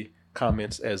to see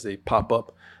comments as they pop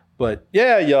up. But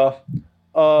yeah, y'all.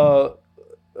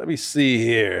 Let me see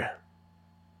here.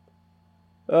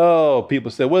 Oh,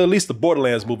 people say, well, at least the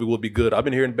Borderlands movie will be good. I've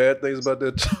been hearing bad things about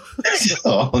that too.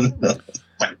 Oh, no.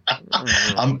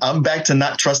 I'm back to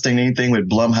not trusting anything with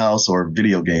Blumhouse or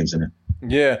video games in it.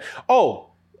 Yeah.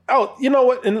 Oh, you know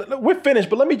what? And we're finished,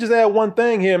 but let me just add one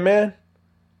thing here, man.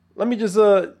 Let me just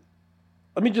add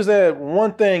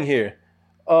one thing here.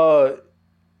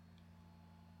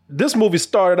 This movie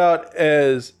started out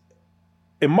as,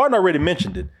 and Martin already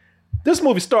mentioned it, this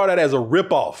movie started out as a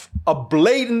ripoff, a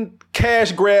blatant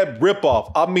cash grab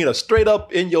ripoff. I mean, a straight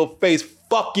up in your face,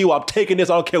 fuck you, I'm taking this,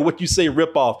 I don't care what you say,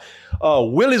 ripoff.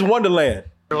 Willy's Wonderland.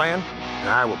 Wonderland, and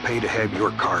I will pay to have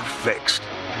your car fixed.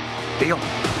 Deal?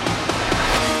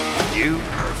 You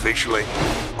are officially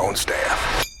on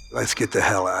staff. Let's get the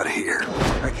hell out of here.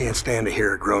 I can't stand to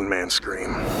hear a grown man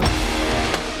scream.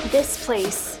 This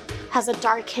place has a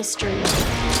dark history.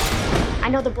 I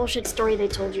know the bullshit story they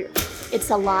told you. It's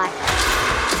a lie.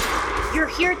 You're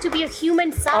here to be a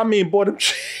human son. I mean, boy,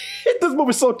 this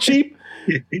movie's so cheap.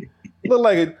 Look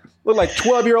like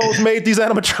 12-year-olds made these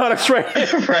animatronics right here.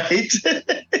 Right.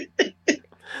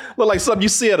 Look like something you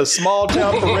see at a small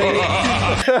town parade.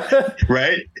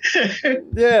 Right.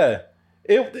 Yeah.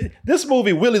 This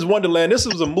movie, Willy's Wonderland, this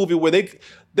was a movie where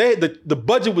the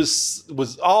budget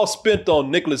was all spent on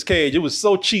Nicolas Cage. It was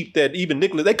so cheap that they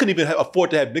couldn't even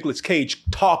afford to have Nicolas Cage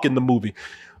talk in the movie.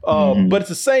 But it's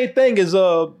the same thing as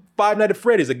Five Nights at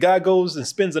Freddy's. A guy goes and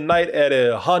spends a night at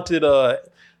a haunted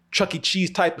Chuck E.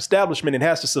 Cheese type establishment and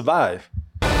has to survive.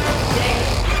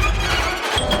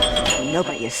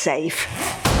 Nobody is safe.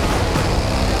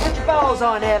 Put your balls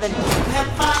on, Evan.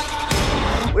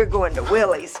 We're going to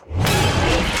Willy's.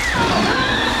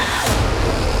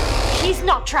 He's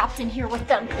not trapped in here with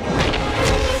them.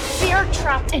 They're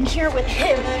trapped in here with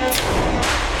him.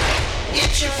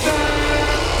 It's your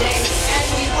birthday.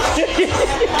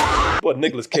 But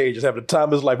Nicolas Cage is having the time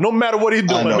of his life. No matter what he's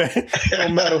doing, man. No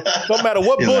matter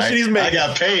what bullshit he's making. I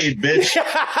got paid, bitch.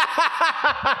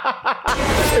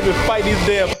 They've been fighting these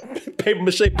damn paper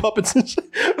mache puppets and shit.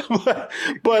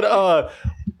 But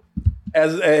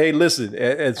hey, listen,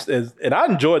 and I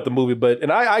enjoyed the movie,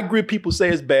 and I agree. People say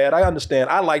it's bad. I understand.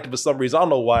 I liked it for some reason. I don't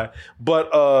know why, but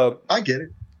I get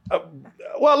it.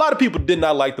 Well, a lot of people did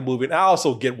not like the movie, and I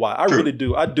also get why. I really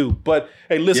do. I do. But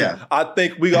hey, listen, I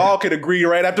think we all can agree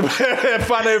right after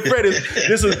Five Nights at Freddy's.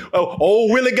 This is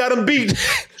old Willy got him beat.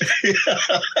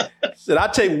 Said I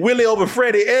take Willy over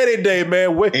Freddy any day,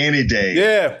 man. Any day.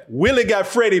 Yeah, Willy got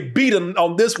Freddy beat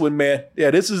on this one, man.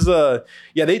 Yeah, this is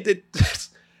they did.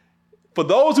 For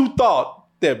those who thought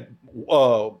that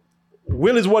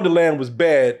Willy's Wonderland was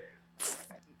bad,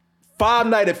 Five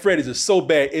Nights at Freddy's is so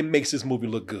bad, it makes this movie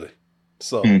look good.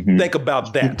 So think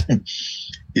about that.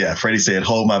 Yeah, Freddy said,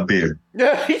 hold my beer.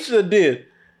 Yeah, he sure did.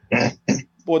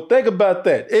 Boy, think about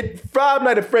that. Five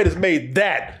Nights at Freddy's made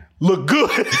that look good.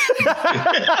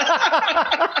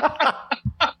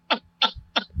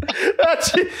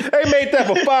 They made that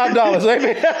for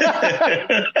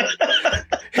 $5.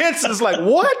 Hence, it's like,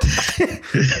 what?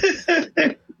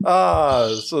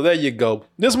 So there you go.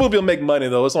 This movie will make money,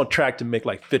 though. It's on track to make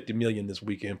like $50 million this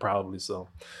weekend, probably. So,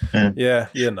 yeah,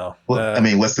 you know. Well, I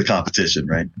mean, what's the competition,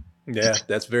 right? Yeah,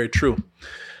 that's very true.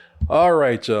 All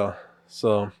right, y'all.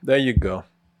 So there you go.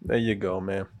 There you go,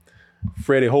 man.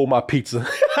 Freddie, hold my pizza.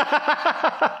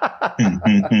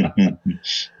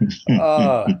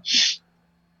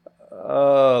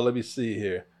 Let me see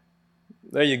here.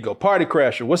 There you go. Party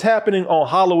Crasher. What's happening on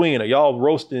Halloween? Are y'all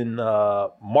roasting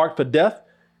Marked for Death?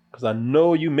 Because I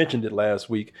know you mentioned it last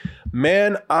week.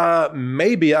 Man,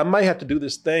 maybe I might have to do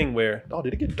this thing where... Oh,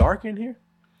 did it get dark in here?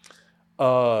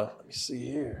 Let me see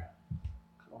here.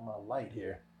 On my light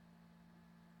here.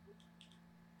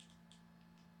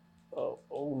 Oh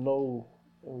no.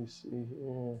 Let me see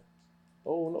here. Oh,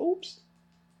 no. Oops.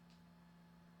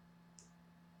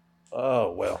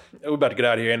 Oh, well. We're about to get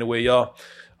out of here anyway, y'all.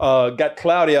 Got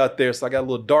cloudy out there, so I got a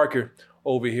little darker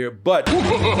over here. But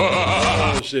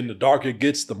and the darker it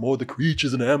gets, the more the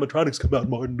creatures and the animatronics come out,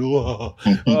 Martin.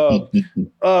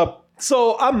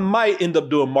 So I might end up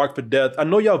doing Marked for Death. I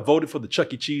know y'all voted for the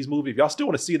Chuck E. Cheese movie. If y'all still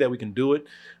want to see that, we can do it.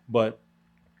 But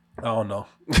I don't know.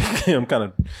 I'm kind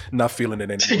of not feeling it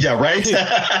anymore. Yeah, right?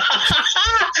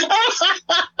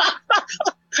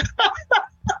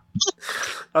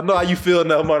 I know how you feel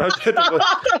now, Martin.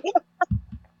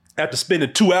 After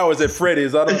spending 2 hours at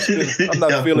Freddy's, I'm not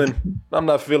feeling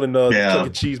Chuck E.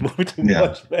 Cheese movie too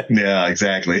much, man. Yeah,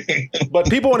 exactly. But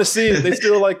people want to see it. They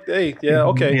still like, hey, yeah,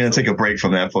 okay. Yeah, take a break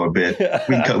from that for a bit.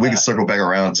 We can circle back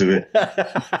around to it.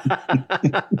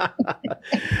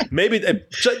 Maybe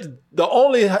the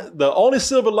only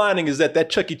silver lining is that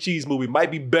Chuck E. Cheese movie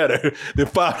might be better than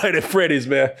Five Nights at Freddy's,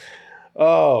 man.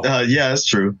 Oh, yeah, that's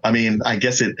true. I mean, I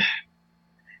guess it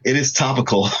is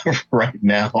topical right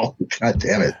now. God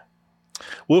damn it.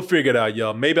 We'll figure it out,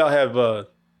 y'all. Maybe I'll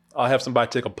have somebody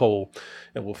take a poll,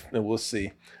 and we'll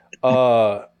see.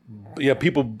 Yeah,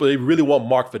 people they really want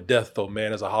Mark for Death though,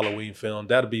 man, as a Halloween film.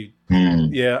 That'll be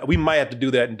yeah. We might have to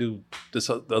do that and do this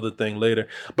other thing later.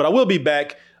 But I will be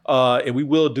back, and we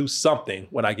will do something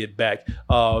when I get back.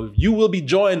 You will be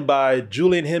joined by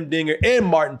Julian Hemdinger and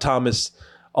Martin Thomas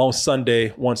on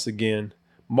Sunday once again.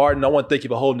 Martin, I want to thank you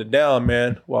for holding it down,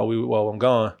 man, while I'm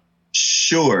gone.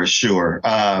 Sure.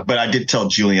 But I did tell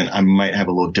Julian I might have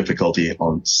a little difficulty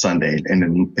on Sunday, and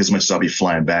then as much as I'll be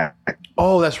flying back.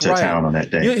 Oh, that's to town on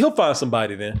that day. He'll find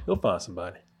somebody then. He'll find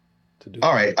somebody to do.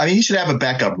 All right. I mean, you should have a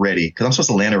backup ready because I'm supposed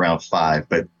to land around 5,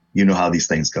 but you know how these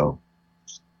things go.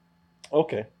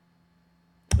 Okay.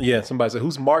 Yeah. Somebody said,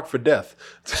 "Who's Mark for Death?"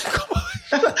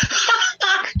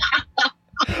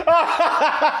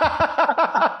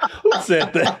 Who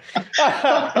said that?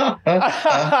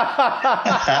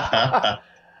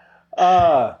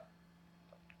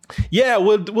 Yeah,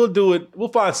 we'll do it. We'll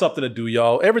find something to do,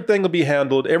 y'all. Everything will be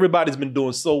handled. Everybody's been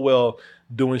doing so well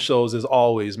doing shows as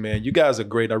always, man. You guys are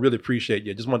great. I really appreciate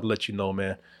you. Just wanted to let you know,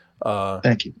 man.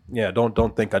 Thank you. Yeah,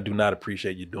 don't think I do not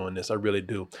appreciate you doing this. I really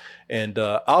do. And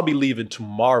I'll be leaving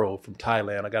tomorrow from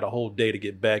Thailand. I got a whole day to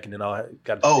get back, and then I'll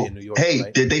got to stay in New York. Hey,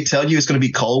 tonight. did they tell you it's going to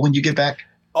be cold when you get back?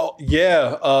 Oh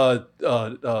yeah,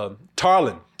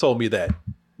 Tarlin told me that.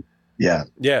 Yeah.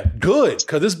 Yeah, good,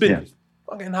 because it's been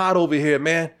fucking hot over here,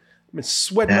 man. I've been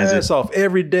sweating my ass off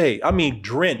every day. I mean,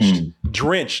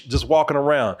 drenched, just walking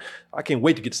around. I can't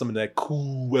wait to get some of that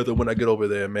cool weather when I get over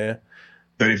there, man.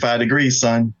 35 degrees,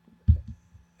 son.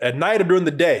 At night or during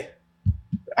the day?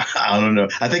 I don't know.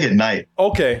 I think at night.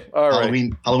 Okay, all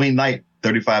right. Halloween night,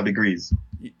 35 degrees.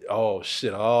 Oh,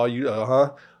 shit.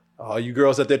 Oh, all you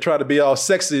girls out there trying to be all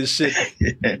sexy and shit.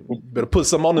 Better put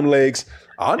some on them legs.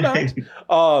 I'm not.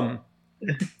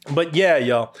 But yeah,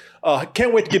 y'all.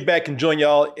 Can't wait to get back and join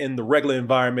y'all in the regular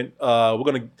environment. We're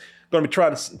gonna be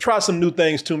trying to try some new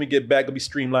things too when we get back. We'll be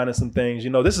streamlining some things.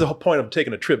 You know, this is the whole point of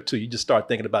taking a trip too. You just start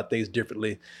thinking about things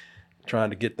differently,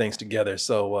 trying to get things together.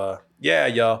 So yeah,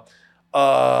 y'all.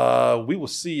 We will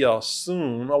see y'all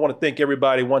soon. I want to thank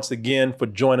everybody once again for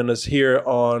joining us here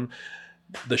on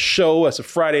the show. It's a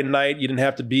Friday night. You didn't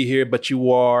have to be here, but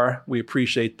you are. We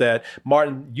appreciate that.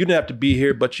 Martin, you didn't have to be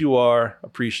here, but you are.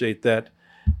 Appreciate that.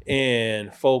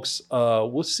 And folks,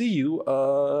 we'll see you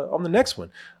on the next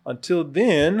one. Until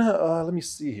then, let me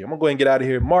see here. I'm going to go ahead and get out of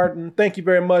here. Martin, thank you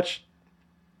very much.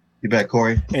 You back,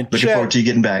 Corey? And looking forward to you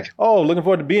getting back. Oh, looking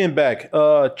forward to being back.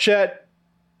 Chat,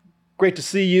 great to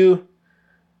see you.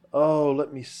 Oh,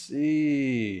 let me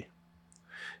see.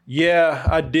 Yeah,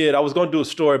 I did. I was going to do a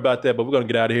story about that, but we're going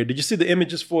to get out of here. Did you see the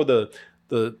images for the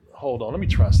hold on, let me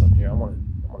try something here. I want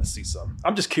to see something.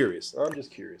 I'm just curious.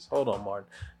 Hold on, Martin.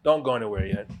 Don't go anywhere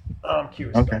yet. I'm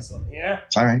curious about something. Yeah?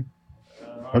 All right.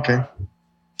 Okay.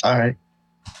 All right.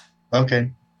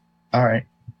 Okay. All right.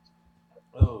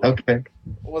 Oh. Okay.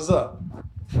 What's up?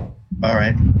 All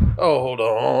right. Oh, hold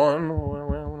on.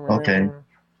 Okay.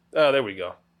 Oh, there we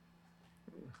go.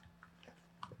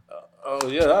 Oh,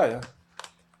 yeah.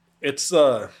 It's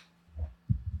getting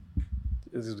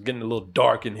a little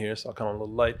dark in here, so I'll come on a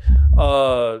little light.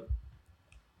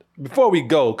 Before we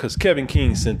go, because Kevin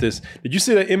King sent this, did you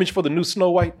see that image for the new Snow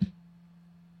White?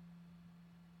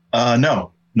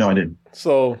 No, I didn't.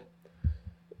 So,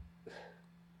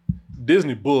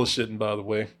 Disney bullshitting, by the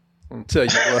way. I'm gonna tell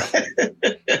you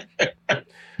what.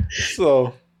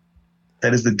 So,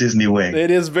 that is the Disney way. It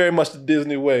is very much the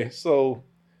Disney way. So,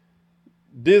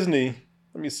 Disney.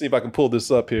 Let me see if I can pull this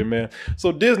up here, man.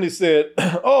 So Disney said,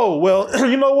 "Oh well,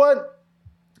 you know what?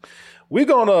 We're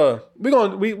gonna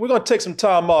take some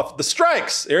time off. The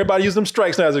strikes. Everybody use them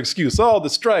strikes now as an excuse. Oh, the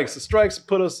strikes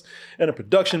put us in a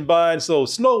production bind. So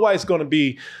Snow White's gonna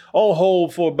be on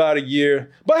hold for about a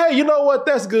year. But hey, you know what?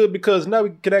 That's good because now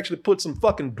we can actually put some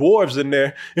fucking dwarves in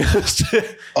there.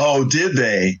 Oh, did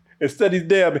they? Instead these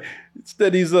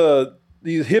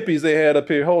hippies they had up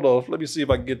here. Hold on, let me see if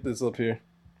I can get this up here."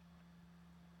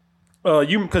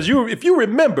 If you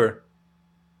remember,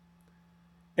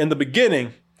 in the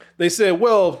beginning, they said,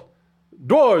 "Well,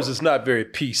 dwarves is not very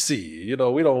PC. You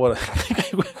know, we don't want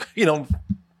to.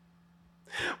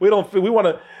 we want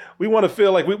to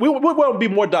feel like we want to be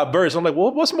more diverse." I'm like,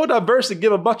 well, what's more diverse than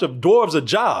give a bunch of dwarves a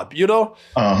job? You know?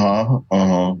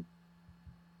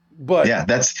 But yeah,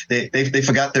 that's they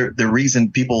forgot the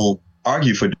reason people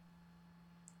argue for.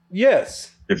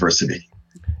 Yes. Diversity.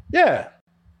 Yeah.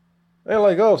 They're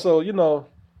like, oh, so, you know,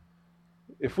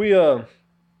 if we don't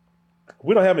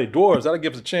have any dwarves, that'll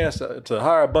give us a chance to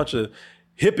hire a bunch of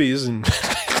hippies and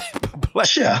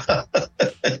black. Yeah.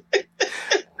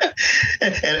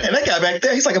 and that guy back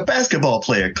there, he's like a basketball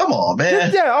player. Come on,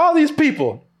 man. Yeah, all these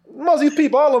people. Most of these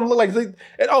people, all of them look like they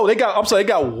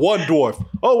got one dwarf.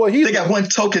 Oh, well, they got one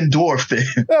token dwarf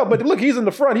there. Yeah, but look, he's in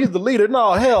the front. He's the leader.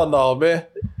 No, hell no, man.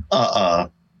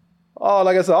 Oh,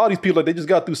 like I said, all these people, they just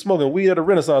got through smoking weed at a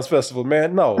Renaissance festival,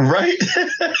 man. No. Right?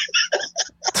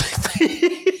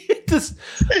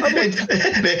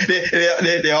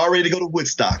 They're all ready to go to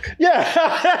Woodstock.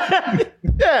 Yeah.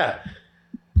 Yeah.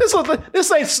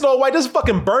 This ain't Snow White. This is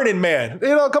fucking Burning Man. You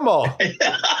know, come on.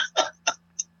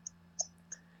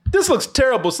 This looks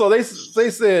terrible. So they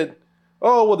said,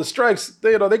 oh, well, the strikes,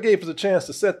 they gave us a chance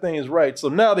to set things right. So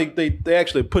now they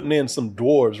actually putting in some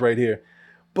dwarves right here.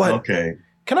 But okay.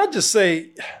 Can I just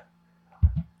say,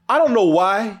 I don't know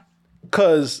why,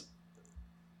 because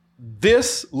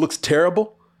this looks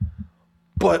terrible,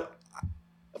 but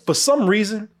for some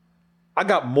reason, I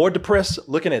got more depressed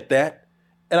looking at that.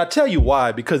 And I tell you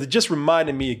why, because it just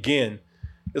reminded me again,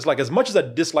 it's like as much as I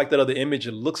dislike that other image,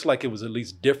 it looks like it was at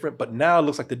least different, but now it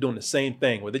looks like they're doing the same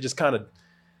thing where they just kind of,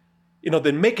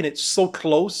 they're making it so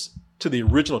close to the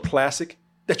original classic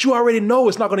that you already know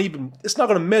it's not going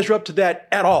to measure up to that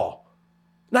at all.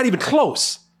 Not even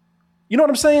close. You know what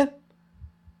I'm saying?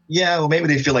 Yeah, well, maybe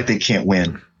they feel like they can't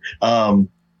win.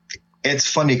 It's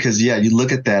funny because, yeah, you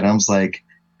look at that and I was like,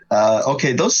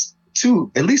 okay, those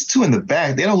two, at least two in the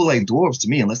back, they don't look like dwarves to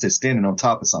me unless they're standing on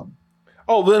top of something.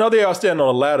 Oh, then they are standing on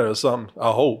a ladder or something,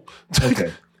 I hope.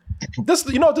 Okay. This,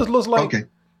 you know what this looks like? Okay.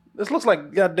 This looks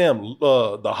like goddamn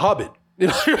The Hobbit.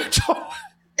 It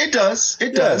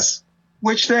does.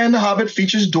 Which then The Hobbit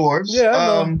features dwarves. Yeah,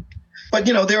 I know. But,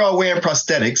 they're all wearing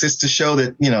prosthetics. It's to show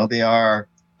that, they are,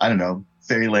 I don't know,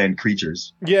 fairyland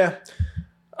creatures. Yeah.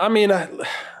 I mean,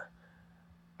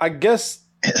 I guess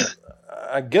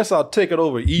I'll take it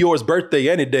over Eeyore's birthday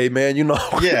any day, man.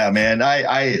 Yeah, man.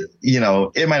 I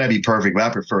it might not be perfect, but I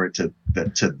prefer it to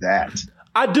that.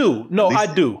 I do. No,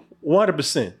 I do.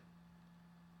 100%.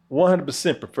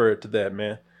 100% prefer it to that,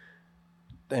 man.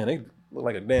 Damn, they look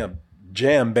like a damn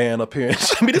jam band up here.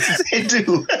 I mean, they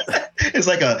do. It's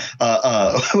like a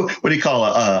what do you call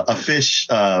a fish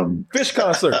fish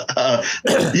concert?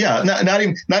 Yeah, not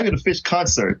even a fish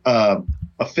concert. A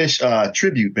fish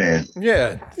tribute band.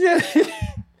 Yeah.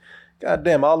 God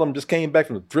damn, all of them just came back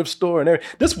from the thrift store and everything.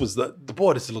 This was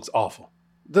this looks awful.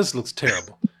 This looks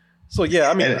terrible. So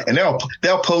yeah, I mean, and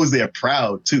they'll pose there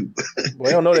proud too. Well,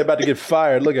 they don't know they're about to get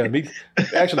fired. Look at him. He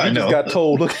just got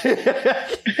told. Look.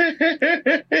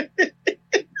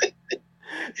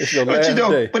 It's your last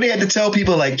day. But they had to tell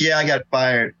people like, yeah, I got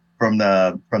fired from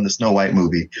the Snow White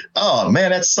movie. Oh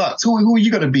man, that sucks. Who are you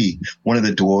gonna be? One of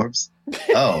the dwarves?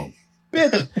 Oh,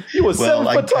 bitch, you were 7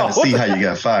 foot tall. I can see how you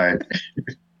got fired.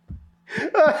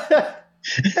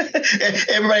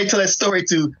 Everybody tell that story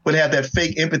to would have that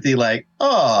fake empathy, like,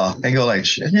 oh, and go like,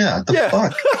 yeah, the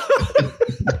fuck.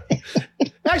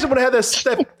 Actually, would have had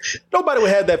that. Nobody would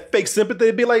have that fake sympathy.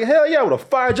 They'd be like, hell yeah, I would have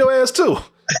fired your ass too.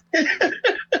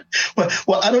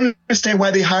 Well, I don't understand why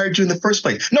they hired you in the first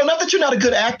place. No, not that you're not a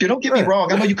good actor. Don't get me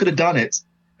wrong. I know you could have done it.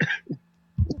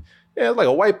 Yeah, it's like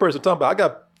a white person talking about, I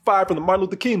got fired from the Martin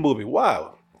Luther King movie.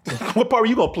 Wow. What part were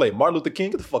you gonna play? Martin Luther King?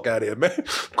 Get the fuck out of here, man.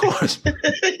 Of course.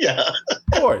 Yeah.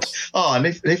 Of course. Oh, and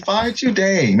they fired you?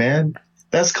 Dang, man.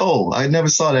 That's cold. I never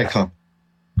saw that come.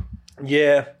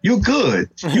 Yeah. You're good.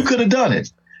 You could have done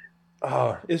it.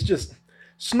 It's just,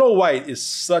 Snow White is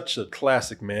such a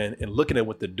classic, man. And looking at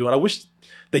what they're doing, I wish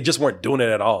they just weren't doing it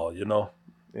at all,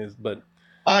 But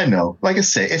I know. Like I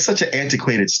said, it's such an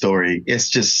antiquated story. It's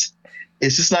just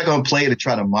not going to play to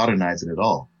try to modernize it at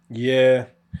all. Yeah.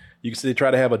 You can see they try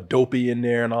to have a dopey in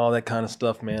there and all that kind of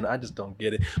stuff, man. I just don't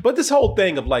get it. But this whole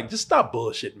thing of like, just stop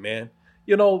bullshitting, man.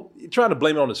 You're trying to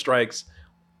blame it on the strikes.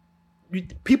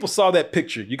 People saw that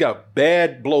picture. You got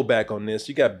bad blowback on this.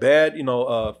 You got bad,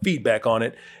 feedback on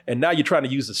it. And now you're trying to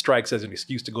use the strikes as an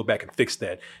excuse to go back and fix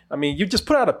that. I mean, you just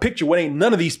put out a picture where ain't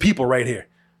none of these people right here.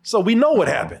 So we know what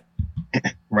happened.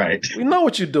 Right. We know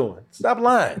what you're doing. Stop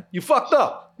lying. You fucked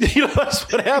up.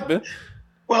 That's what happened.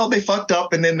 Well, they fucked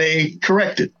up and then they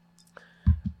corrected.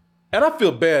 And I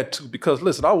feel bad too because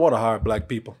listen, I want to hire black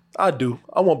people. I do.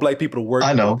 I want black people to work.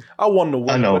 I know. I want them to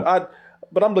work. I know.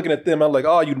 But I'm looking at them. I'm like,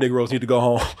 oh, you Negroes need to go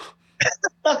home.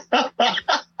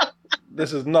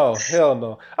 This is hell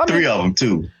no. I mean, 3 of them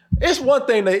too. It's one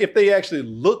thing that if they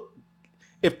actually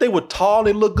if they were tall,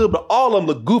 they look good, but all of them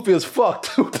look goofy as fuck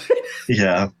too.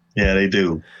 Yeah, they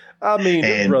do. I mean,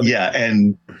 there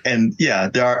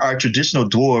are our traditional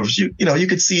dwarves. You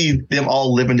could see them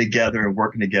all living together and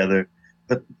working together.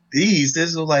 But This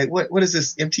is like, what is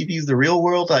this? MTV's The Real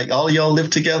World? Like all of y'all live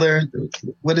together?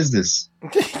 What is this?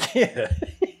 Yeah.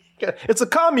 It's a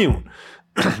commune.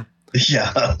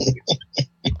 Yeah.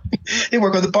 They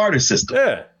work on the barter system.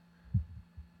 Yeah.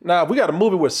 Now, we got a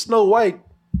movie with Snow White.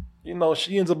 You know,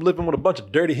 she ends up living with a bunch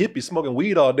of dirty hippies smoking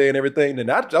weed all day and everything.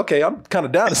 And I'm kind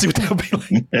of down to see what they'll be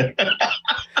like.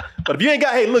 But if you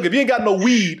ain't got no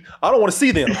weed, I don't want to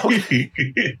see them. Okay?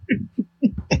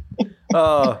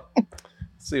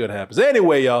 See what happens.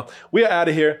 Anyway, y'all, we are out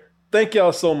of here. Thank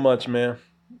y'all so much, man.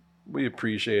 We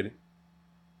appreciate it.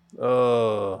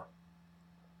 Let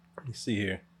me see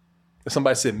here.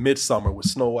 Somebody said Midsummer with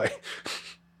Snow White.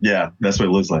 Yeah, that's what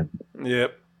it looks like.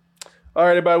 Yep. All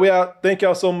right, everybody, we out. Thank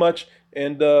y'all so much.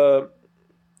 And I'll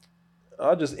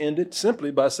just end it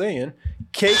simply by saying,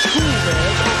 KCoolmans.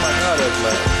 Oh my God, that's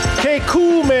loud.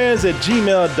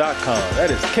 KCoolmans@gmail.com.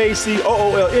 That is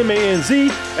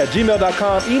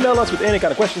KCOOLMANZ@gmail.com. Email us with any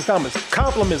kind of questions, comments,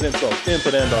 compliments, insults,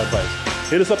 input, and advice.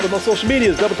 Hit us up on social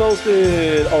medias, Double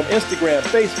Toasted on Instagram,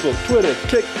 Facebook, Twitter,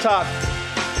 TikTok,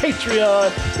 Patreon.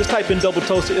 Just type in Double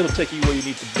Toasted. It'll take you where you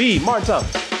need to be. Martin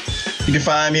Thomas. You can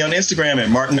find me on Instagram at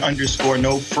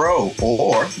Martin_NoFro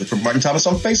or look for Martin Thomas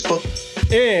on Facebook.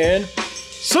 And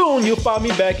soon you'll find me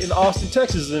back in Austin,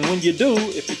 Texas. And when you do,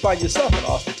 if you find yourself in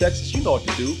Austin, Texas, you know what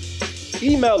to do.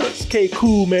 Email us,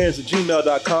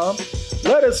 kcoolmans@gmail.com.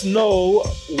 Let us know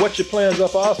what your plans are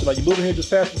for Austin. Are you moving here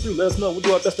just passing through? Let us know. We'll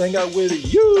do our best to hang out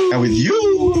with you. And with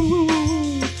you.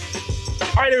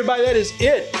 All right, everybody, that is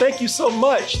it. Thank you so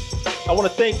much. I want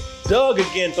to thank Doug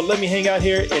again for letting me hang out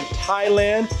here in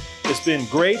Thailand. It's been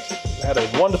great. I had a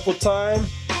wonderful time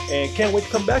and can't wait to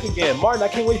come back again. Martin, I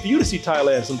can't wait for you to see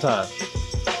Thailand sometime.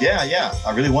 Yeah.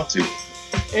 I really want to.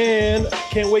 And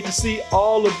can't wait to see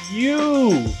all of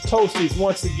you Toasties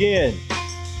once again.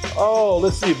 Oh,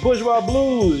 let's see. Bourgeois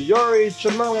Blues, Yuri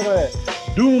Chamberlain,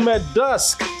 Doom at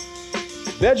Dusk,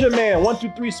 Vegeman,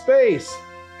 123 Space,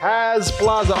 Haz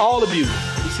Plaza, all of you.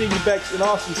 We'll see you back in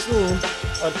Austin soon.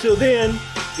 Until then,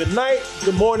 good night,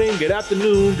 good morning, good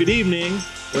afternoon, good evening.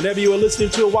 Whenever you are listening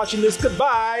to or watching this,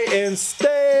 goodbye and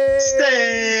stay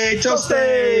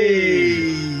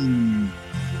toasty.